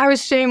 Truly, I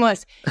was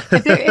shameless.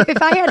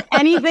 If I had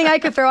anything I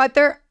could throw out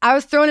there, I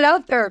was throwing it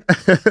out there.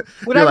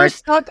 Whatever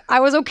stuck, I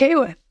was okay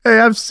with. Hey,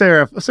 I'm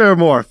Sarah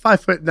Moore,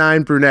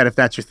 5'9" brunette, if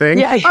that's your thing.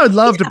 Yeah, I would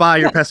love to buy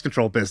your pest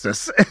control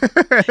business.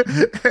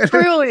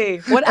 Truly,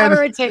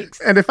 whatever it takes.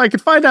 And if I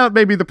could find out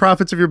maybe the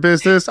profits of your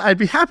business, I'd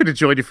be happy to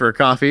join you for a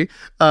coffee.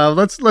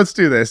 Let's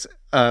do this.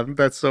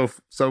 That's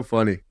so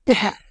funny.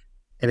 Yeah.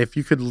 And if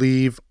you could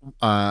leave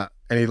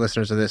any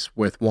listeners of this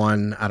with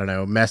one, I don't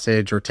know,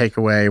 message or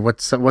takeaway,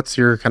 what's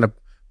your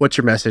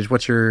message?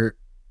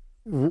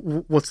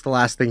 What's the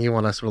last thing you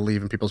want to sort of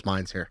leave in people's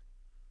minds here?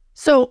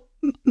 So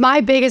my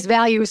biggest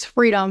value is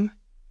freedom.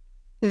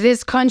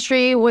 This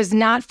country was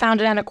not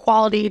founded on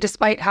equality,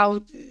 despite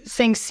how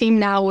things seem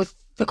now with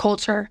the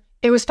culture.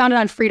 It was founded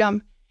on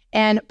freedom.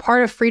 And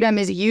part of freedom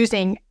is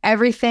using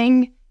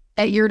everything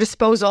at your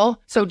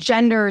disposal. So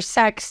gender,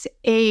 sex,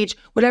 age,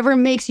 whatever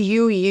makes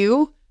you,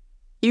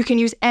 you can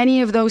use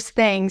any of those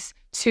things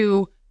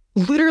to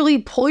literally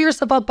pull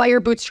yourself up by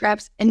your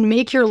bootstraps and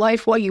make your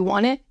life what you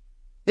want it.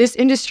 This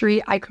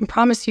industry, I can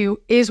promise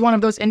you, is one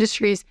of those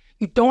industries.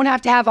 You don't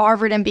have to have a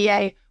Harvard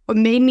MBA. What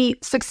made me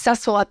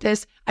successful at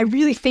this, I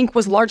really think,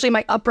 was largely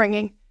my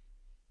upbringing.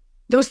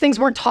 Those things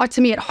weren't taught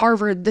to me at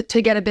Harvard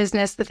to get a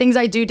business. The things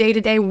I do day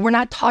to day were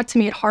not taught to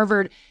me at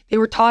Harvard. They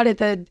were taught at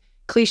the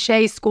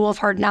cliche school of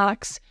hard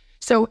knocks.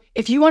 So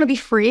if you want to be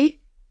free,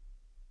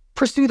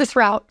 pursue this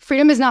route.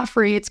 Freedom is not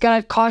free. It's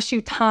going to cost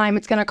you time.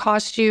 It's going to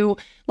cost you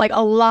like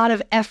a lot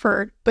of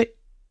effort. But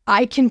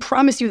I can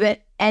promise you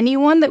that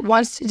anyone that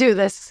wants to do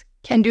this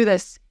can do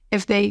this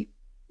if they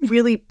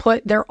really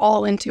put their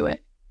all into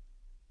it.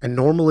 And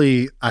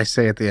normally I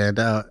say at the end,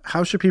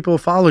 how should people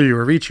follow you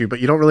or reach you? But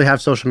you don't really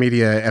have social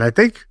media. And I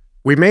think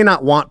we may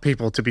not want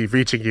people to be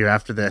reaching you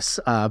after this.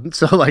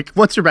 So like,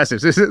 what's your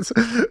message? Is it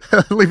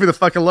leave me the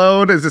fuck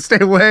alone? Is it stay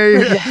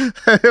away?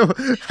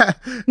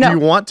 No. Do you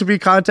want to be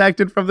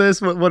contacted from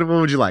this? What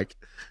would you like?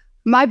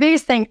 My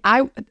biggest thing,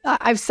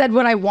 I've said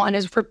what I want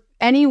is for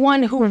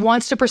anyone who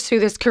wants to pursue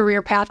this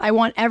career path, I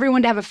want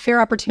everyone to have a fair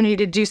opportunity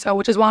to do so,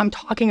 which is why I'm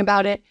talking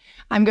about it.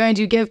 I'm going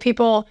to give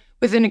people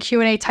within a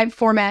Q&A type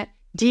format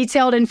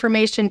detailed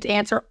information to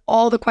answer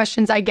all the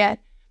questions I get.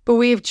 But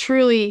we've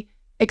truly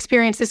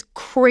experienced this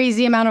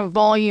crazy amount of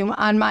volume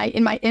in my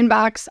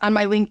inbox, on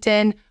my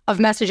LinkedIn, of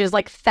messages,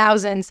 like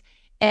thousands.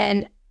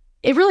 And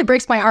it really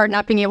breaks my heart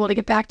not being able to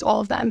get back to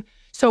all of them.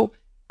 So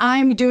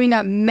I'm doing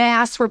a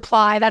mass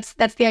reply. That's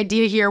the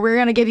idea here. We're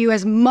going to give you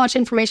as much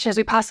information as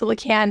we possibly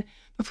can.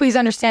 But please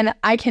understand that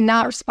I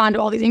cannot respond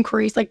to all these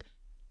inquiries. Like,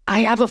 I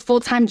have a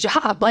full-time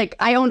job. Like,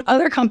 I own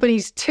other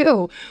companies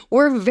too.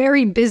 We're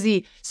very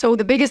busy. So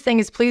the biggest thing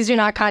is, please do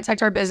not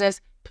contact our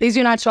business. Please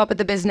do not show up at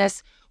the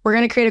business. We're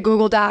going to create a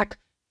Google Doc,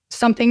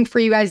 something for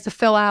you guys to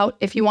fill out.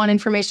 If you want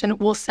information,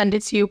 we'll send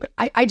it to you. But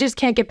I just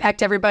can't get back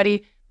to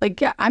everybody.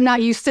 Like, I'm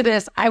not used to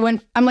this.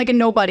 I'm like a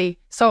nobody.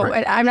 So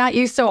right. I'm not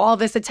used to all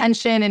this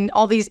attention and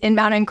all these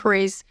inbound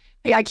inquiries.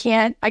 I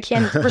can't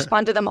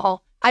respond to them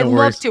all. I'd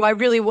love to. I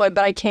really would,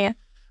 but I can't.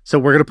 So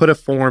we're going to put a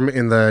form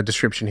in the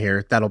description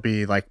here. That'll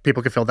be like,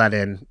 people can fill that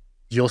in.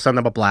 You'll send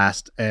them a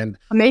blast. And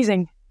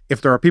amazing.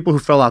 If there are people who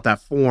fill out that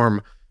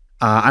form,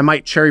 I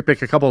might cherry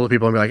pick a couple of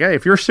people and be like, hey,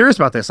 if you're serious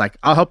about this, like,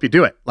 I'll help you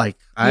do it. Like,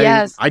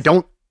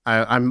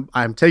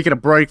 I'm taking a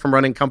break from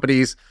running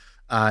companies.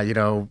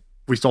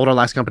 We sold our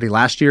last company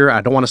last year.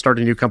 I don't want to start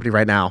a new company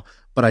right now,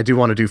 but I do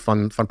want to do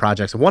fun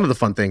projects. And one of the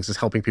fun things is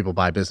helping people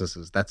buy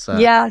businesses. That's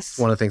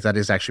one of the things that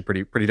is actually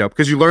pretty dope,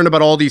 because you learn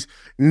about all these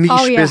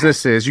niche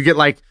businesses. You get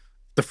like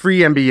the free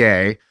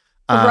MBA.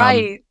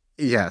 Right.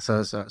 Yeah. So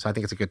I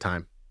think it's a good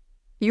time.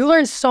 You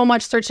learn so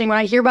much searching. When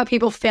I hear about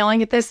people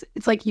failing at this,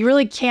 it's like you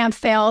really can't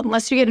fail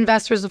unless you get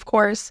investors, of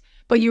course,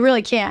 but you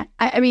really can't.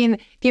 I mean,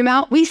 the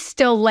amount, we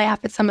still laugh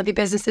at some of the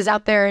businesses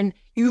out there, and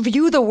you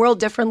view the world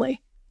differently.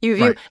 You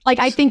view, like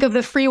I think of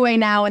the freeway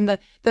now and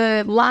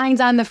the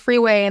lines on the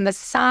freeway and the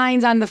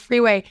signs on the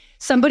freeway.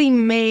 Somebody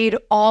made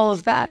all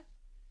of that.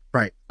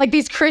 Right. Like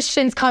these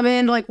Christians come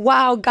in like,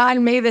 wow, God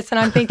made this. And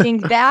I'm thinking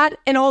that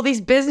and all these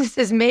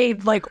businesses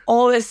made like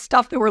all this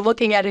stuff that we're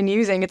looking at and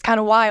using. It's kind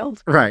of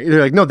wild. Right.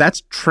 You're like, no,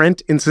 that's Trent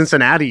in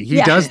Cincinnati.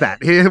 He does that.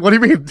 What do you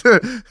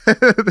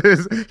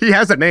mean? He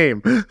has a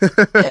name.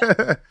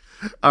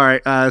 All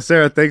right.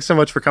 Sarah, thanks so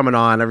much for coming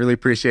on. I really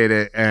appreciate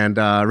it and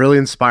really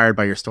inspired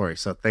by your story.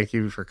 So thank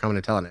you for coming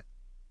and telling it.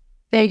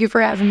 Thank you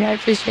for having me. I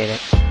appreciate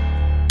it.